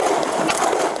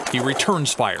 He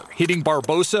returns fire, hitting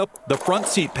Barbosa, the front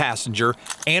seat passenger,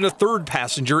 and a third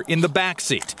passenger in the back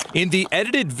seat. In the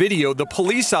edited video, the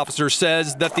police officer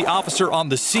says that the officer on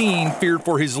the scene feared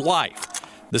for his life.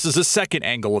 This is a second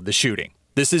angle of the shooting.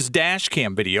 This is dash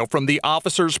cam video from the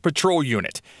officer's patrol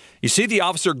unit. You see the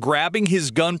officer grabbing his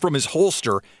gun from his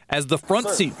holster as the front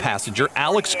seat passenger,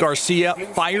 Alex Garcia,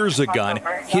 fires a gun,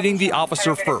 hitting the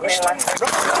officer first.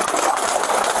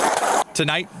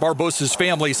 Tonight, Barbosa's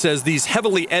family says these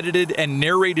heavily edited and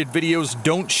narrated videos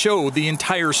don't show the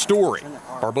entire story.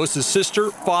 Barbosa's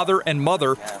sister, father, and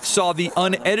mother saw the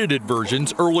unedited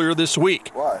versions earlier this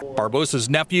week. Barbosa's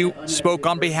nephew spoke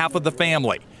on behalf of the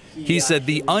family. He said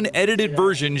the unedited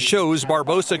version shows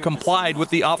Barbosa complied with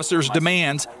the officer's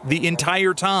demands the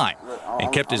entire time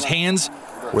and kept his hands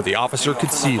where the officer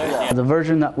could see them. The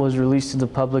version that was released to the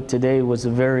public today was a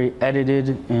very edited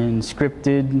and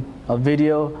scripted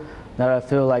video that I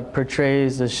feel like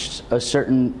portrays a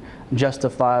certain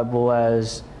justifiable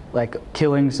as like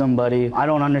killing somebody. I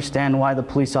don't understand why the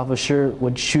police officer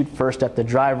would shoot first at the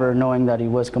driver knowing that he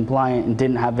was compliant and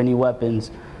didn't have any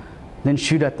weapons, then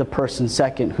shoot at the person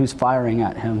second who's firing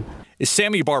at him.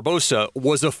 Sammy Barbosa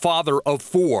was a father of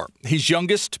 4. His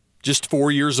youngest, just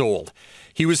 4 years old.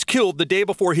 He was killed the day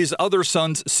before his other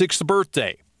son's 6th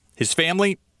birthday. His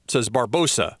family says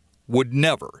Barbosa would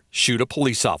never shoot a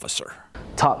police officer.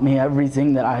 Taught me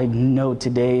everything that I know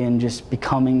today and just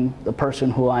becoming the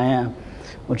person who I am,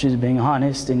 which is being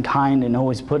honest and kind and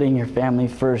always putting your family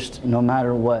first no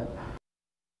matter what.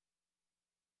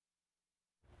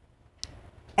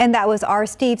 And that was our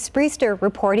Steve Spriester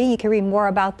reporting. You can read more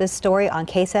about this story on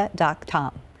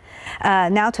KSAT.com.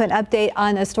 Now to an update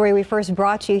on a story we first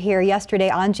brought you here yesterday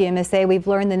on GMSA. We've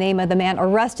learned the name of the man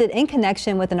arrested in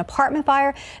connection with an apartment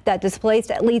fire that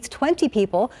displaced at least 20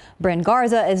 people. Bryn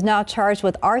Garza is now charged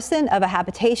with arson of a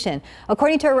habitation.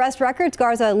 According to arrest records,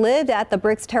 Garza lived at the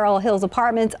Bricks Terrell Hills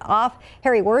Apartments off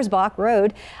Harry Wurzbach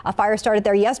Road. A fire started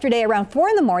there yesterday around 4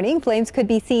 in the morning. Flames could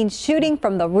be seen shooting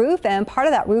from the roof, and part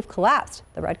of that roof collapsed.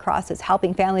 The Red Cross is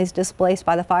helping families displaced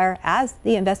by the fire as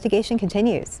the investigation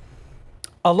continues.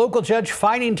 A local judge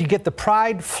fighting to get the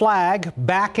pride flag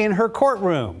back in her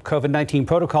courtroom. COVID-19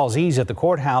 protocols ease at the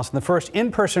courthouse, and the first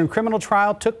in-person criminal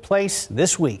trial took place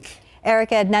this week.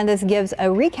 Erica Hernandez gives a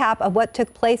recap of what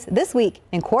took place this week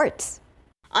in courts.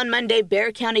 On Monday,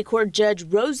 Bexar County Court Judge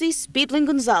Rosie Speedlin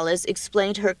Gonzalez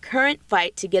explained her current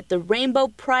fight to get the rainbow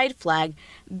pride flag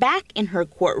back in her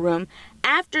courtroom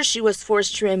after she was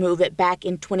forced to remove it back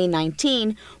in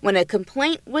 2019 when a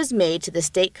complaint was made to the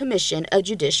State Commission of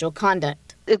Judicial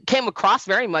Conduct. It came across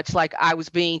very much like I was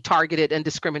being targeted and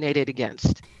discriminated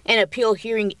against. An appeal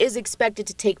hearing is expected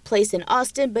to take place in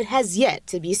Austin, but has yet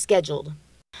to be scheduled.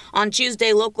 On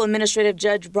Tuesday, local administrative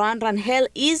judge Ron Rangel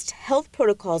eased health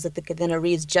protocols at the Cadena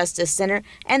Reeves Justice Center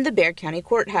and the Bexar County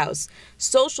Courthouse.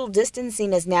 Social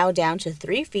distancing is now down to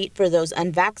 3 feet for those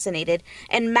unvaccinated,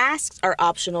 and masks are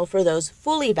optional for those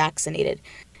fully vaccinated.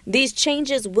 These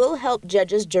changes will help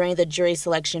judges during the jury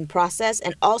selection process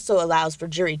and also allows for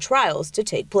jury trials to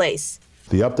take place.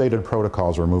 The updated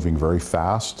protocols are moving very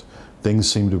fast.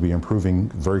 Things seem to be improving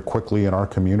very quickly in our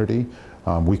community.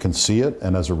 We can see it,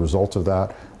 and as a result of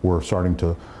that, we're starting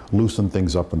to loosen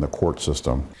things up in the court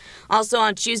system. Also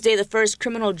on Tuesday, the first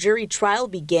criminal jury trial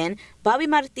began. Bobby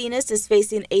Martinez is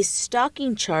facing a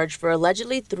stalking charge for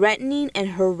allegedly threatening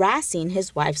and harassing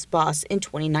his wife's boss in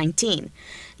 2019.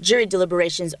 Jury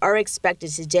deliberations are expected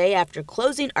today after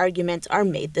closing arguments are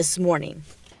made this morning.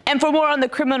 And for more on the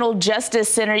Criminal Justice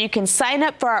Center, you can sign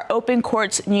up for our Open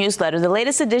Courts newsletter. The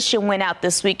latest edition went out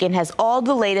this week and has all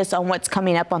the latest on what's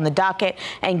coming up on the docket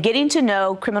and getting to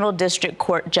know Criminal District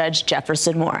Court Judge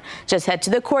Jefferson Moore. Just head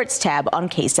to the Courts tab on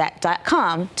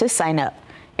KSAT.com to sign up.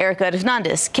 Erica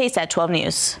Hernandez, KSAT 12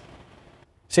 News.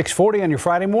 6:40 on your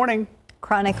Friday morning.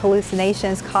 Chronic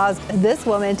hallucinations caused this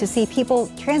woman to see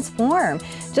people transform.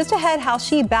 Just ahead, how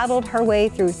she battled her way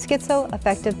through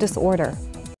schizoaffective disorder.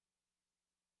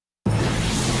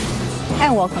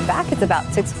 And welcome back. It's about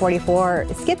 6:44.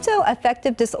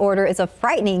 Schizoaffective disorder is a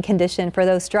frightening condition for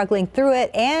those struggling through it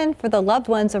and for the loved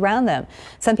ones around them.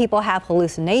 Some people have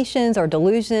hallucinations or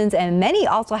delusions, and many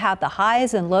also have the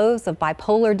highs and lows of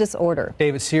bipolar disorder.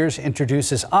 David Sears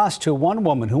introduces us to one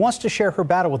woman who wants to share her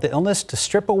battle with the illness to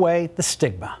strip away the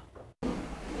stigma.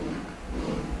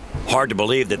 Hard to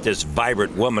believe that this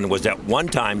vibrant woman was at one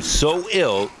time so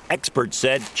ill, experts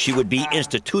said she would be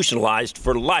institutionalized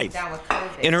for life.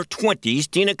 In her 20s,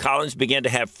 Tina Collins began to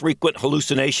have frequent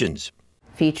hallucinations.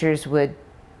 Features would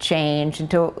change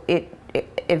until it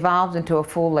evolved into a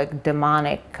full,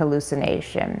 demonic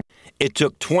hallucination. It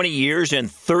took 20 years and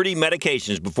 30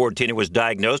 medications before Tina was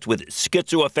diagnosed with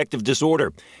schizoaffective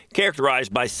disorder,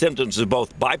 characterized by symptoms of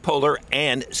both bipolar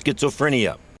and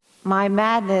schizophrenia. My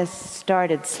madness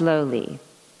started slowly.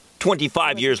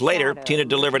 25 years later, Tina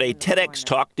delivered a TEDx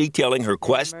talk detailing her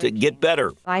quest to get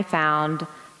better. I found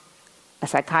a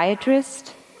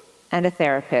psychiatrist and a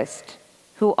therapist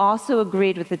who also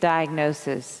agreed with the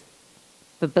diagnosis,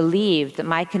 but believed that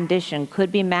my condition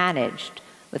could be managed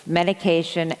with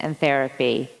medication and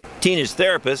therapy. Tina's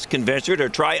therapist convinced her to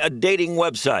try a dating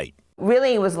website.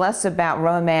 Really, it was less about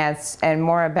romance and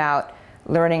more about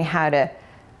learning how to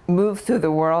move through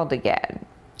the world again.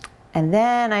 And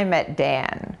then I met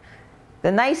Dan,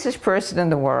 the nicest person in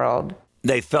the world.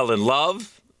 They fell in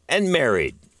love and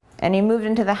married. And he moved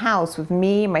into the house with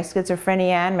me, my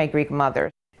schizophrenia, and my Greek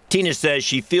mother. Tina says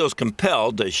she feels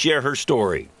compelled to share her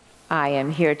story. I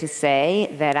am here to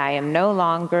say that I am no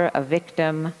longer a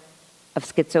victim of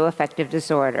schizoaffective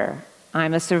disorder.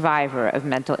 I'm a survivor of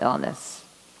mental illness.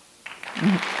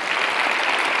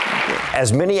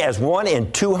 As many as 1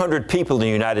 in 200 people in the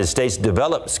United States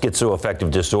develop schizoaffective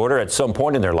disorder at some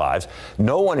point in their lives.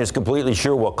 No one is completely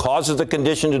sure what causes the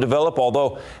condition to develop,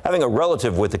 although having a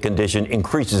relative with the condition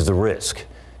increases the risk.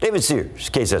 David Sears,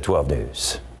 KSAT 12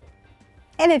 News.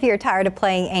 And if you're tired of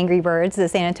playing Angry Birds, the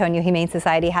San Antonio Humane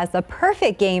Society has the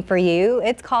perfect game for you.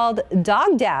 It's called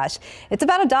Dog Dash. It's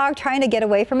about a dog trying to get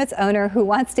away from its owner who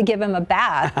wants to give him a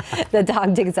bath. The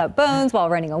dog digs up bones while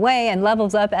running away and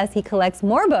levels up as he collects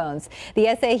more bones.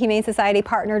 The SA Humane Society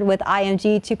partnered with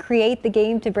IMG to create the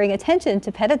game to bring attention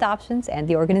to pet adoptions and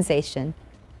the organization.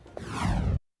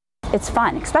 It's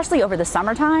fun, especially over the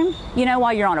summertime, you know,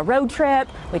 while you're on a road trip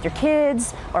with your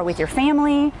kids or with your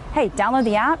family. Hey, download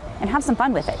the app and have some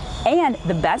fun with it. And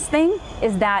the best thing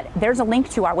is that there's a link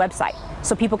to our website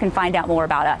so people can find out more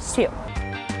about us too.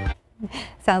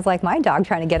 Sounds like my dog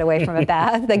trying to get away from a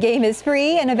bath. The game is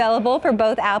free and available for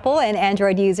both Apple and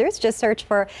Android users. Just search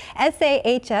for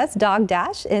SAHS Dog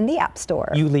Dash in the App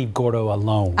Store. You leave Gordo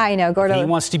alone. I know, Gordo. If he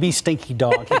wants to be stinky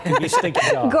dog, he can be stinky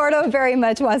dog. Gordo very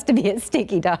much wants to be a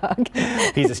stinky dog.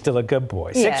 He's still a good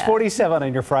boy. Yeah. 6:47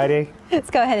 on your Friday. Let's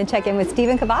go ahead and check in with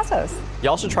Stephen Cavazos. You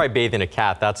also try bathing a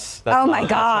cat. That's oh my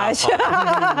gosh.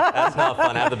 That's not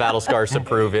fun. I have the battle scars to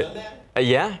prove it.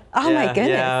 Yeah. Oh my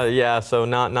goodness. Yeah. So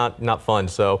not fun.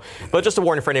 So, but just a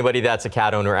warning for anybody that's a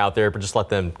cat owner out there, but just let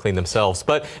them clean themselves.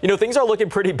 But you know, things are looking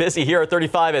pretty busy here at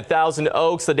 35 at Thousand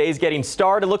Oaks. The day's getting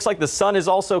started. It looks like the sun is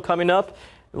also coming up.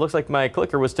 It looks like my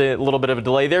clicker was a little bit of a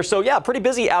delay there. So yeah, pretty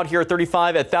busy out here at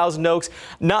 35 at Thousand Oaks.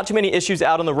 Not too many issues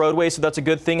out on the roadway, so that's a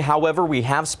good thing. However, we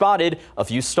have spotted a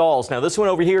few stalls. Now this one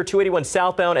over here, 281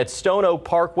 southbound at Stone Oak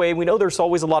Parkway. We know there's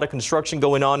always a lot of construction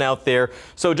going on out there,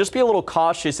 so just be a little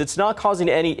cautious. It's not causing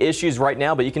any issues right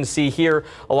now, but you can see here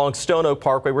along Stone Oak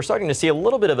Parkway, we're starting to see a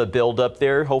little bit of a buildup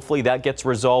there. Hopefully that gets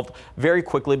resolved very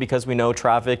quickly because we know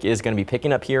traffic is going to be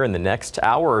picking up here in the next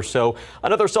hour or so.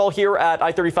 Another stall here at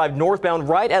I-35 northbound,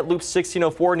 right at Loop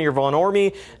 1604 near Von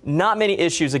Ormy. Not many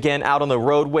issues again out on the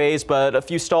roadways, but a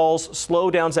few stalls,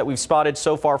 slowdowns that we've spotted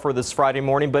so far for this Friday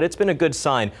morning, but it's been a good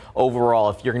sign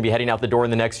overall. If you're going to be heading out the door in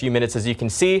the next few minutes, as you can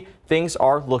see, things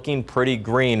are looking pretty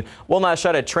green. One last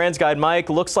shot at TransGuide Mike.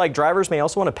 Looks like drivers may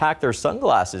also want to pack their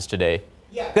sunglasses today.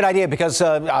 Good idea, because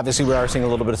obviously we are seeing a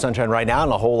little bit of sunshine right now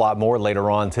and a whole lot more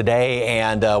later on today.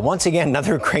 And once again,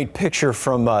 another great picture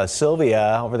from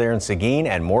Sylvia over there in Seguin,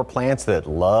 and more plants that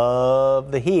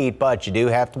love the heat, but you do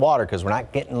have to water because we're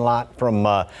not getting a lot from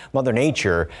Mother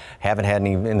Nature. Haven't had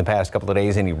any in the past couple of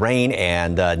days, any rain,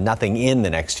 and nothing in the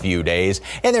next few days.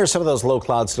 And there's some of those low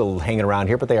clouds still hanging around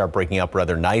here, but they are breaking up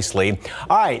rather nicely.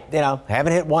 All right, you know,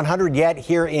 haven't hit 100 yet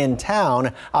here in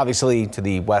town. Obviously, to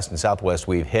the west and southwest,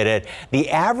 we've hit it. The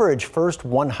average first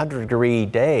 100-degree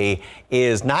day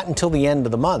is not until the end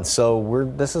of the month,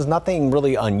 so this is nothing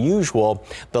really unusual.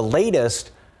 The latest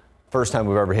first time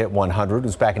we've ever hit 100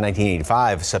 was back in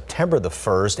 1985, September the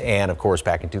 1st, and of course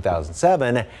back in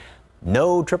 2007.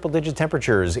 No triple-digit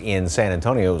temperatures in San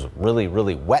Antonio. It was really,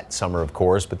 really wet summer, of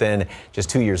course, but then just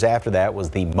 2 years after that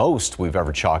was the most we've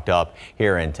ever chalked up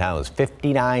here in town. It was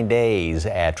 59 days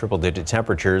at triple-digit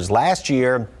temperatures. Last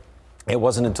year, it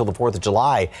wasn't until the 4th of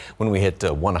July when we hit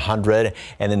 100,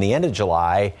 and then the end of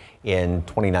July in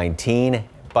 2019,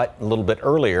 but a little bit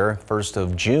earlier, 1st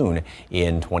of June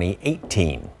in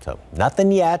 2018. So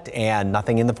nothing yet and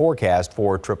nothing in the forecast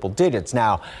for triple digits.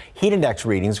 Now, heat index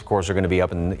readings, of course, are going to be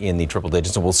up in the triple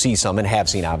digits, and we'll see some and have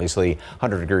seen, obviously,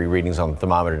 100-degree readings on the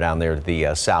thermometer down there to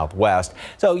the southwest.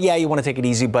 So, yeah, you want to take it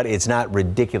easy, but it's not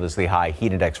ridiculously high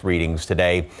heat index readings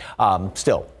today.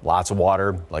 Still, lots of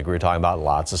water, like we were talking about,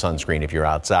 lots of sunscreen if you're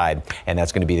outside, and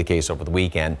that's going to be the case over the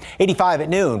weekend. 85 at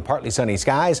noon, partly sunny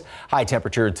skies. High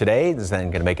temperature today is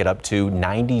then going to make it up to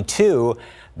 92.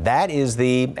 That is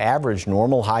the average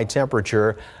normal high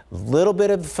temperature. Little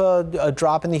bit of a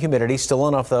drop in the humidity, still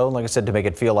enough though, like I said, to make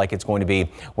it feel like it's going to be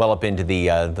well up into the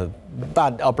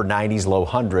about upper 90s, low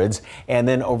hundreds. And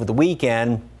then over the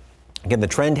weekend, again, the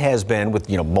trend has been with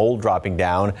mold dropping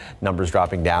down, numbers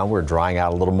dropping down. We're drying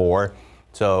out a little more,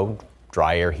 so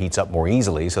dry air heats up more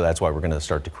easily, so that's why we're going to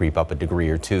start to creep up a degree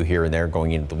or two here and there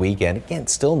going into the weekend. Again,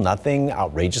 still nothing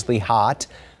outrageously hot.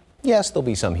 Yes, there'll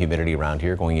be some humidity around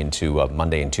here going into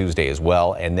Monday and Tuesday as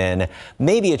well, and then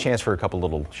maybe a chance for a couple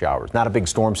little showers. Not a big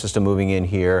storm system moving in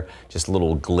here, just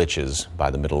little glitches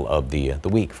by the middle of the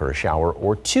week for a shower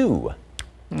or two.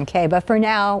 Okay, but for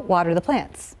now, water the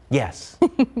plants. Yes.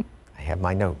 I have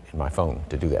my note in my phone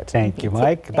to do that. Thank you,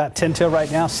 Mike. About 10 till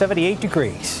right now, 78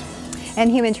 degrees. And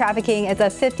human trafficking is a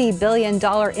 $50 billion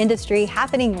industry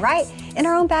happening right in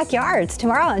our own backyards.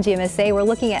 Tomorrow on GMSA, we're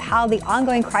looking at how the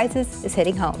ongoing crisis is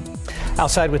hitting home.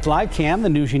 Outside with Live Cam, the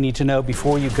news you need to know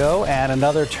before you go, and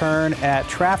another turn at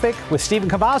traffic with Stephen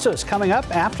Cavazos coming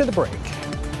up after the break.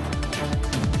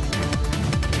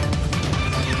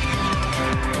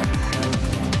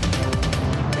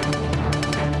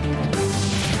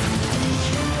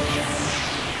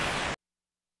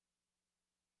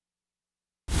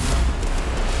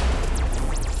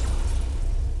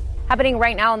 Happening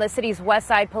right now on the city's west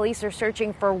side, police are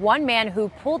searching for one man who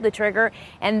pulled the trigger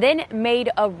and then made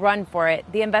a run for it.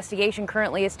 The investigation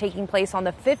currently is taking place on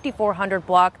the 5400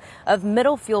 block of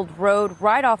Middlefield Road,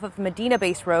 right off of Medina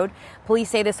Base Road. Police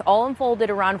say this all unfolded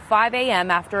around 5 a.m.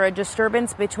 after a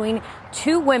disturbance between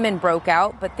two women broke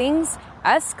out, but things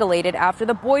escalated after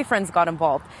the boyfriends got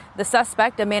involved. The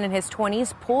suspect, a man in his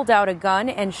 20s, pulled out a gun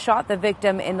and shot the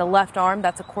victim in the left arm.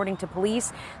 That's according to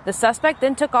police. The suspect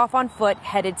then took off on foot,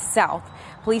 headed south.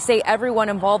 Police say everyone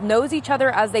involved knows each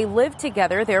other as they live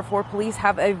together. Therefore, police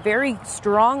have a very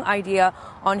strong idea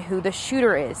on who the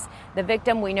shooter is. The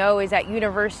victim, we know, is at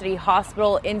University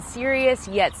Hospital in serious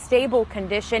yet stable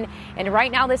condition. And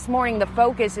right now this morning, the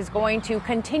focus is going to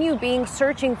continue being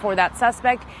searching for that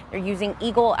suspect. They're using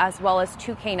Eagle as well as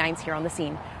 2 canines here on the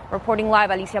scene. Reporting live,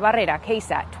 Alicia Barrera,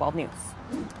 KSAT 12 News.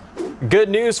 Good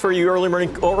news for you early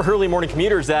morning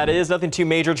commuters, that is. Nothing too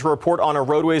major to report on our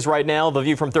roadways right now. The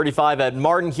view from 35 at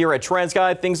Martin here at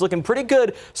TransGuide. Things looking pretty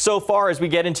good so far as we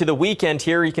get into the weekend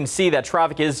here. You can see that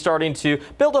traffic is starting to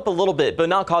build up a little bit, but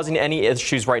not causing any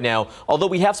issues right now. Although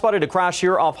we have spotted a crash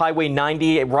here off Highway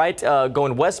 90, right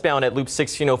going westbound at Loop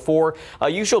 1604.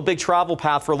 Usual big travel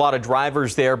path for a lot of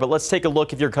drivers there, but let's take a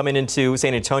look if you're coming into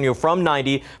San Antonio from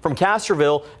 90 from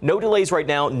Castroville. No delays right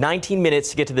now, 19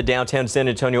 minutes to get to the downtown San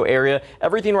Antonio area.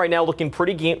 Everything right now looking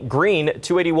pretty green.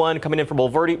 281 coming in from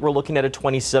Bulverde. We're looking at a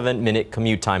 27-minute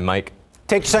commute time, Mike.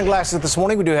 Take your sunglasses this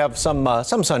morning. We do have some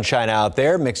sunshine out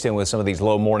there mixed in with some of these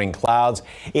low morning clouds.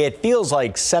 It feels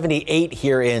like 78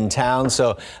 here in town,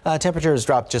 so temperature has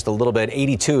dropped just a little bit.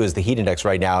 82 is the heat index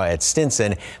right now at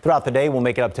Stinson. Throughout the day, we'll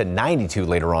make it up to 92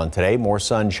 later on today. More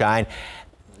sunshine.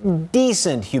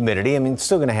 Decent humidity. I mean,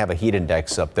 still going to have a heat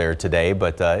index up there today,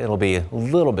 but it'll be a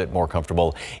little bit more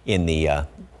comfortable in the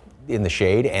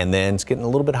shade, and then it's getting a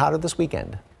little bit hotter this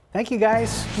weekend. Thank you,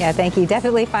 guys. Yeah, thank you.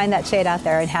 Definitely find that shade out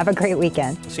there and have a great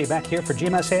weekend. See you back here for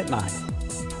GMSA at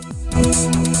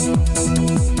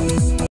 9.